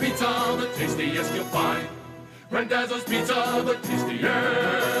 Randazzo's Pizza, the tastiest you'll find. Randazzo's Pizza, the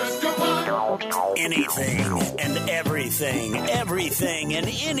tastiest you'll find. Anything and everything and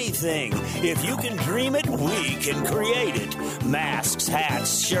anything. If you can dream it, we can create it. Masks,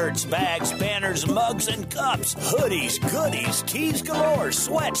 hats, shirts, bags, banners, mugs, and cups. Hoodies, goodies, tees galore,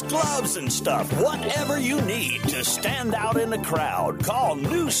 sweats, gloves, and stuff. Whatever you need to stand out in the crowd. Call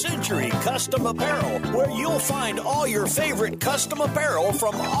New Century Custom Apparel, where you'll find all your favorite custom apparel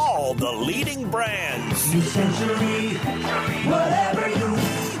from all the leading brands. New Century, whatever you need.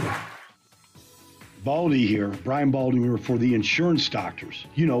 Baldy here, Brian Baldinger for the Insurance Doctors.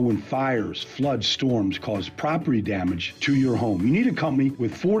 You know, when fires, floods, storms cause property damage to your home, you need a company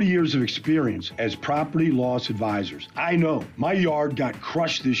with 40 years of experience as property loss advisors. I know, my yard got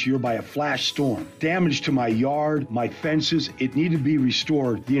crushed this year by a flash storm. Damage to my yard, my fences, it needed to be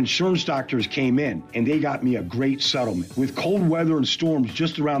restored. The Insurance Doctors came in and they got me a great settlement. With cold weather and storms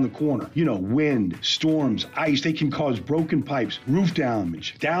just around the corner, you know, wind, storms, ice, they can cause broken pipes, roof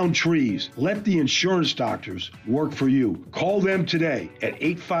damage, downed trees. Let the Insurance Doctors work for you. Call them today at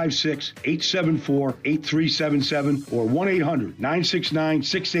 856-874-8377 or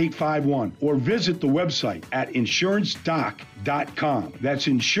 1-800-969-6851 or visit the website at insurancedoc.com. That's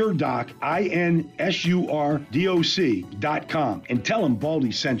InsureDoc, INSURDOC.com, and tell them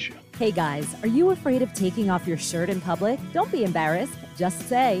Baldy sent you. Hey guys, are you afraid of taking off your shirt in public? Don't be embarrassed. Just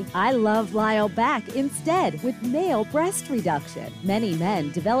say, I love Lyle back instead with male breast reduction. Many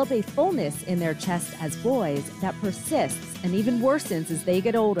men develop a fullness in their chest as boys that persists and even worsens as they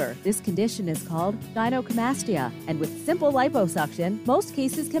get older. This condition is called gynecomastia, and with simple liposuction, most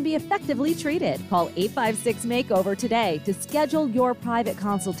cases can be effectively treated. Call 856-MAKEOVER today to schedule your private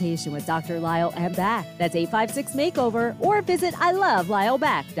consultation with Dr. Lyle and Back. That's 856-MAKEOVER or visit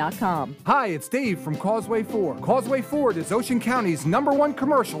ILoveLyleBack.com. CauseWayFord.com. Hi, it's Dave from Causeway Ford. Causeway Ford is Ocean County's #1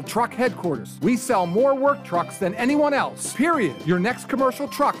 commercial truck headquarters. We sell more work trucks than anyone else, period. Your next commercial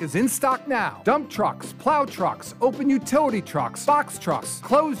truck is in stock now. Dump trucks, plow trucks, open utility trucks, box trucks,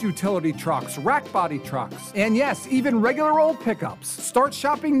 closed utility trucks, rack body trucks, and yes, even regular old pickups. Start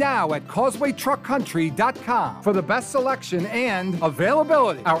shopping now at CausewayTruckCountry.com for the best selection and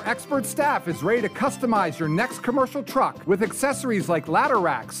availability. Our expert staff is ready to customize your next commercial truck with accessories like ladder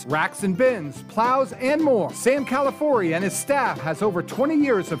racks, racks and bins, plows, and more. Sam Calafori and his staff has over 20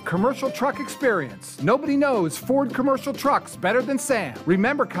 years of commercial truck experience. Nobody knows Ford commercial trucks better than Sam.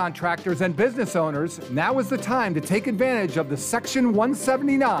 Remember, contractors and business owners, now is the time to take advantage of the Section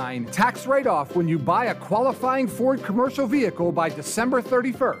 179 tax write-off when you buy a qualifying Ford commercial vehicle by December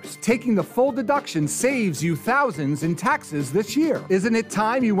 31st. Taking the full deduction saves you thousands in taxes this year. Isn't it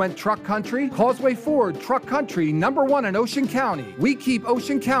time you went truck country? Causeway Ford Truck Country, #1 in Ocean County. We keep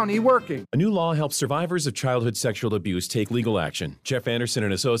Ocean County working. A new law helps survivors of childhood sexual abuse take legal action. Jeff Anderson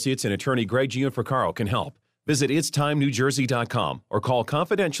and Associates and attorney Greg Gianfricaro can help. Visit itsTimeNewJersey.com or call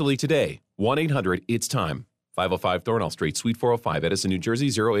confidentially today, 1-800-ITS-TIME, 505 Thornell Street, Suite 405, Edison, New Jersey,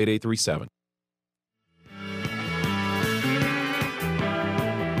 08837.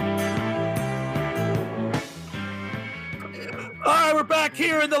 All right, we're back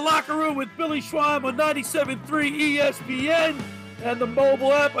here in the locker room with Billy Schweim on 97.3 ESPN and the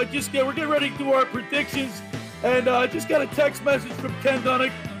mobile app. We're getting ready to do our predictions, and I just got a text message from Ken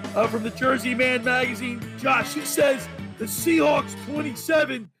Dunnick from the Jersey Man magazine. Josh, he says the Seahawks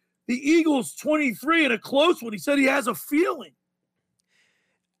 27, the Eagles 23 in a close one. He said he has a feeling.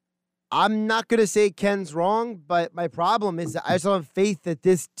 I'm not going to say Ken's wrong, but my problem is that I just don't have faith that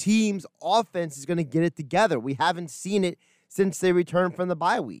this team's offense is going to get it together. We haven't seen it since they returned from the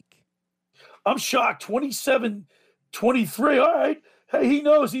bye week. I'm shocked. 27-23. All right. Hey, he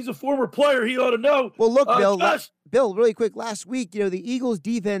knows. He's a former player. He ought to know. Well, look, Bill, Josh, Bill, really quick. Last week, the Eagles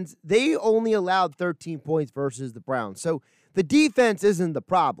defense, they only allowed 13 points versus the Browns. So the defense isn't the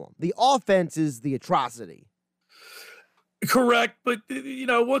problem. The offense is the atrocity. Correct. But,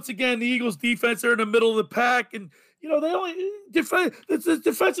 once again, the Eagles defense, they're in the middle of the pack. And, they only the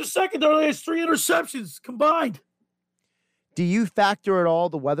defensive secondary has 3 interceptions combined. Do you factor at all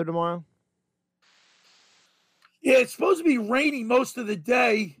the weather tomorrow? Yeah, it's supposed to be raining most of the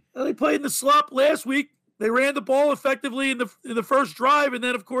day. They played in the slop last week. They ran the ball effectively in the first drive, and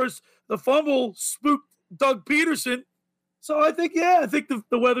then, of course, the fumble spooked Doug Peterson. So I think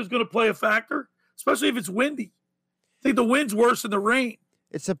the weather's going to play a factor, especially if it's windy. I think the wind's worse than the rain.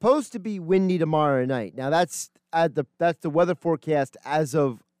 It's supposed to be windy tomorrow night. Now that's the weather forecast as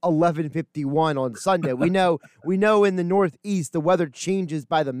of 11:51 on Sunday. We know in the Northeast the weather changes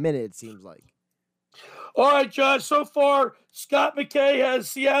by the minute, it seems like. All right, Josh, so far Scott McKay has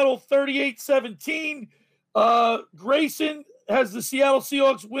Seattle 38-17. Grayson has the Seattle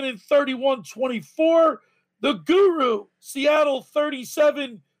Seahawks winning 31-24. The Guru, Seattle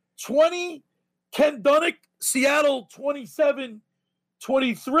 37-20. Ken Dunnick, Seattle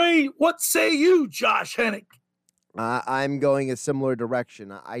 27-23. What say you, Josh Hennick? I'm going a similar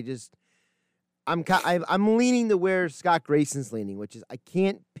direction. I'm leaning to where Scott Grayson's leaning, which is I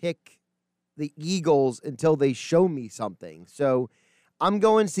can't pick the Eagles until they show me something. So I'm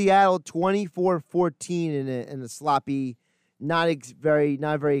going Seattle 24-14 in a sloppy, not very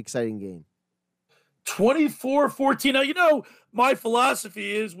exciting game. 24-14. Now, my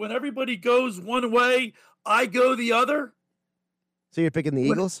philosophy is when everybody goes one way, I go the other. So you're picking the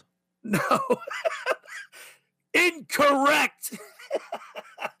Eagles? No. Incorrect.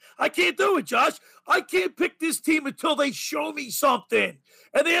 I can't do it, Josh. I can't pick this team until they show me something.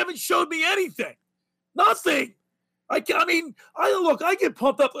 And they haven't showed me anything. Nothing. I get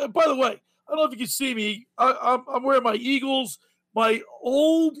pumped up. By the way, I don't know if you can see me. I'm wearing my Eagles, my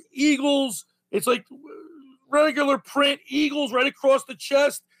old Eagles. It's like regular print Eagles right across the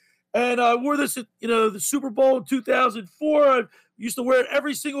chest. And I wore this at, the Super Bowl in 2004. I used to wear it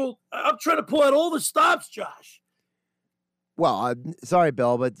every single – I'm trying to pull out all the stops, Josh. Well, I'm sorry,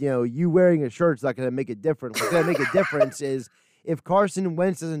 Bill, but, you wearing a shirt's not going to make a difference. What's going to make a difference is if Carson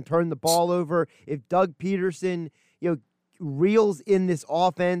Wentz doesn't turn the ball over, if Doug Peterson, reels in this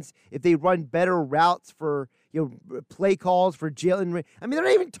offense, if they run better routes for, play calls for Jalen. I mean, they're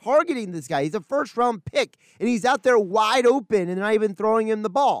not even targeting this guy. He's a first-round pick, and he's out there wide open, and they're not even throwing him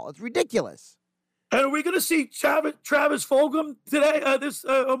the ball. It's ridiculous. And are we going to see Travis Fulgham today,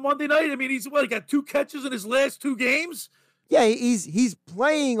 on Monday night? I mean, he got 2 catches in his last 2 games? Yeah, he's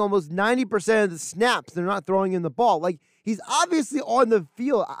playing almost 90% of the snaps. They're not throwing him the ball. Like, he's obviously on the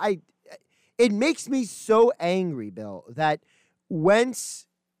field. It makes me so angry, Bill, that Wentz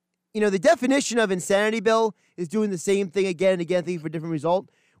the definition of insanity, Bill, is doing the same thing again and again, thinking for a different result.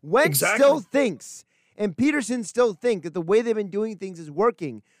 Wentz still thinks, and Peterson still think that the way they've been doing things is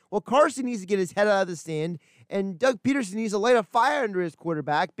working. Well, Carson needs to get his head out of the sand, and Doug Peterson needs to light a fire under his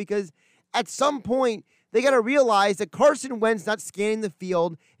quarterback, because at some point they got to realize that Carson Wentz not scanning the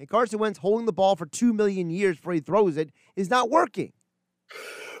field and Carson Wentz holding the ball for 2 million years before he throws it is not working.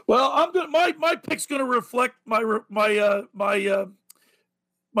 Well, I'm going. My pick's going to reflect my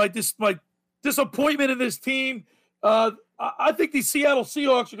disappointment in this team. I think the Seattle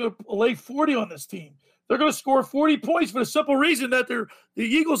Seahawks are going to lay 40 on this team. They're going to score 40 points for the simple reason that the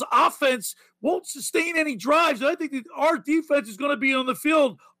Eagles' offense won't sustain any drives. And I think that our defense is going to be on the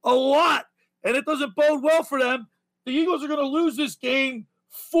field a lot, and it doesn't bode well for them. The Eagles are going to lose this game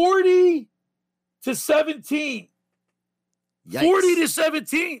 40-17.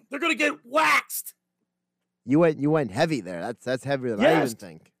 40-17. They're going to get waxed. You went heavy there. That's heavier than I even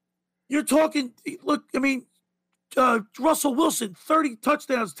think. You're talking. Look, I mean, Russell Wilson, 30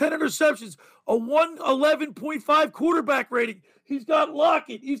 touchdowns, 10 interceptions, a 111.5 quarterback rating. He's got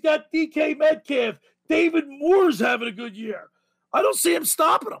Lockett. He's got DK Metcalf. David Moore's having a good year. I don't see him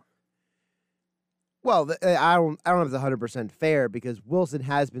stopping him. Well, I don't know if it's 100% fair, because Wilson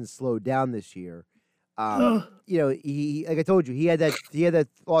has been slowed down this year. He like I told you, he had that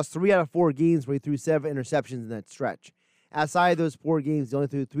lost 3 out of 4 games where he threw 7 interceptions in that stretch. Outside of those 4 games, he only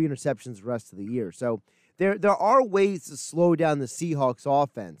threw 3 interceptions the rest of the year. So there are ways to slow down the Seahawks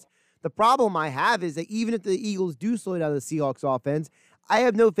offense. The problem I have is that even if the Eagles do slow down the Seahawks offense, I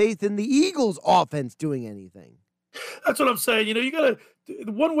have no faith in the Eagles offense doing anything. That's what I'm saying. You got to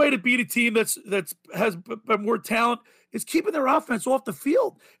one way to beat a team has more talent is keeping their offense off the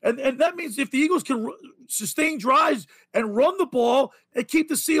field, and that means if the Eagles can sustain drives and run the ball and keep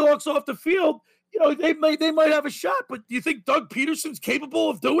the Seahawks off the field, they might have a shot. But do you think Doug Peterson's capable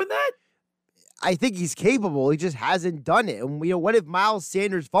of doing that? I think he's capable. He just hasn't done it. And what if Miles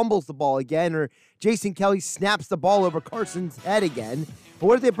Sanders fumbles the ball again, or Jason Kelly snaps the ball over Carson's head again? Or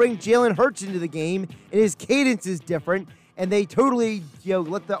what if they bring Jalen Hurts into the game and his cadence is different, and they totally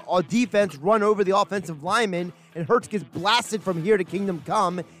let the defense run over the offensive lineman, and Hurts gets blasted from here to kingdom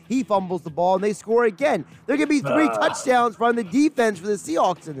come. He fumbles the ball and they score again. There could be 3 touchdowns from the defense for the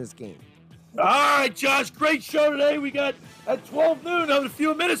Seahawks in this game. All right, Josh, great show today. We got at 12 noon, in a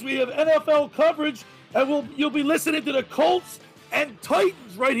few minutes, we have NFL coverage, and you'll be listening to the Colts and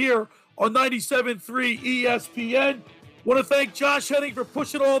Titans right here on 97.3 ESPN. Want to thank Josh Henning for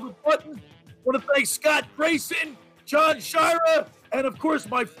pushing all the buttons. Want to thank Scott Grayson, John Sciarra, and, of course,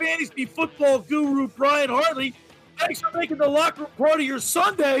 my fantasy football guru, Brian Hartley. Thanks for making the locker room part of your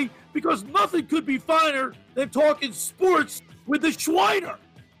Sunday, because nothing could be finer than talking sports with the Schweiner.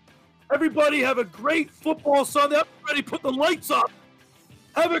 Everybody have a great football Sunday. Everybody put the lights up.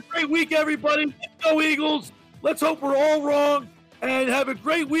 Have a great week, everybody. Let's go, Eagles. Let's hope we're all wrong. And have a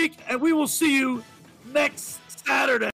great week, and we will see you next Saturday.